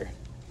suffer.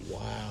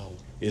 Wow.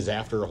 Is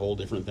after a whole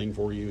different thing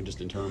for you, just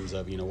in terms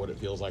of what it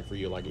feels like for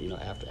you, like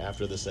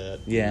after the set,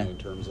 Yeah. in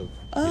terms of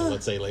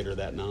let's say later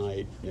that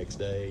night, next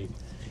day.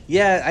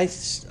 Yeah,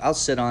 I'll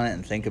sit on it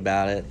and think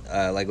about it.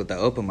 Like with the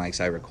open mics,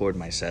 I record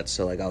my sets,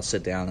 so like I'll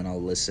sit down and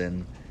I'll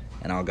listen,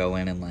 and I'll go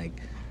in and like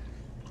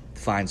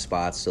find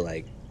spots to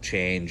like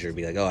change or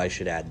be like, oh, I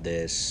should add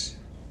this.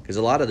 Because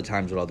a lot of the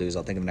times what I'll do is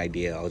I'll think of an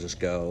idea, I'll just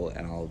go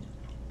and I'll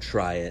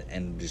try it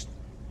and just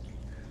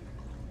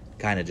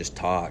kind of just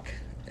talk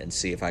and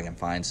see if I can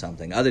find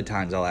something. Other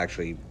times I'll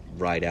actually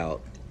write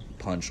out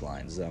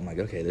punchlines. I'm like,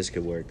 okay, this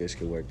could work, this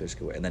could work, this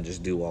could work, and then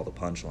just do all the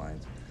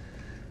punchlines.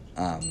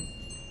 But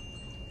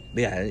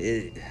yeah,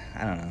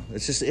 I don't know.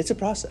 It's a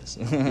process.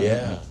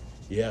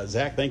 Yeah,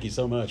 Zach, thank you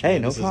so much. Hey,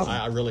 man. no problem.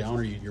 I really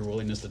honor your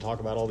willingness to talk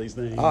about all these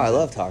things. Oh, I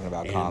love talking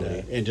about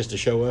comedy. And just to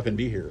show up and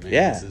be here, man.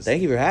 Yeah,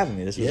 thank you for having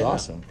me. This was Yeah,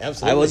 awesome.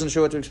 absolutely. I wasn't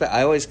sure what to expect.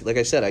 I always, like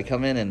I said, I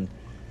come in and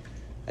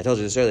I told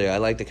you this earlier. I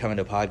like to come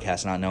into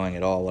podcasts not knowing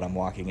at all what I'm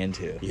walking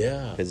into.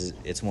 Yeah. Because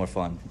it's more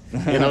fun.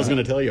 And I was going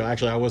to tell you,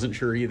 actually, I wasn't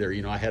sure either.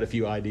 I had a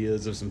few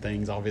ideas of some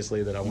things,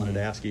 obviously, that I wanted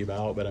to ask you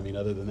about. But, I mean,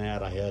 other than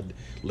that, I had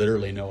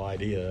literally no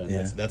idea.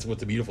 And that's what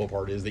the beautiful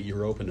part is, that you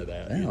were open to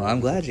that. Well, I'm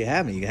glad you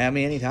had me. You can have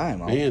me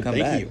anytime. I'll Man, come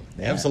thank back. you.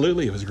 Yeah.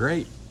 Absolutely. It was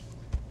great.